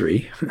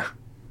history.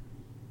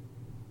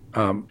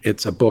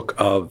 It's a book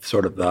of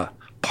sort of the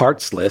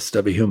parts list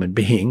of a human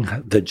being,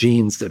 the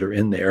genes that are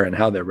in there and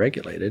how they're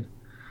regulated.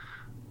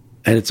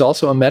 And it's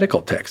also a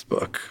medical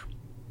textbook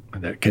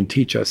that can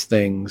teach us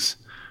things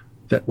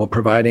that will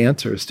provide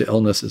answers to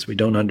illnesses we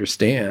don't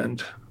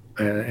understand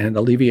and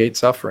alleviate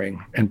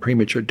suffering and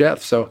premature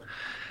death. So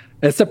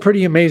it's a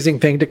pretty amazing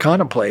thing to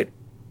contemplate.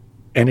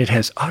 And it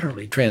has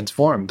utterly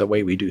transformed the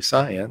way we do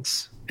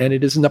science. And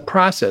it is in the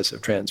process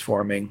of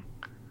transforming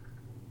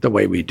the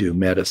way we do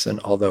medicine,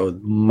 although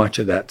much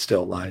of that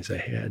still lies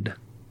ahead.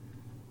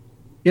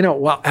 You know,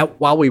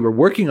 while we were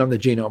working on the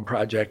Genome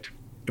Project,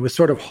 it was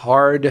sort of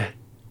hard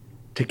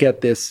to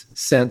get this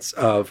sense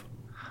of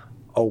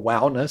a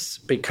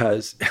wowness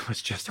because it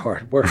was just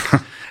hard work.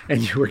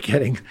 And you were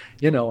getting,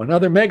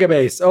 another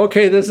megabase.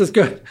 Okay, this is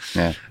good.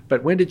 Yeah.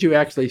 But when did you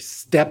actually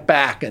step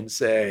back and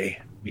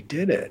say, we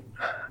did it?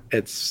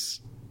 It's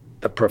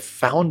the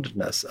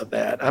profoundness of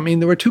that. I mean,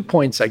 there were 2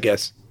 points, I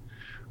guess.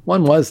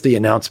 One was the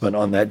announcement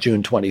on that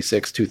June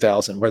 26,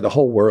 2000, where the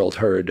whole world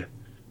heard,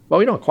 well,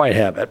 we don't quite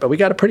have it, but we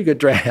got a pretty good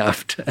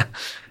draft.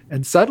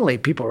 And suddenly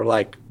people were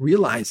like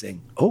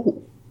realizing,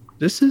 oh,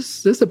 this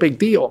is a big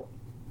deal.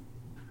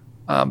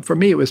 For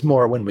me, it was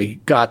more when we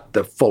got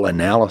the full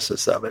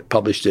analysis of it,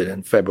 published it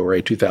in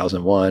February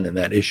 2001 in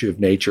that issue of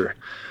Nature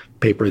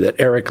paper that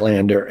Eric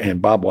Lander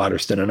and Bob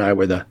Waterston and I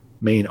were the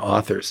main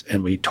authors,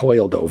 and we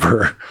toiled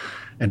over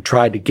and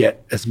tried to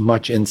get as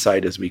much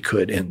insight as we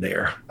could in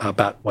there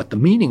about what the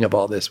meaning of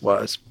all this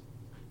was.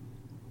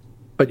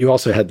 But you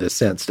also had this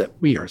sense that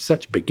we are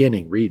such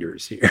beginning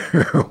readers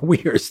here.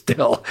 We are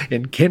still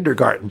in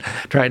kindergarten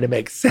trying to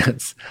make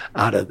sense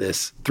out of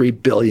this 3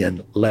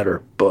 billion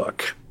letter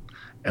book.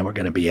 And we're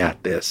going to be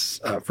at this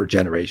for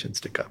generations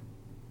to come.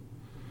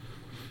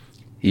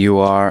 You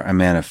are a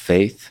man of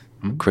faith,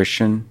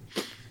 Christian,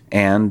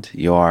 and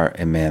you are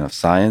a man of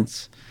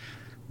science.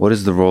 What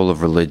is the role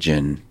of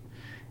religion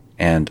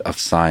and of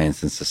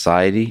science in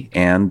society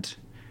and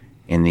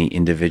in the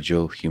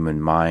individual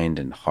human mind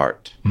and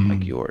heart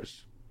like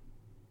yours?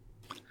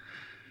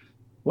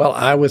 Well,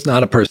 I was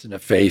not a person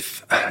of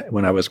faith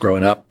when I was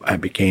growing up. I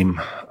became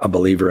a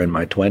believer in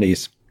my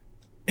 20s,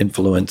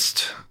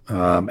 influenced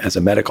as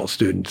a medical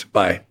student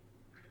by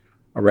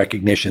a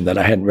recognition that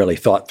I hadn't really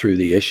thought through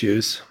the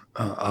issues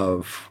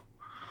of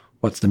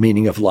what's the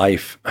meaning of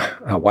life,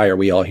 why are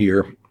we all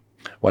here,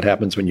 what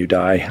happens when you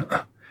die,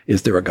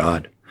 is there a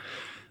God?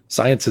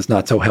 Science is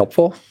not so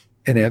helpful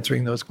in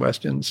answering those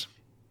questions.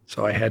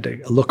 So I had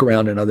to look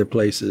around in other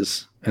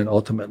places and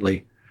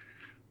ultimately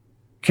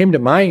came to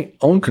my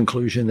own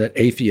conclusion that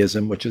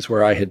atheism, which is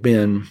where I had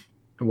been,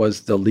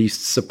 was the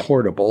least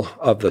supportable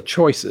of the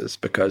choices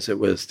because it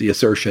was the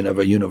assertion of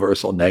a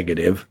universal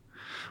negative,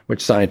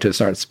 which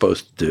scientists aren't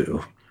supposed to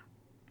do.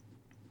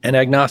 And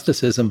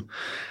agnosticism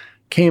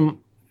came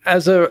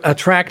as an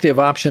attractive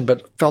option,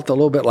 but felt a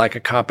little bit like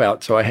a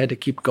cop-out. So I had to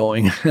keep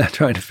going,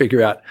 trying to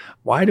figure out,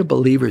 why do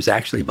believers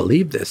actually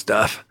believe this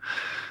stuff?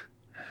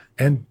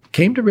 And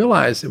came to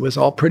realize it was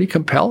all pretty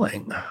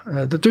compelling,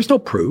 that there's no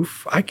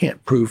proof. I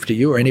can't prove to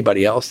you or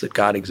anybody else that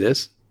God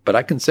exists, but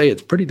I can say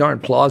it's pretty darn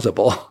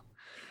plausible.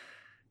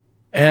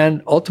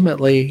 And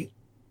ultimately,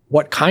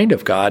 what kind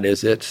of God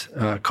is it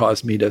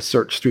caused me to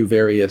search through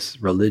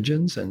various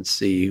religions and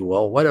see,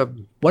 well,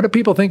 what do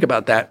people think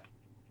about that?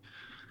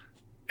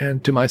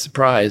 And to my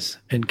surprise,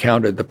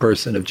 encountered the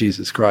person of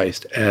Jesus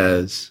Christ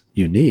as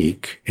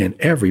unique in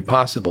every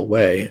possible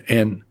way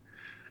and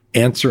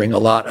answering a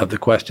lot of the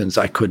questions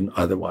I couldn't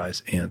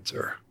otherwise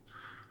answer.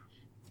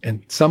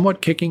 And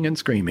somewhat kicking and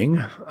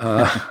screaming,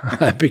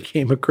 I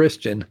became a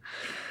Christian,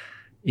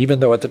 even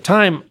though at the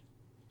time,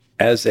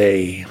 as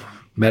a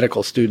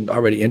medical student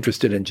already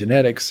interested in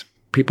genetics,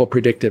 people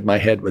predicted my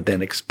head would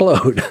then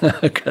explode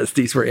because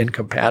these were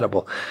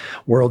incompatible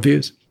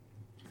worldviews.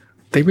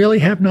 They really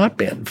have not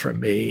been for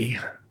me.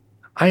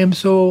 I am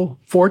so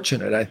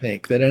fortunate, I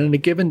think, that in a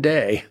given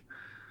day,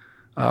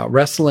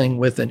 wrestling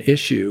with an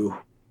issue,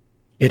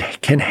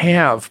 it can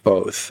have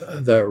both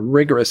the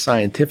rigorous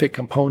scientific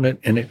component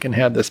and it can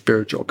have the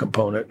spiritual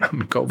component.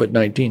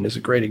 COVID-19 is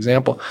a great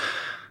example.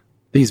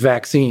 These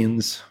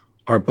vaccines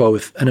are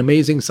both an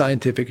amazing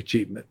scientific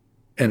achievement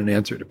and an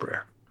answer to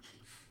prayer.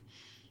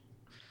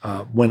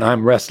 When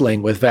I'm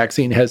wrestling with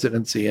vaccine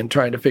hesitancy and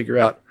trying to figure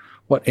out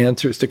what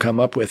answers to come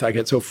up with, I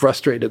get so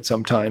frustrated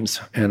sometimes,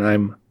 and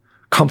I'm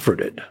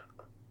comforted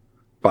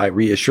by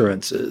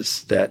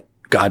reassurances that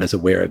God is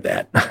aware of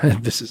that.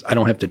 I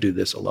don't have to do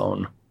this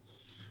alone.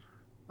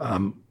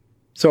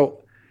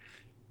 So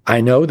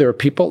I know there are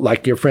people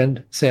like your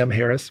friend Sam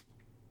Harris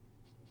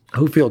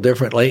who feel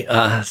differently.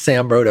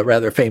 Sam wrote a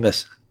rather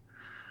famous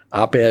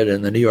op-ed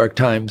in the New York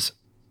Times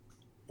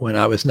when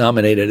I was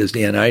nominated as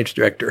the NIH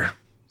director,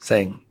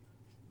 saying,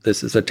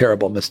 "This is a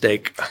terrible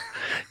mistake.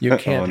 You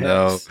can't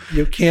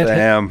you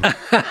can't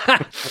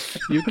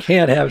you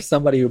can't have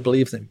somebody who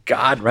believes in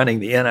God running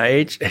the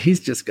NIH. He's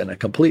just going to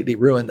completely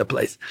ruin the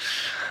place."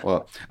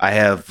 Well, I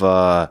have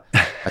a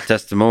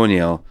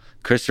testimonial.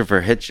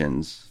 Christopher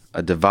Hitchens,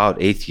 a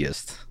devout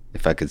atheist,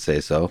 if I could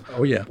say so,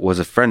 was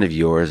a friend of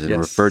yours and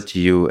referred to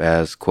you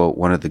as, quote,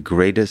 one of the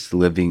greatest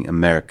living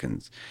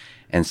Americans,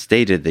 and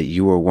stated that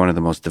you were one of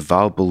the most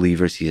devout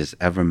believers he has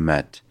ever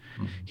met.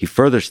 He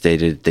further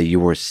stated that you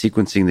were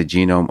sequencing the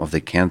genome of the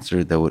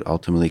cancer that would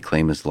ultimately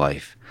claim his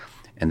life,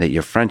 and that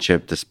your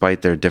friendship,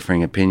 despite their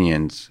differing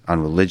opinions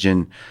on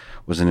religion,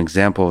 was an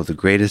example of the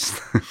greatest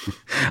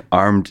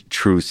armed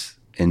truce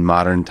in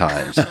modern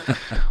times.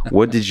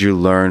 What did you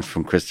learn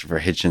from Christopher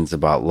Hitchens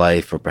about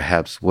life, or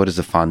perhaps what is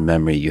a fond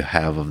memory you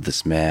have of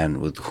this man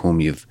with whom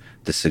you've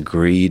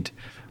disagreed,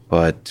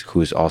 but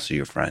who is also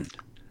your friend?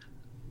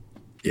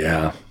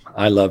 Yeah,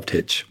 I loved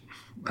Hitch.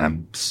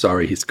 I'm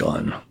sorry he's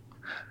gone.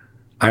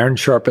 Iron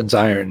sharpens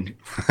iron.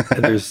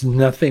 There's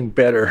nothing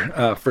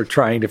better for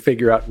trying to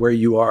figure out where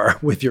you are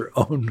with your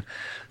own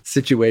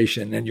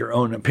situation and your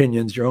own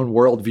opinions, your own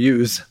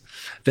worldviews,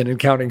 than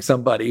encountering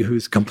somebody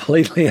who's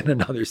completely in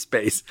another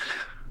space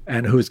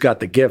and who's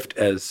got the gift,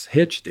 as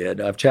Hitch did,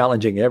 of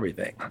challenging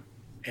everything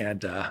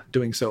and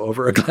doing so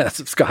over a glass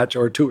of scotch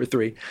or two or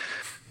three.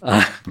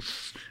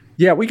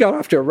 Yeah, we got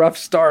off to a rough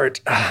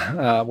start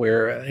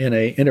where in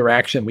an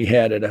interaction we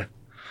had at a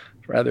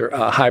rather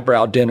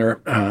highbrow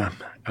dinner,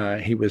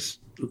 he was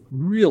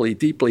really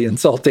deeply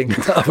insulting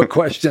of a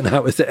question I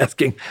was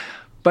asking.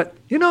 But,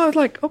 I was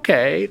like,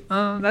 okay,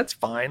 that's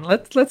fine.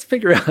 Let's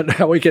figure out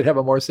how we could have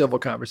a more civil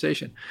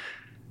conversation.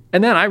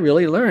 And then I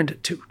really learned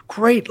to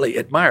greatly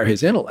admire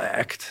his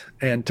intellect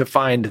and to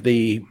find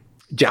the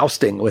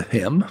jousting with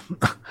him.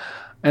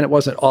 And it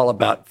wasn't all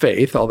about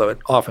faith, although it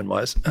often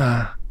was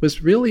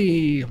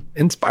really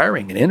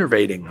inspiring and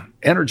innovating,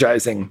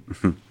 energizing.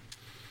 Mm-hmm.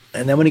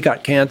 And then when he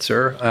got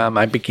cancer,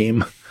 I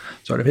became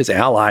sort of his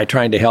ally,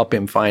 trying to help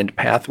him find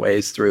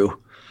pathways through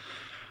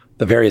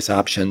the various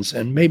options,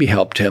 and maybe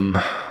helped him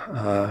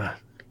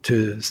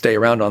to stay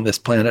around on this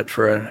planet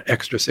for an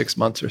extra 6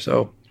 months or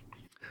so.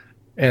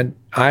 And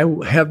I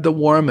have the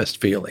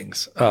warmest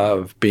feelings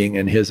of being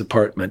in his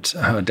apartment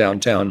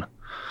downtown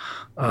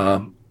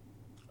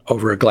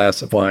over a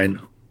glass of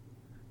wine,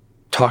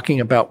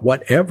 talking about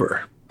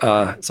whatever.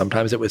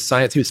 Sometimes it was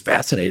science. He was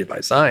fascinated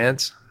by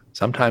science.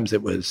 Sometimes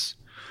it was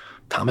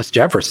Thomas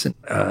Jefferson.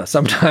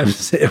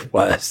 Sometimes it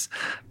was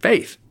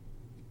faith.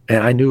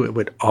 And I knew it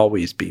would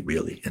always be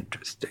really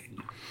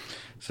interesting.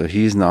 So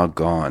he's now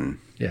gone.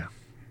 Yeah.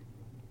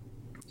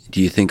 Do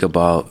you think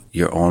about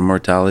your own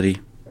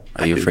mortality?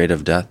 Are you afraid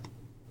of death?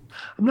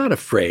 I'm not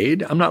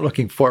afraid. I'm not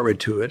looking forward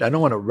to it. I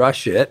don't want to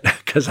rush it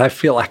because I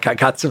feel like I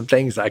got some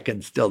things I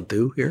can still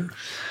do here.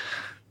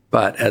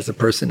 But as a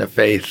person of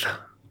faith,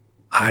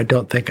 I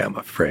don't think I'm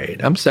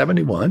afraid. I'm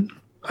 71.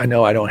 I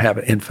know I don't have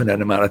an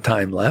infinite amount of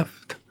time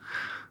left.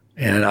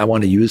 And I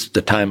want to use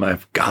the time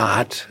I've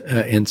got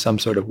in some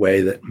sort of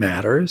way that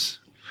matters.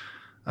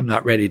 I'm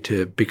not ready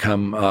to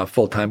become a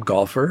full-time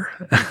golfer.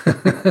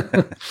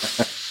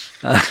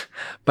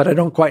 But I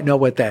don't quite know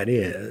what that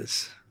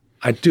is.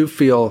 I do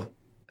feel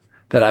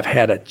that I've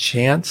had a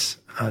chance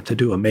to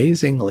do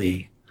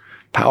amazingly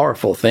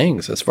powerful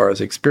things as far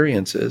as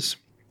experiences.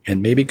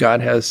 And maybe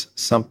God has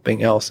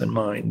something else in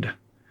mind.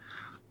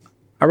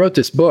 I wrote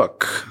this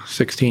book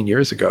 16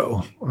 years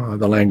ago,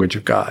 The Language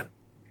of God,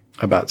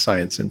 about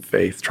science and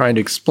faith, trying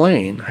to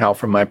explain how,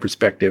 from my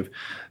perspective,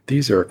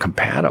 these are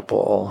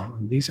compatible.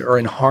 These are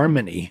in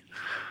harmony.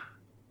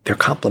 They're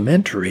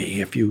complementary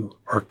if you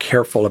are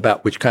careful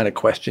about which kind of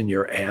question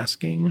you're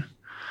asking.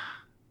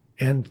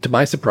 And to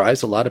my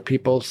surprise, a lot of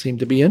people seem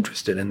to be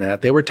interested in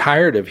that. They were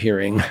tired of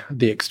hearing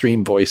the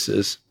extreme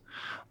voices,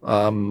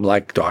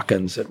 like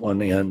Dawkins at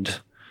one end,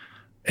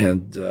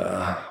 and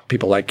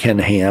people like Ken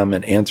Ham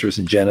and Answers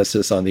in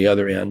Genesis on the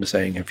other end,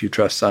 saying, if you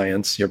trust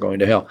science, you're going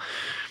to hell.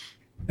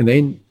 And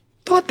they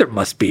thought there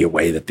must be a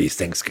way that these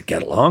things could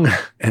get along.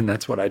 And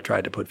that's what I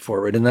tried to put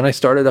forward. And then I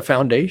started a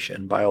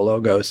foundation,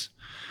 BioLogos,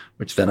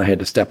 which then I had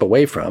to step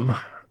away from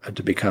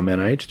to become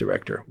NIH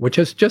director, which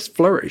has just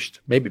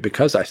flourished. Maybe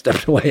because I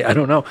stepped away, I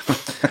don't know.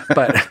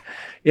 But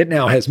it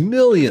now has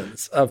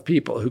millions of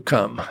people who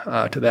come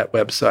to that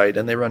website,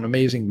 and they run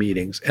amazing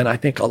meetings. And I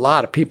think a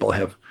lot of people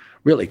have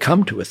really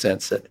come to a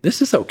sense that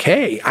this is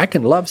okay. I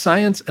can love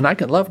science and I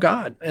can love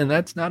God, and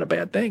that's not a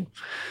bad thing.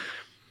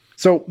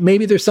 So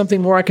maybe there's something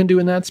more I can do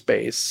in that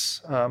space.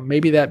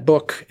 Maybe that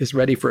book is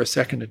ready for a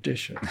second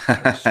edition.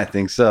 I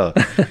think so.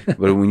 But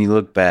when you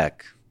look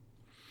back,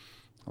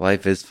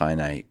 life is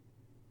finite.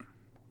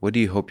 What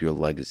do you hope your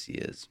legacy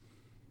is?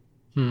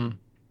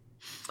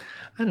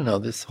 I don't know,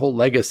 this whole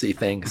legacy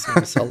thing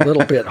seems a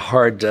little bit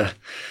hard to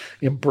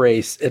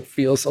embrace. It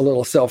feels a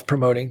little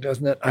self-promoting,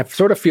 doesn't it? I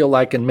sort of feel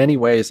like in many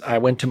ways I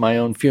went to my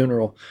own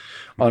funeral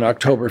on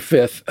October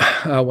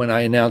 5th when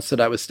I announced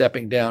that I was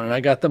stepping down, and I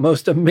got the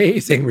most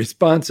amazing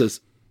responses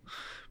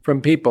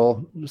from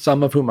people,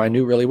 some of whom I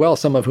knew really well,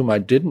 some of whom I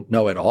didn't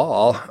know at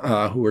all,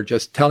 who were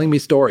just telling me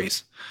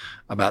stories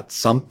about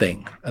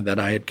something that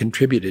I had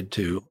contributed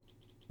to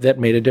that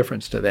made a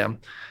difference to them.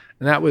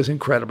 And that was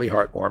incredibly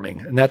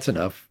heartwarming. And that's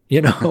enough.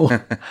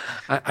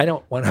 I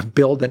don't want to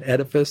build an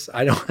edifice.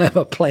 I don't have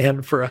a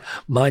plan for a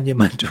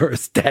monument or a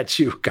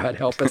statue, God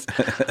help us.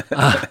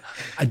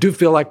 I do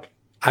feel like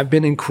I've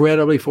been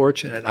incredibly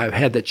fortunate. I've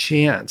had the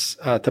chance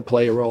to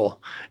play a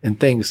role in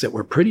things that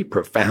were pretty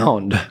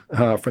profound,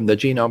 from the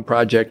Genome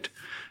Project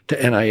to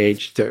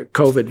NIH to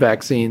COVID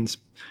vaccines.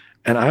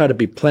 And I ought to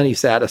be plenty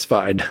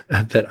satisfied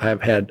that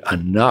I've had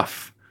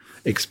enough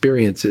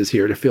experiences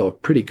here to feel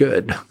pretty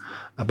good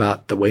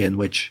about the way in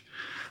which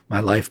my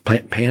life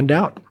panned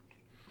out.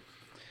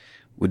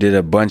 We did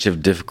a bunch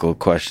of difficult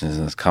questions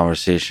in this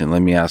conversation.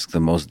 Let me ask the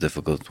most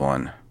difficult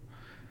one.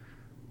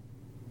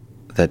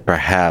 That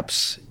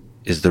perhaps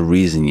is the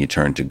reason you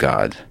turn to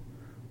God.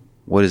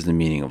 What is the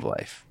meaning of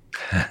life?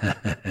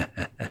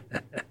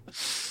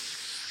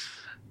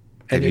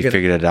 Have you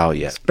figured it out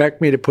yet?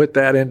 Expect me to put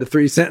that into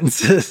 3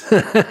 sentences?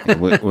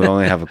 we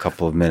only have a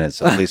couple of minutes,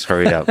 so please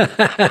hurry up.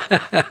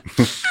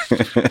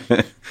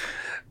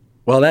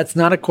 Well, that's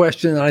not a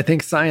question that I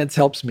think science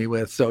helps me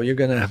with. So you're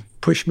going to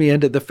push me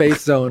into the faith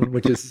zone,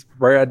 which is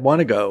where I'd want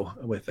to go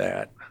with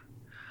that.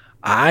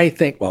 I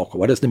think, well,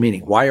 what is the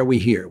meaning? Why are we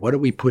here? What are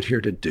we put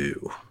here to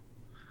do?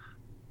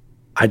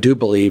 I do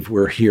believe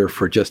we're here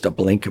for just a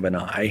blink of an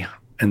eye,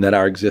 and that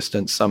our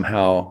existence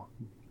somehow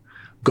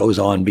goes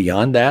on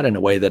beyond that in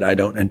a way that I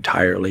don't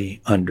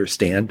entirely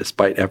understand,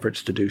 despite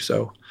efforts to do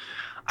so.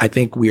 I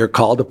think we are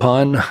called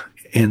upon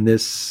in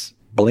this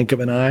blink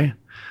of an eye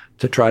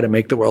to try to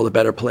make the world a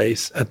better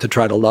place, to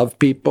try to love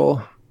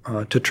people,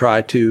 to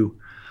try to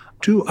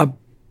do a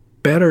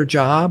better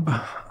job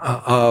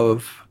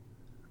of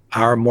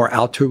our more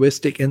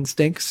altruistic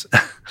instincts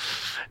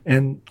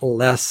and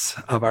less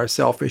of our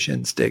selfish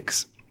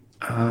instincts,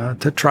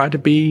 to try to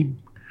be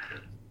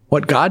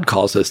what God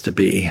calls us to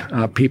be,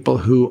 people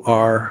who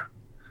are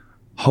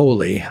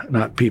holy,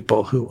 not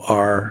people who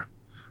are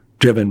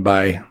driven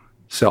by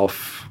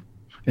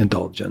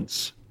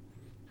self-indulgence.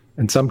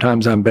 And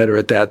sometimes I'm better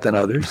at that than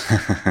others.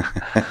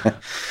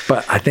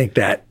 But I think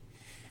that,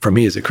 for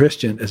me as a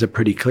Christian, is a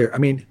pretty clear,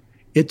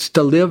 it's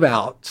to live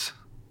out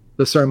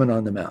the Sermon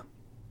on the Mount.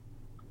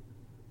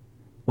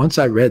 Once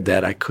I read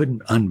that, I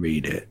couldn't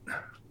unread it.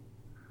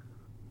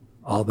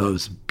 All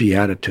those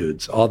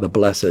Beatitudes, all the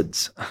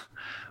blesseds.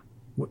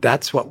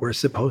 That's what we're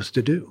supposed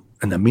to do.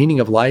 And the meaning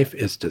of life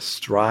is to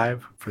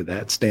strive for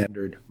that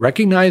standard,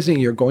 recognizing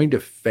you're going to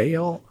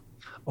fail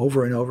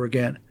over and over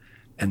again,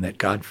 and that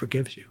God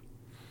forgives you.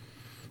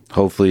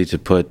 Hopefully to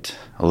put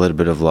a little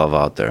bit of love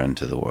out there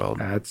into the world.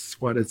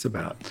 That's what it's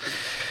about.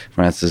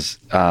 Francis,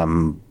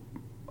 I'm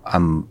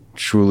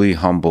truly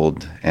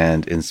humbled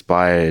and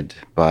inspired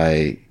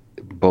by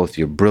both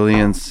your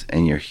brilliance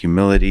and your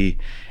humility,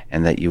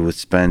 and that you would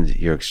spend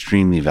your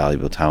extremely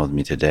valuable time with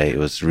me today. It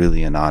was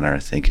really an honor.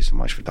 Thank you so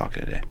much for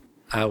talking today.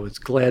 I was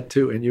glad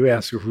to, and you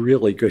asked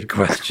really good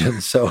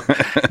questions. So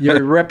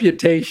your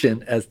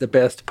reputation as the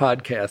best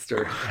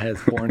podcaster has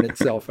borne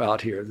itself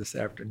out here this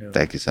afternoon.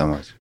 Thank you so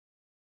much.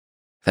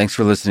 Thanks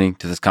for listening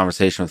to this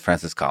conversation with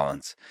Francis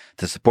Collins.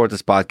 To support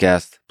this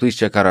podcast, please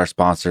check out our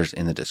sponsors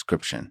in the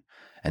description.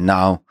 And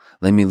now,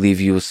 let me leave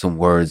you with some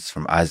words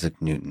from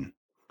Isaac Newton,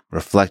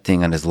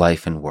 reflecting on his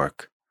life and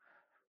work.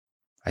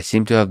 I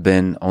seem to have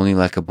been only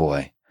like a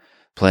boy,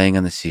 playing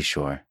on the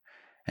seashore,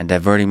 and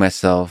diverting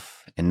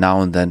myself, and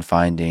now and then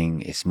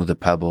finding a smoother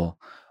pebble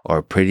or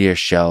a prettier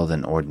shell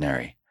than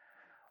ordinary,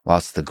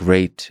 whilst the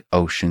great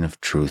ocean of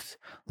truth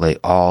lay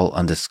all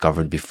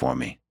undiscovered before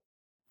me.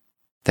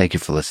 Thank you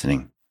for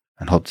listening,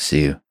 and hope to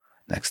see you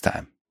next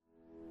time.